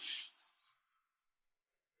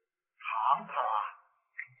糖糖啊，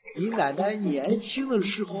你奶奶年轻的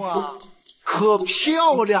时候啊，可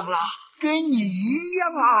漂亮了，跟你一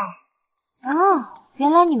样啊。哦，原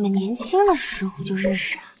来你们年轻的时候就认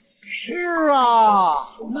识啊？是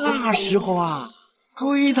啊，那时候啊，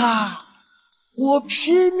追她，我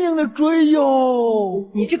拼命的追哟。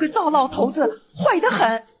你这个糟老头子，坏得很！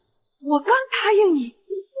我刚答应你，你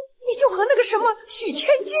就和那个什么许千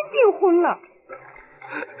金订婚了。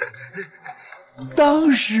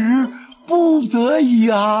当时不得已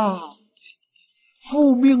啊，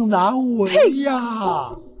父命难违呀。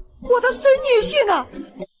我的孙女婿呢？我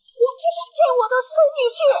只想见我的孙女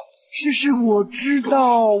婿。是，我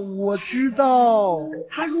知道。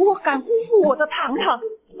他如果敢辜负我的糖糖，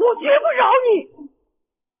我绝不饶你。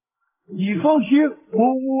你放心，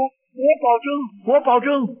我保证。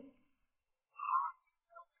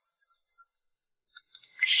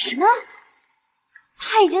什么？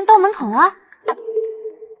他已经到门口了？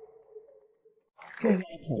这丫头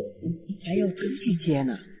还要出去接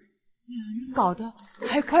呢，两人搞得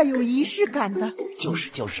还快有仪式感的。就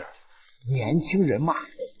是，年轻人嘛。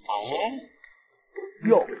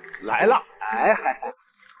哟，来了，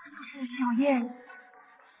小燕，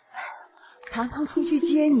糖糖出去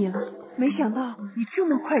接你了，没想到你这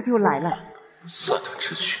么快就来了。算他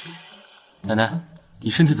知趣。奶奶，你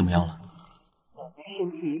身体怎么样了？我的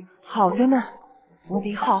身体好着呢，我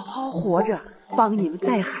得好好活着，帮你们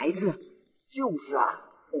带孩子。就是啊。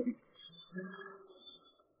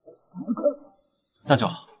那就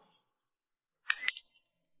好。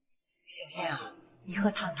小燕啊，你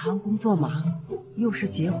和糖糖工作忙，又是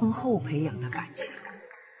结婚后培养的感情。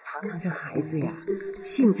糖糖这孩子呀，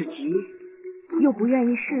性子急，又不愿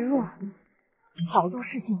意示弱，好多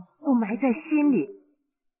事情都埋在心里。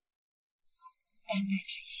担待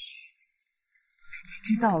他一些，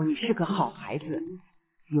知道你是个好孩子，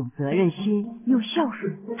有责任心又孝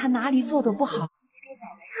顺，他哪里做的不好，你跟奶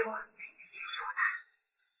奶说，奶奶去说他。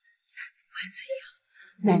不管怎样，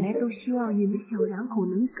奶奶都希望你们小两口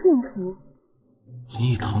能幸福。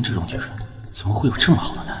林一堂这种女人，怎么会有这么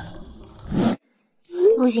好的男人？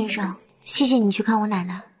陆先生，谢谢你去看我奶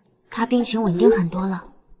奶，她病情稳定很多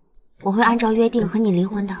了，我会按照约定和你离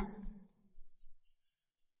婚的。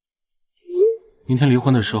明天离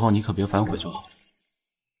婚的时候，你可别反悔就好。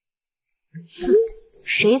哼，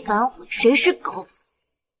谁反悔谁是狗。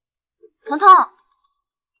彤彤，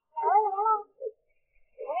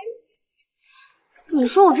你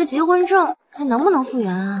说我这结婚证还能不能复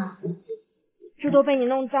原啊？这都被你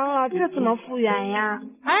弄脏了，这怎么复原呀？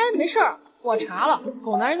哎，没事儿，我查了，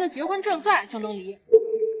狗男人的结婚证在就能离。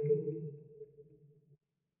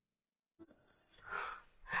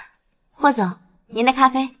霍总，您的咖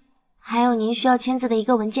啡，还有您需要签字的一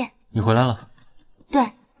个文件。你回来了？对，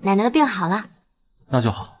奶奶的病好了。那就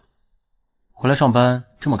好。回来上班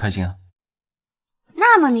这么开心啊？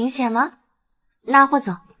那么明显吗？那霍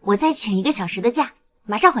总，我再请1个小时的假，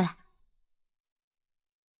马上回来。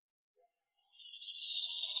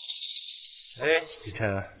哎，雨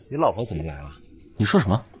辰，你老婆怎么来了？你说什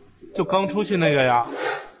么？就刚出去那个呀。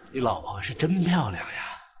你老婆是真漂亮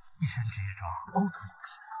呀，一身职业装，凹凸有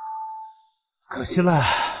致。可惜了，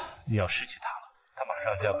你要失去她了，她马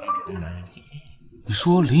上就要跟别的男人结婚。你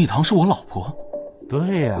说林一堂是我老婆？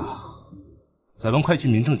对呀，咱们快去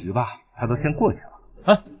民政局吧，她都先过去了。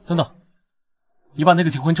哎，等等，你把那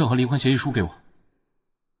个结婚证和离婚协议书给我。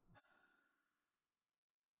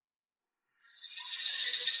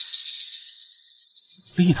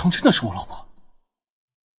林一堂真的是我老婆。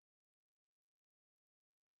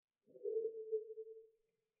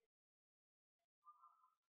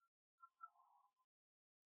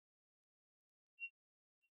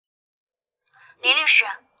林律师，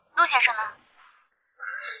陆先生呢？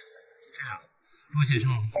这样，陆先生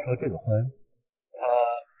说这个婚，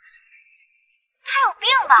他有病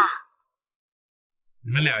吧？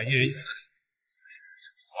你们俩一人一次。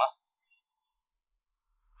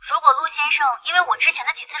如果陆先生因为我之前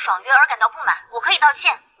的几次爽约而感到不满，我可以道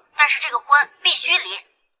歉，但是这个婚必须离。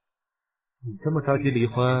你这么着急离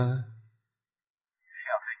婚，是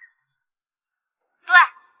要费劲？对，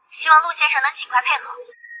希望陆先生能尽快配合。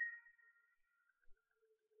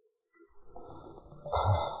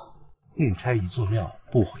宁拆一座庙，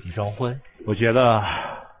不毁一桩婚。我觉得，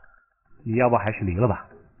你要不还是离了吧。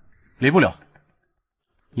离不了，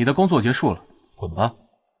你的工作结束了，滚吧。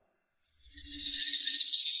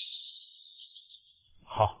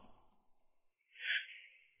好。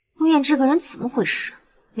陆燕这个人怎么回事？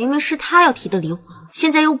明明是他要提的离婚，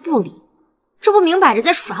现在又不离，这不明摆着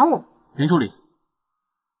在耍我吗？林助理，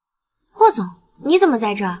霍总，你怎么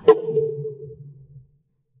在这儿？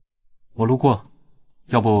我路过，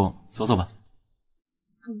要不走走吧？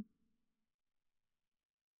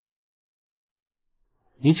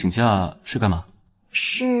你请假是干嘛？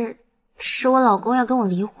是我老公要跟我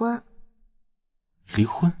离婚。离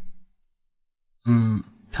婚？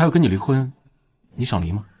他要跟你离婚，你想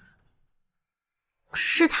离吗？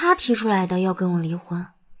是他提出来的要跟我离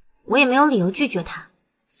婚，我也没有理由拒绝他，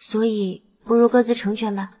所以不如各自成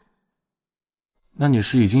全吧。那你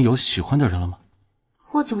是已经有喜欢的人了吗？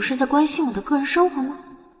霍总是在关心我的个人生活吗？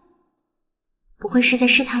不会是在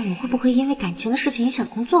试探我会不会因为感情的事情影响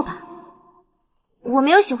工作吧？我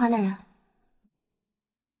没有喜欢的人。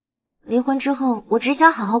离婚之后，我只想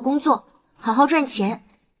好好工作，好好赚钱。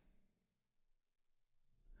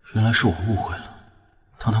原来是我误会了，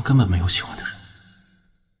糖糖根本没有喜欢的人。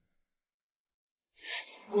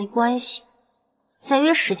没关系，再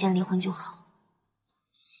约时间离婚就好。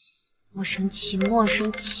莫生气，莫生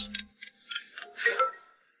气。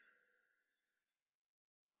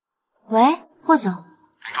喂，霍总。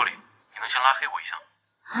林助理，你能先拉黑我一下吗？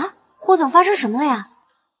啊，霍总发生什么了呀？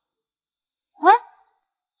喂。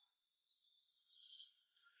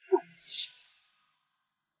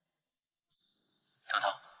糖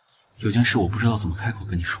糖，有件事我不知道怎么开口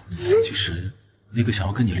跟你说。其实，那个想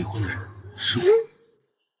要跟你离婚的人是我。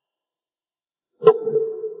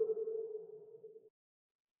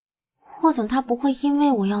霍总他不会因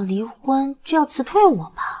为我要离婚就要辞退我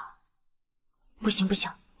吧？不行不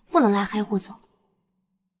行，不能拉黑霍总。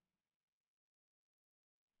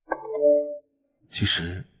其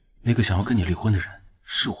实那个想要跟你离婚的人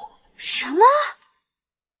是我。什么？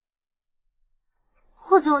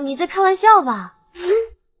霍总你在开玩笑吧？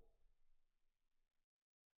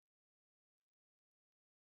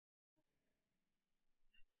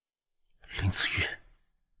林子玉，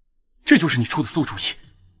这就是你出的馊主意。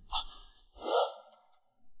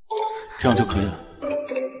这样就可以了。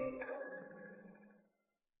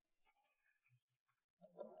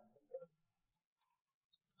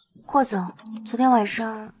霍总，昨天晚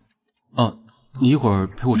上……你一会儿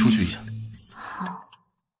陪我出去一下。好。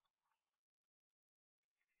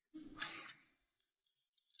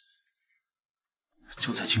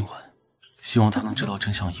就在今晚，希望他能知道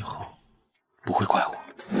真相以后，不会怪我。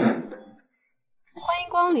欢迎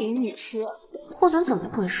光临，女士。霍总怎么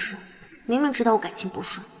回事？明明知道我感情不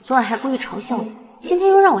顺，昨晚还故意嘲笑我，今天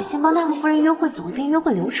又让我先帮太后夫人约会，走一遍约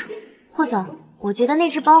会流程。霍总，我觉得那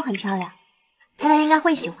只包很漂亮，太太应该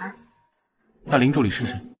会喜欢。那林助理是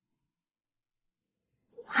谁？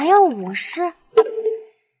还要我是？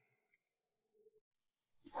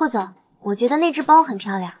霍总，我觉得那只包很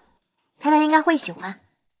漂亮，太太应该会喜欢。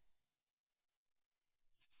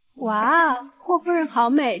哇，霍夫人好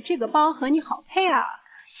美，这个包和你好配啊！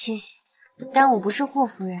谢谢，但我不是霍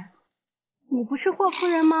夫人。你不是霍夫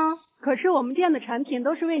人吗？可是我们店的产品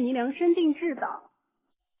都是为您量身定制的。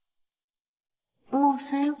莫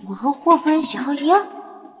非我和霍夫人喜好一样？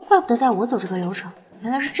怪不得带我走这个流程，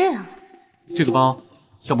原来是这样。这个包，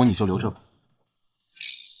要不你就留着吧。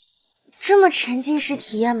这么沉浸式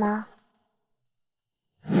体验吗？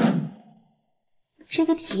这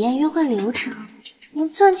个体验约会流程，连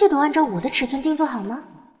钻戒都按照我的尺寸定做好吗？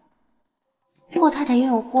霍太太拥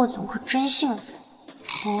有霍总可真幸福，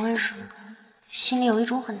我为什么心里有一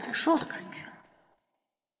种很难受的感觉？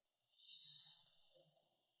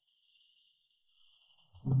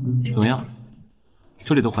怎么样？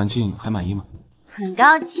这里的环境还满意吗？很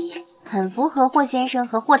高级，很符合霍先生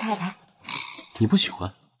和霍太太。你不喜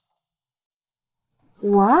欢？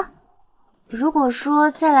我？如果说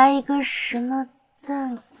再来一个什么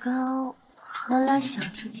蛋糕和拉小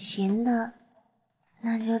提琴的，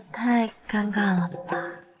那就太尴尬了吧。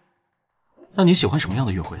那你喜欢什么样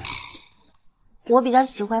的约会？我比较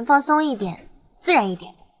喜欢放松一点，自然一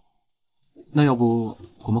点。那要不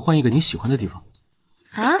我们换一个你喜欢的地方？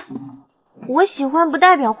啊？我喜欢不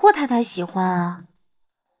代表霍太太喜欢啊。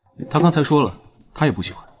他刚才说了，他也不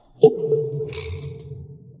喜欢。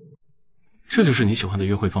这就是你喜欢的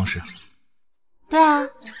约会方式？对啊，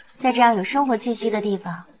在这样有生活气息的地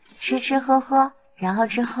方，吃吃喝喝，然后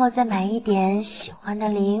之后再买一点喜欢的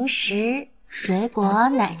零食、水果、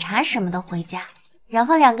奶茶什么的回家，然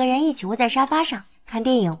后2个人一起窝在沙发上看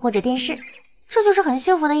电影或者电视，这就是很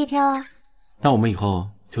幸福的一天了。那我们以后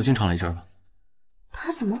就经常来这儿吧。他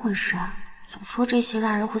怎么回事啊？总说这些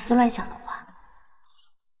让人胡思乱想的话。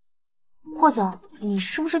霍总，你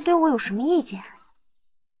是不是对我有什么意见？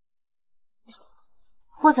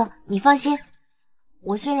霍总，你放心，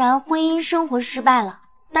我虽然婚姻生活失败了，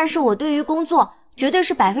但是我对于工作绝对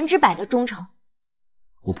是100%的忠诚。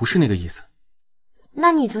我不是那个意思。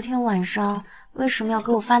那你昨天晚上为什么要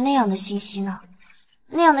给我发那样的信息呢？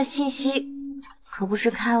那样的信息可不是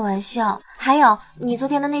开玩笑。还有，你昨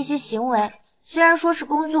天的那些行为，虽然说是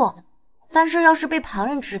工作，但是要是被旁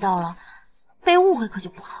人知道了，被误会可就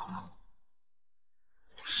不好了。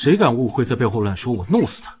谁敢误会在背后乱说，我弄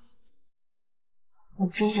死他！我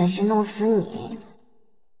真想先弄死你。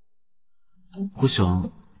我想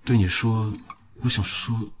对你说，我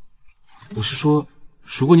是说，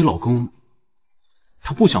如果你老公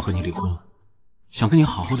他不想和你离婚了，想跟你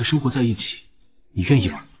好好的生活在一起，你愿意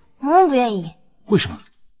吗？不愿意。为什么？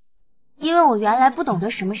因为我原来不懂得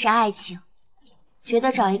什么是爱情，觉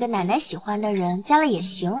得找一个奶奶喜欢的人嫁了也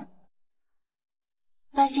行。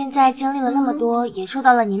但现在经历了那么多，也受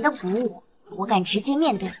到了您的鼓舞，我敢直接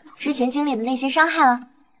面对之前经历的那些伤害了。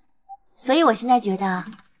所以我现在觉得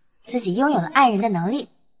自己拥有了爱人的能力，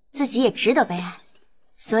自己也值得被爱。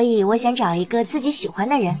所以我想找一个自己喜欢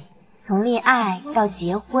的人，从恋爱到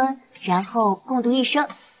结婚，然后共度一生。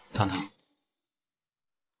糖糖，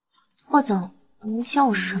霍总，您叫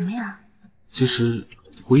我什么呀？其实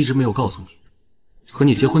我一直没有告诉你，和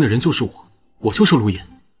你结婚的人就是我，我就是陆燕。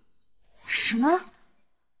什么？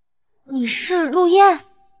你是陆燕？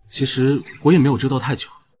其实我也没有知道太久，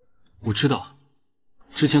我知道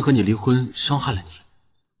之前和你离婚伤害了你，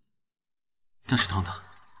但是糖糖，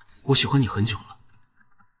我喜欢你很久了。我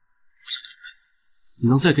想对你说，你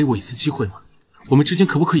能再给我一次机会吗？我们之间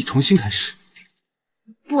可不可以重新开始？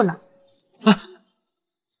不能。啊！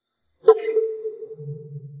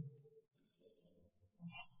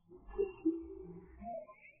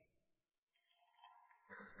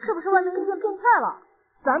是不是外面遇见变态了？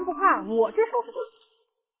咱不怕，我去收拾他。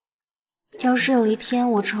要是有一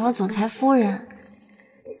天我成了总裁夫人，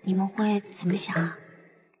你们会怎么想啊？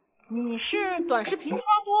你是短视频刷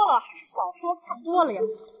多了，还是小说看多了呀？不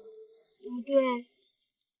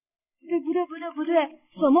对，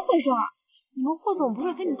怎么回事？你们霍总不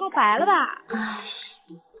会跟你告白了吧？哎，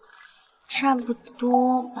差不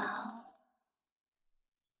多吧。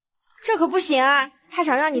这可不行啊！他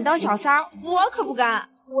想让你当小三儿，我可不干。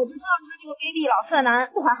我就知道他这个卑鄙老色男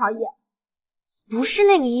不怀好意。不是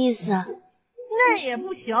那个意思。那也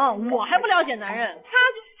不行，我还不了解男人，他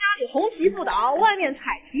就是家里红旗不倒，外面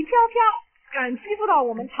彩旗飘飘，敢欺负到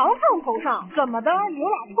我们糖糖头上，怎么的？有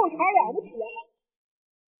俩臭钱了不起啊？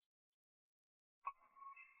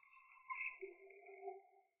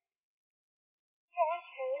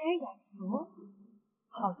这有点眼熟，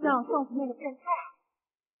好像上次那个变态。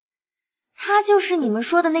他就是你们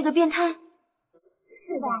说的那个变态？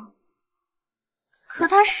是的。可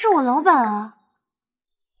他是我老板啊。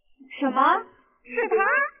什么？是他？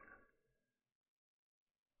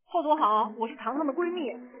霍总好，我是糖糖的闺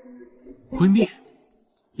蜜。闺蜜？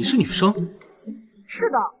你是女生？是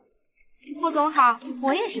的。霍总好，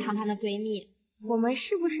我也是糖糖的闺蜜。我们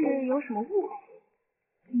是不是有什么误会？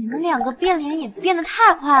你们两个变脸也变得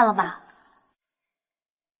太快了吧？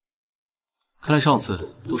看来上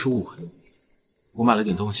次都是误会。我买了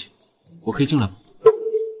点东西，我可以进来吗？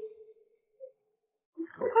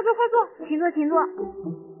快坐，请坐。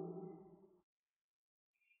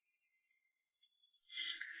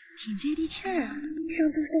挺接地气儿啊！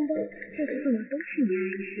上次送包，这次送的都是你爱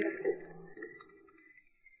吃的。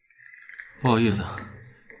不好意思，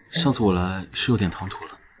上次我来是有点唐突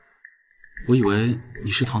了。我以为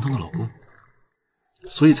你是糖糖的老公，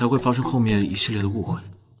所以才会发生后面一系列的误会。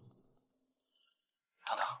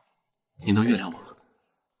糖糖，你能原谅我吗？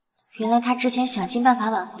原来他之前想尽办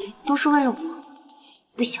法挽回，都是为了我。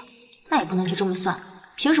不行，那也不能就这么算了。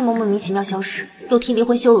凭什么莫名其妙消失，又提离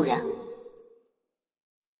婚羞辱人？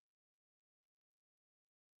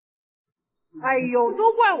哎呦，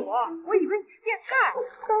都怪我，我以为你是变态，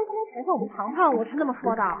担心缠上我们糖糖，我才那么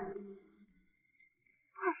说的。快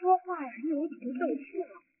说话呀，你有点斗气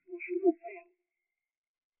了，那是误会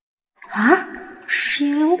啊？是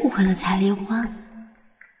因为误会了才离婚？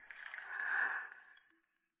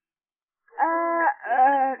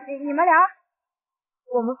你们聊。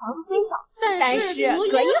我们房子虽小，但是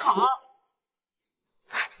隔音好。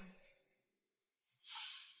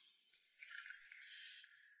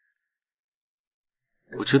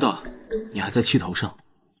我知道你还在气头上，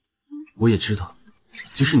我也知道，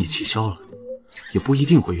即使你气消了，也不一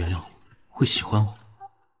定会原谅我，会喜欢我。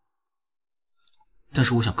但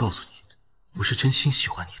是我想告诉你，我是真心喜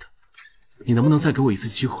欢你的。你能不能再给我一次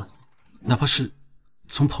机会，哪怕是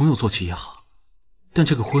从朋友做起也好，但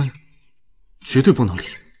这个婚绝对不能离。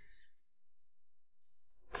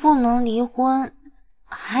不能离婚，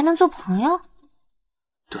还能做朋友？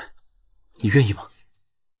对，你愿意吗？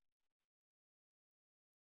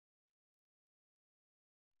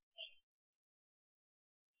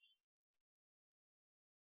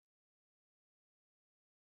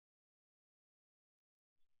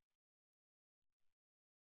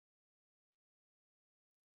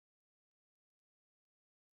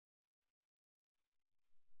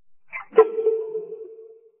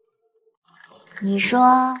你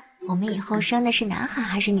说我们以后生的是男孩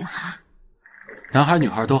还是女孩？男孩女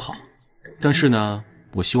孩都好，但是呢，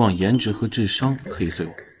我希望颜值和智商可以随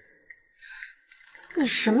我。你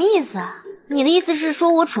什么意思啊？你的意思是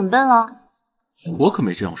说我蠢笨了？我可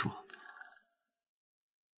没这样说。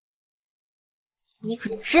你可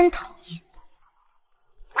真讨厌。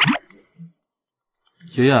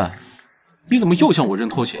爷爷，你怎么又向我认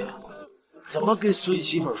拖鞋啊？怎么跟孙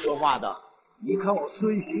媳妇说话的？你看我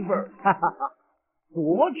孙媳妇儿，哈哈哈，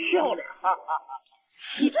多漂亮！哈哈哈！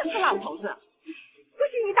你这死老头子，不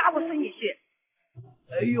许你打我孙女婿！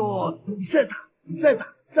哎呦，你再打，再打，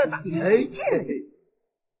再打！哎，这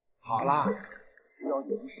好啦，只要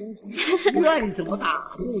你不生气，愿意怎么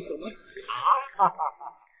打就怎么打！哈哈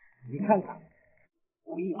哈！你看看，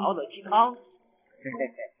我给你熬的鸡汤，嘿嘿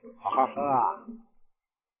嘿，好好喝啊！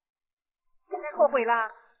现在后悔了，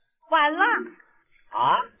晚了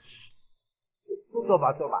啊！坐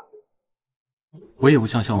吧，坐吧。我也不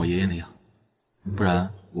想像我爷爷那样，不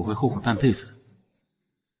然我会后悔半辈子的。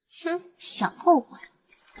哼，想后悔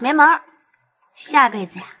没门儿！下辈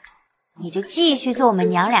子呀，你就继续做我们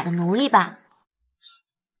娘俩的奴隶吧。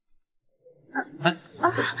哎，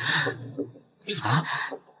你怎么了？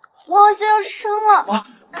我好像要生了！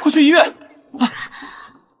快去医院！